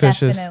 Swimming with the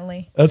fishes.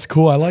 Definitely. That's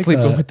cool. I like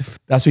Sleeping that. with the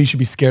That's why you should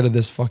be scared of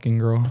this fucking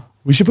girl.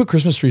 We should put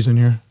Christmas trees in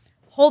here.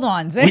 Hold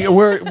on, Zane.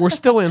 We're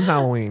still in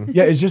Halloween.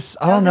 Yeah, it's just,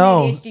 I That don't was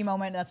know. an ADHD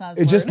moment. That's not.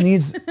 It just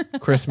needs,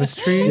 Christmas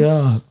trees.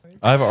 yeah.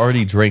 I've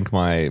already drank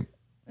my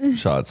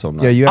shot, so I'm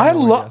not. Yeah, you. Have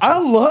I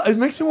love, it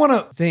makes me want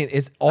to. Zane,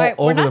 it's all All right,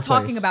 over we're the not place.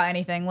 talking about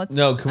anything. Let's.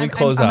 No, can we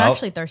close I'm out?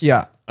 actually thirsty.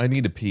 Yeah, I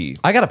need to pee.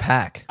 I got a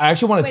pack. I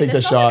actually want to Wait, take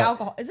this this smells like shot.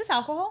 alcohol. Is this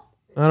alcohol?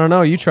 I don't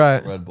know. You try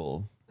it. Red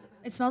Bull.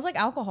 It smells like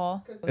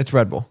alcohol. It's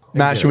Red Bull.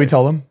 Matt, should we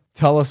tell them?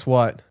 Tell us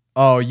what.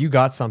 Oh, you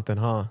got something,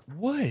 huh?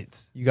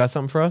 What? You got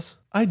something for us?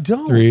 I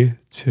don't. 3,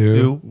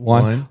 2,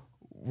 1.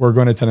 We're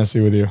going to Tennessee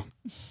with you.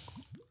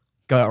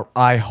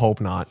 I hope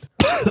not.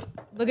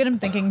 Look at him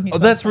thinking. He's Oh,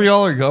 that's where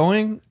y'all are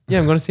going? Yeah,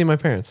 I'm going to see my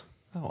parents.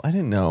 Oh, I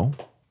didn't know.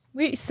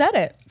 We said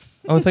it.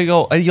 I was like,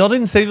 oh, y'all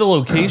didn't say the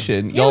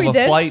location. Yeah, Y'all we have a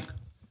did. flight.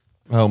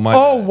 Oh, my.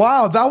 Oh, bad.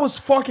 wow. That was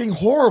fucking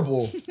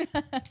horrible.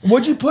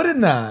 What'd you put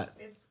in that?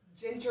 It's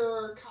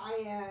ginger,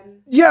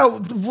 cayenne. Yeah,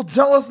 well,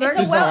 tell us next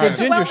It's a, time. it's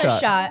a ginger wellness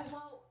shot. shot.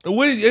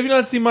 What, have you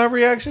not seen my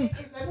reaction?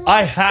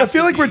 I have I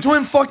feel like we're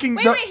doing fucking.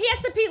 Wait, he has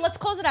to pee. Let's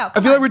close it out.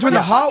 I feel like we're doing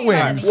the hot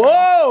wings.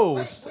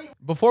 Whoa!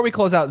 Before we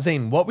close out,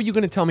 Zane, what were you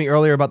going to tell me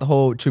earlier about the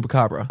whole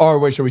chupacabra? Oh,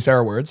 wait, should we say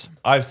our words?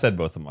 I've said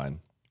both of mine.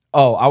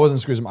 Oh, I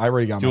wasn't squeezing. I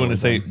already got Do you mine. want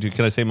to say,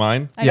 can I say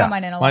mine? I Yeah. got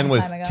mine in a long Mine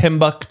was time ago.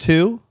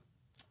 Timbuktu.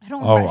 I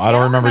don't Oh, remember. I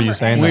don't remember you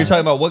saying We that. were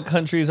talking about what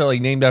countries are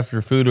like named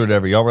after food or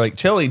whatever. Y'all were like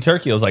Chile,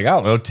 Turkey. I was like, I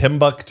don't know,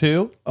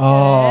 Timbuktu.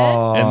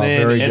 Oh, And then,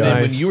 very and good.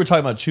 then when you were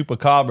talking about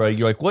chupacabra,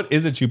 you're like, what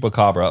is a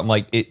chupacabra? I'm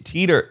like, it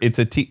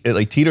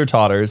like teeter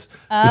totters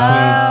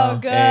Oh,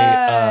 good.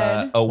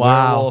 a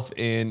Wow. werewolf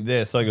in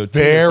this. So I go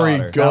Very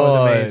teeter-totter. good. That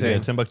was amazing. Yeah,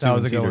 Timbuktu That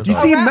was and a good one.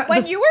 teeter-totter. You see, Around- Ma-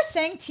 when you were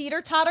saying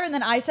teeter totter and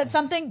then I said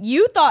something,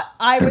 you thought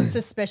I was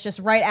suspicious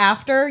right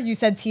after you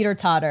said teeter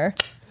totter.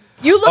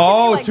 You looked at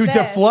me like to this.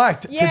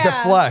 deflect, to Yeah.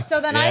 deflect. So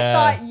then I Yeah.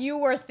 thought you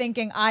were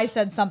thinking I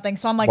said something.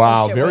 So I'm like,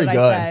 Wow, oh shit, very what did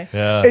good. I say?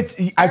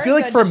 Yeah. I Very feel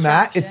like good for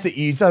Matt, distraction. it's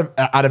the ease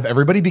out of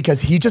everybody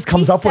because he just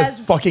comes He up with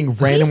says- fucking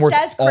random he words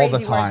says all crazy the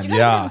words. time. You gotta give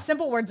Yeah, him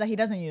simple words that he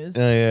doesn't use.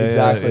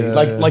 exactly.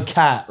 Like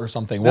cat or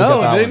something. We'll No,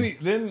 get that then, one.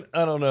 then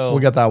I don't know. We'll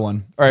get that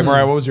one. All right,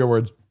 Mariah, what was your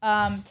word?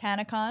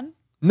 Tanacon.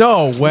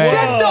 No way.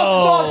 Get the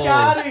fuck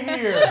out of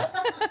here!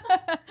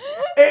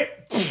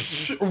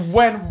 It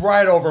went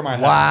right over my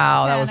head.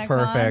 Wow, that was Tanacon.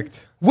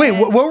 perfect. Wait,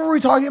 what were we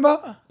talking about?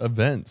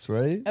 Events,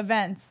 right?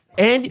 Events.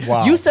 And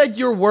Wow. you said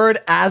your word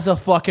as a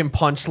fucking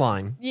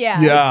punchline.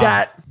 Yeah. Yeah,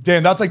 That-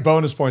 damn, that's like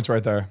bonus points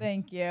right there.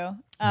 Thank you.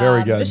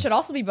 Very good. This should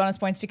also be bonus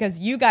points because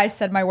you guys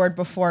said my word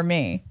before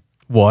me.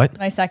 What?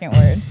 My second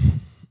word.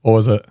 What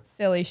was it?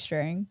 Silly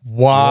string.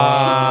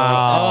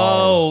 Wow.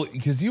 Oh,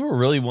 because you were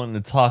really wanting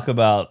to talk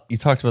about, you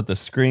talked about the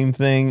Scream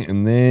thing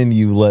and then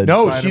you led.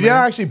 No, she Spider-Man. didn't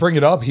actually bring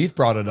it up. Heath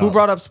brought it up. Who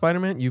brought up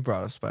Spider-Man? You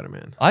brought up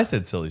Spider-Man. I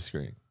said silly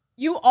Scream.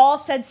 You all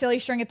said silly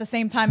string at the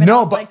same time, and I No,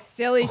 was but like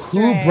silly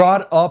string. who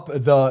brought up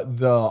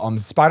the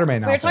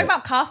Spider-Man We were outfit? talking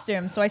about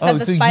costumes, so I said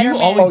the so Spider-Man.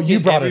 you always Oh, you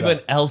get brought it everyone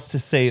up. else to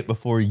say it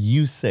before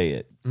you say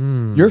it.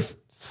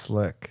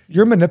 Slick.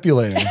 You're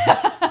manipulating.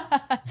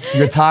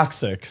 You're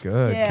toxic.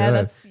 Good. Yeah, good.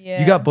 that's- yeah.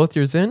 You got both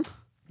yours in?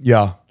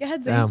 Yeah. Go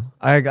ahead, Zane. Damn.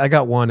 I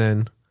got one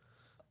in.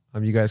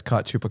 You guys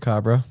caught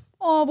chupacabra.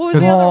 Oh, what was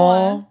the other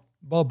one?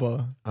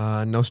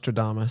 Bubba.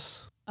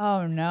 Nostradamus.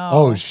 Oh no.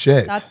 Oh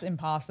shit. That's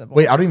impossible.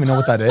 Wait, I don't even know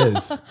what that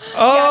is.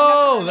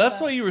 Oh,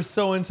 that's why you were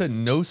so into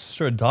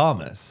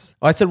Nostradamus.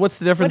 Oh, I said, what's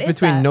the difference What is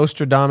between that?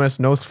 Nostradamus,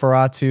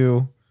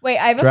 Nosferatu? Wait,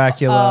 I have a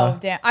Dracula. Oh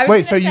damn. I was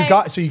Wait, so gonna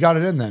you say- got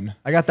it in then?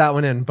 I got that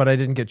one in, but I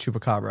didn't get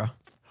chupacabra.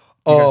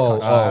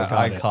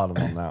 I caught him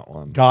on that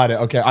one. Got it.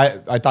 Okay.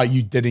 I thought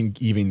you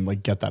didn't even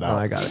like get that Oh, out.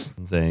 I got it.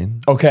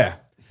 Zane, Okay.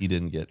 he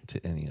didn't get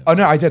to any of Oh it.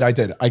 no, I did.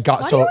 I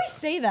got Why so do we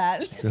say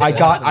that? I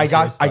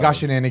got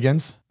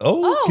shenanigans.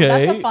 Oh, Okay.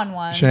 that's a fun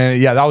one.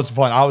 Yeah, that was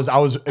fun. I was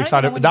know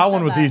excited. when That you one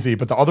said was that. easy,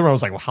 but the other one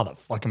was like, well, how the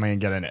fuck am I gonna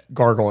get in it?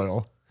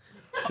 Gargoyle.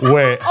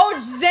 Wait.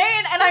 Oh,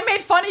 Zane, and I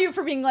made fun of you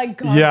for being like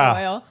gargoyle.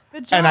 Yeah.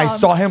 Good job. And I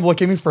saw him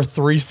look at me for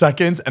 3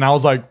 seconds, and I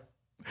was like,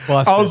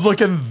 Busted. I was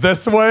looking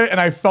this way and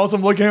I felt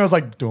him looking at me. I was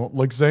like, don't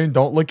look, Zane,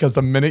 don't look, because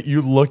the minute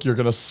you look, you're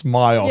gonna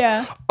smile.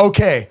 Yeah.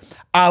 Okay.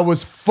 I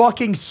was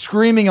fucking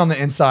screaming on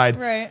the inside.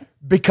 Right.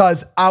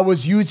 Because I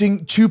was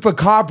using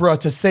chupacabra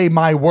to say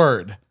my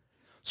word.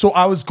 So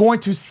I was going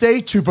to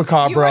say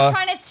chupacabra. You were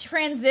trying to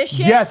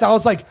transition? Yes, I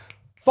was like,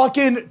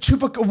 fucking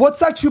what's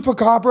that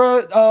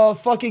chupacabra?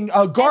 Fucking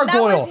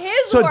gargoyle. was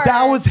his so word.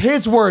 that was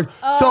his word.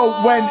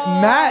 So when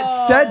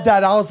Matt said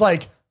that, I was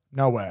like,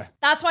 no way.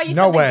 That's why you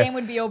No said way. the game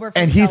would be over for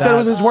And he said it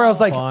was his word. I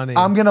was like, funny.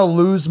 I'm gonna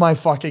lose my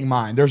fucking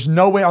mind. There's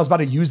no way I was about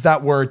to use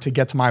that word to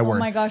get to my word. Oh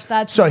my gosh,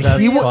 that's so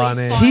really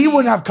funny. he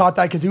wouldn't have caught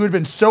that because he would have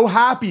been so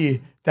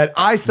happy that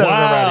I said it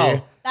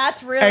already.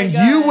 That's really And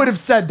good. you would have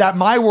said that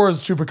my word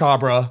is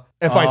chupacabra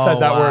if I said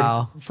that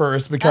wow. word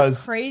first, because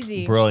That's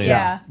crazy. Brilliant.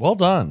 Yeah. Well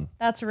done.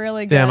 That's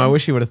really good. Damn, I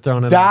wish you would have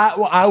thrown it. that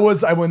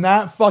when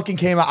that fucking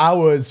came out, I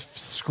was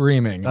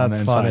screaming on the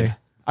That's inside. funny.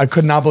 I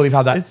could not believe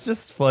how that. It's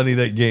just funny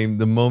that game.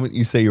 The moment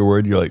you say your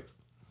word, you're like,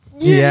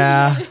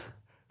 Yeah.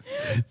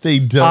 they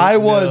don't. I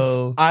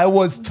know.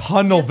 was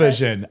tunnel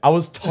vision. I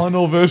was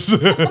tunnel vision.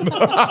 Bro,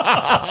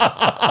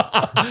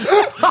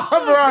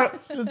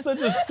 It's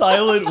such a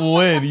silent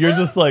win. You're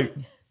just like,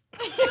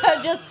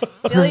 Just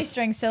silly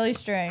string, silly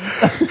string.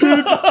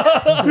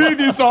 dude,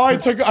 you saw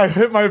I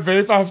hit my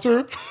vape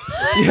after.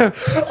 Yeah.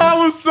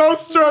 I was so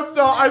stressed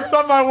out. I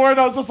said my word.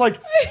 I was just like,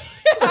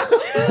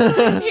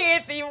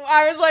 Heath,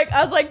 I was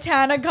like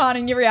TanaCon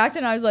and you reacted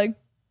and I was like,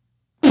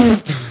 all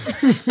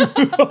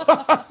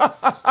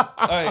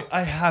right,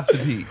 I have to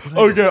pee.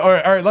 okay, all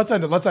right. Let's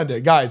end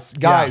it, guys.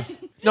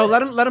 No,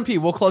 let him pee.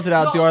 We'll close it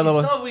out. Do our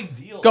little. not a big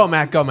deal. Go,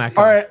 Mac. Go, Mac.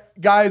 Go. All right,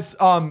 guys.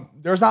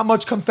 There's not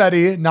much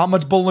confetti, not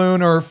much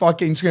balloon or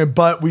fucking screen,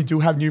 but we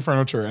do have new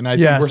furniture, and I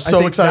think we're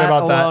so excited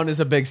about that. Alone is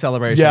a big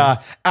celebration.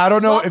 Yeah, I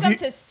don't know welcome if you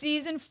to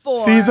season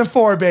 4. season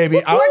 4, baby.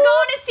 We're going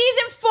to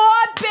season 4,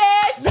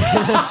 bitch.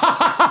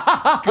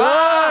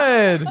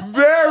 Good.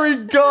 Very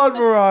good,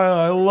 Mariah.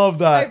 I love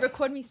that. Wait,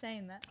 record me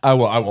saying that. I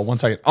will. 1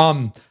 second.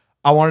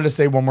 I wanted to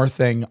say one more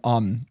thing.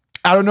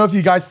 I don't know if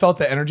you guys felt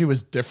the energy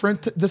was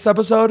different this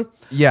episode.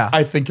 Yeah.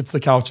 I think it's the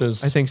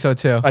couches. I think so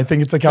too. I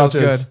think it's the Feels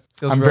couches. good.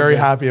 Feels I'm real very good.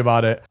 happy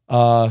about it.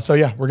 So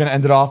yeah, we're gonna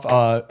end it off.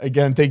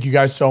 Again, thank you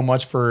guys so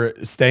much for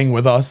staying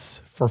with us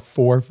for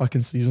 4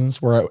 fucking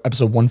seasons. We're at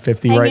episode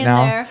 150 Hang right in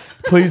now. there.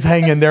 Please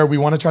hang in there. We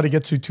want to try to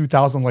get to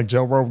 2,000 like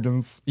Joe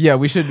Rogan's. Yeah,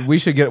 we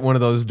should get one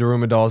of those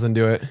Daruma dolls and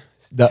do it.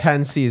 The-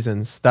 10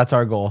 seasons. That's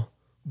our goal.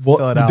 Well,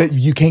 Fill it out.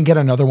 you can't get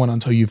another one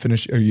until you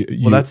finish. Or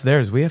Well, that's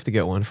theirs. We have to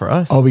get one for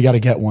us. Oh, we got to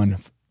get one.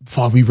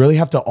 Fuck, we really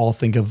have to all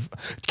think of.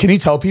 Can you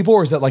tell people,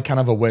 or is that like kind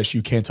of a wish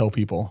you can't tell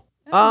people?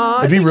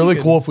 It'd be really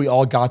cool if we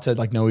all got to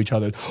like know each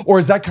other. Or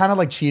is that kind of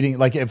like cheating?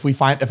 Like if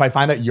I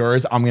find out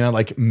yours, I'm gonna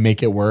like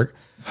make it work.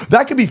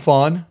 That could be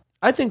fun.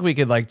 I think we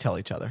could like tell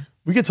each other.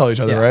 We could tell each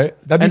other, Yeah. right?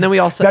 And then we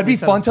all set- that'd be we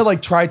set fun up- to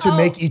like try to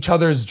make each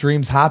other's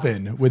dreams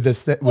happen with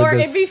this. Or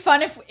it'd be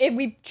fun if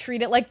we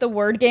treat it like the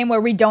word game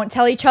where we don't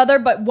tell each other,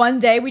 but one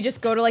day we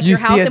just go to like You your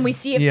see house it's- and we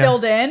see it yeah.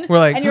 filled in. We're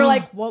like, and you're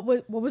like, what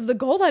was the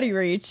goal that he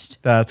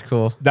reached? That's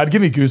cool. That'd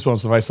give me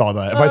goosebumps if I saw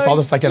that. If I saw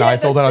the second eye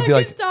filled in, I'd be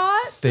like,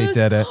 They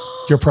did it.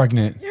 "You're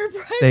pregnant. You're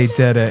pregnant. They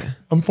did it.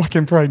 I'm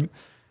fucking pregnant."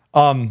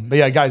 But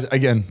yeah, guys,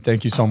 again,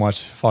 thank you so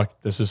much.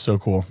 Fuck, this is so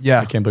cool. Yeah.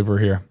 I can't believe we're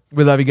here.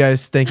 We love you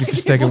guys. Thank you for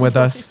sticking with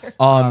us.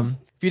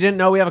 If you didn't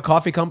know, we have a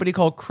coffee company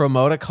called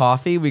Cremota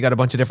Coffee. We got a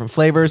bunch of different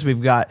flavors.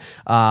 We've got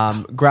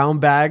ground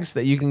bags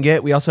that you can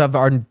get. We also have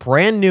our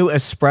brand new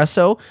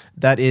espresso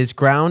that is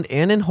ground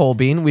and in whole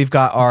bean. We've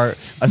got our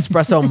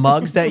espresso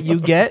mugs that you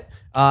get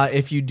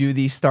if you do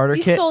the starter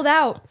We kit. sold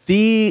out.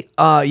 The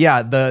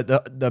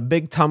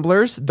big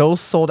tumblers,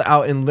 those sold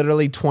out in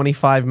literally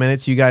 25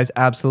 minutes. You guys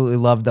absolutely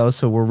love those,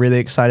 so we're really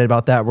excited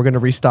about that. We're gonna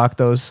restock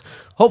those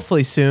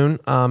hopefully soon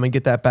and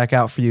get that back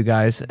out for you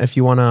guys. If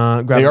you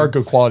wanna grab, They are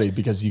good quality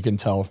because you can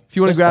tell. if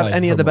you wanna just grab by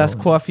any of the her best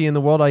mode. coffee in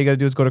the world, all you gotta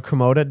do is go to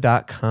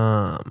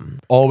cremota.com.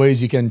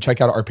 Always, you can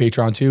check out our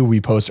Patreon too. We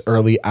post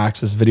early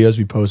access videos.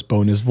 We post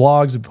bonus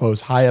vlogs. We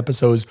post high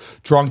episodes,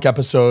 drunk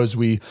episodes.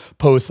 We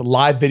post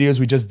live videos.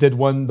 We just did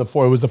one. It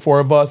was the 4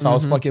 of us. I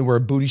was fucking. We were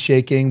booty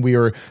shaking. We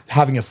were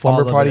having a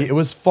slumber All of party. it. It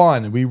was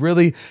fun. We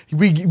really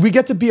we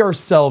get to be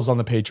ourselves on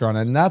the Patreon,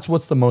 and that's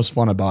what's the most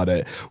fun about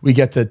it. We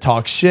get to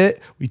talk shit.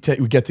 We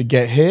get to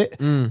get hit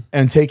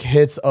and take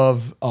hits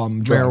of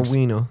drugs.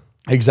 Marijuana.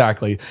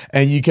 Exactly.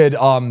 And you could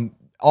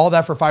all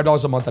that for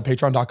 $5 a month at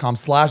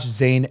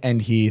patreon.com/Zane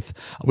and Heath.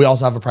 We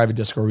also have a private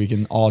Discord where we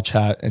can all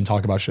chat and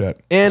talk about shit.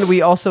 And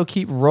we also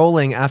keep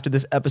rolling after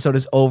this episode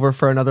is over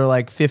for another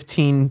like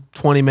 15,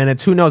 20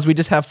 minutes. Who knows? We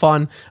just have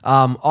fun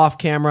off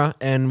camera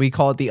and we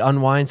call it the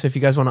unwind. So if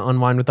you guys want to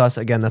unwind with us,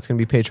 again, that's going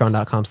to be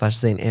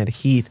patreon.com/Zane and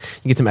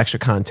Heath. You get some extra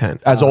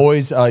content. As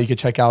always, you can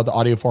check out the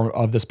audio form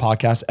of this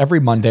podcast every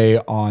Monday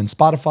on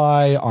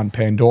Spotify, on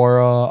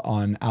Pandora,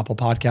 on Apple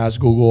Podcasts,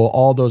 Google,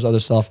 all those other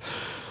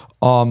stuff.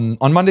 On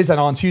Mondays and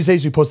on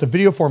Tuesdays, we post a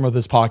video form of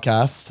this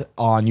podcast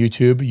on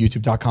YouTube,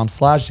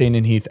 youtube.com/Zane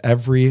and Heath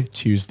every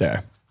Tuesday.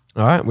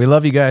 All right. We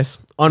love you guys.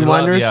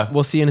 Unwinders, ya.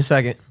 we'll see you in a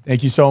second.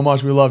 Thank you so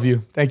much. We love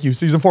you. Thank you.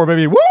 Season 4,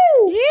 baby. Woo!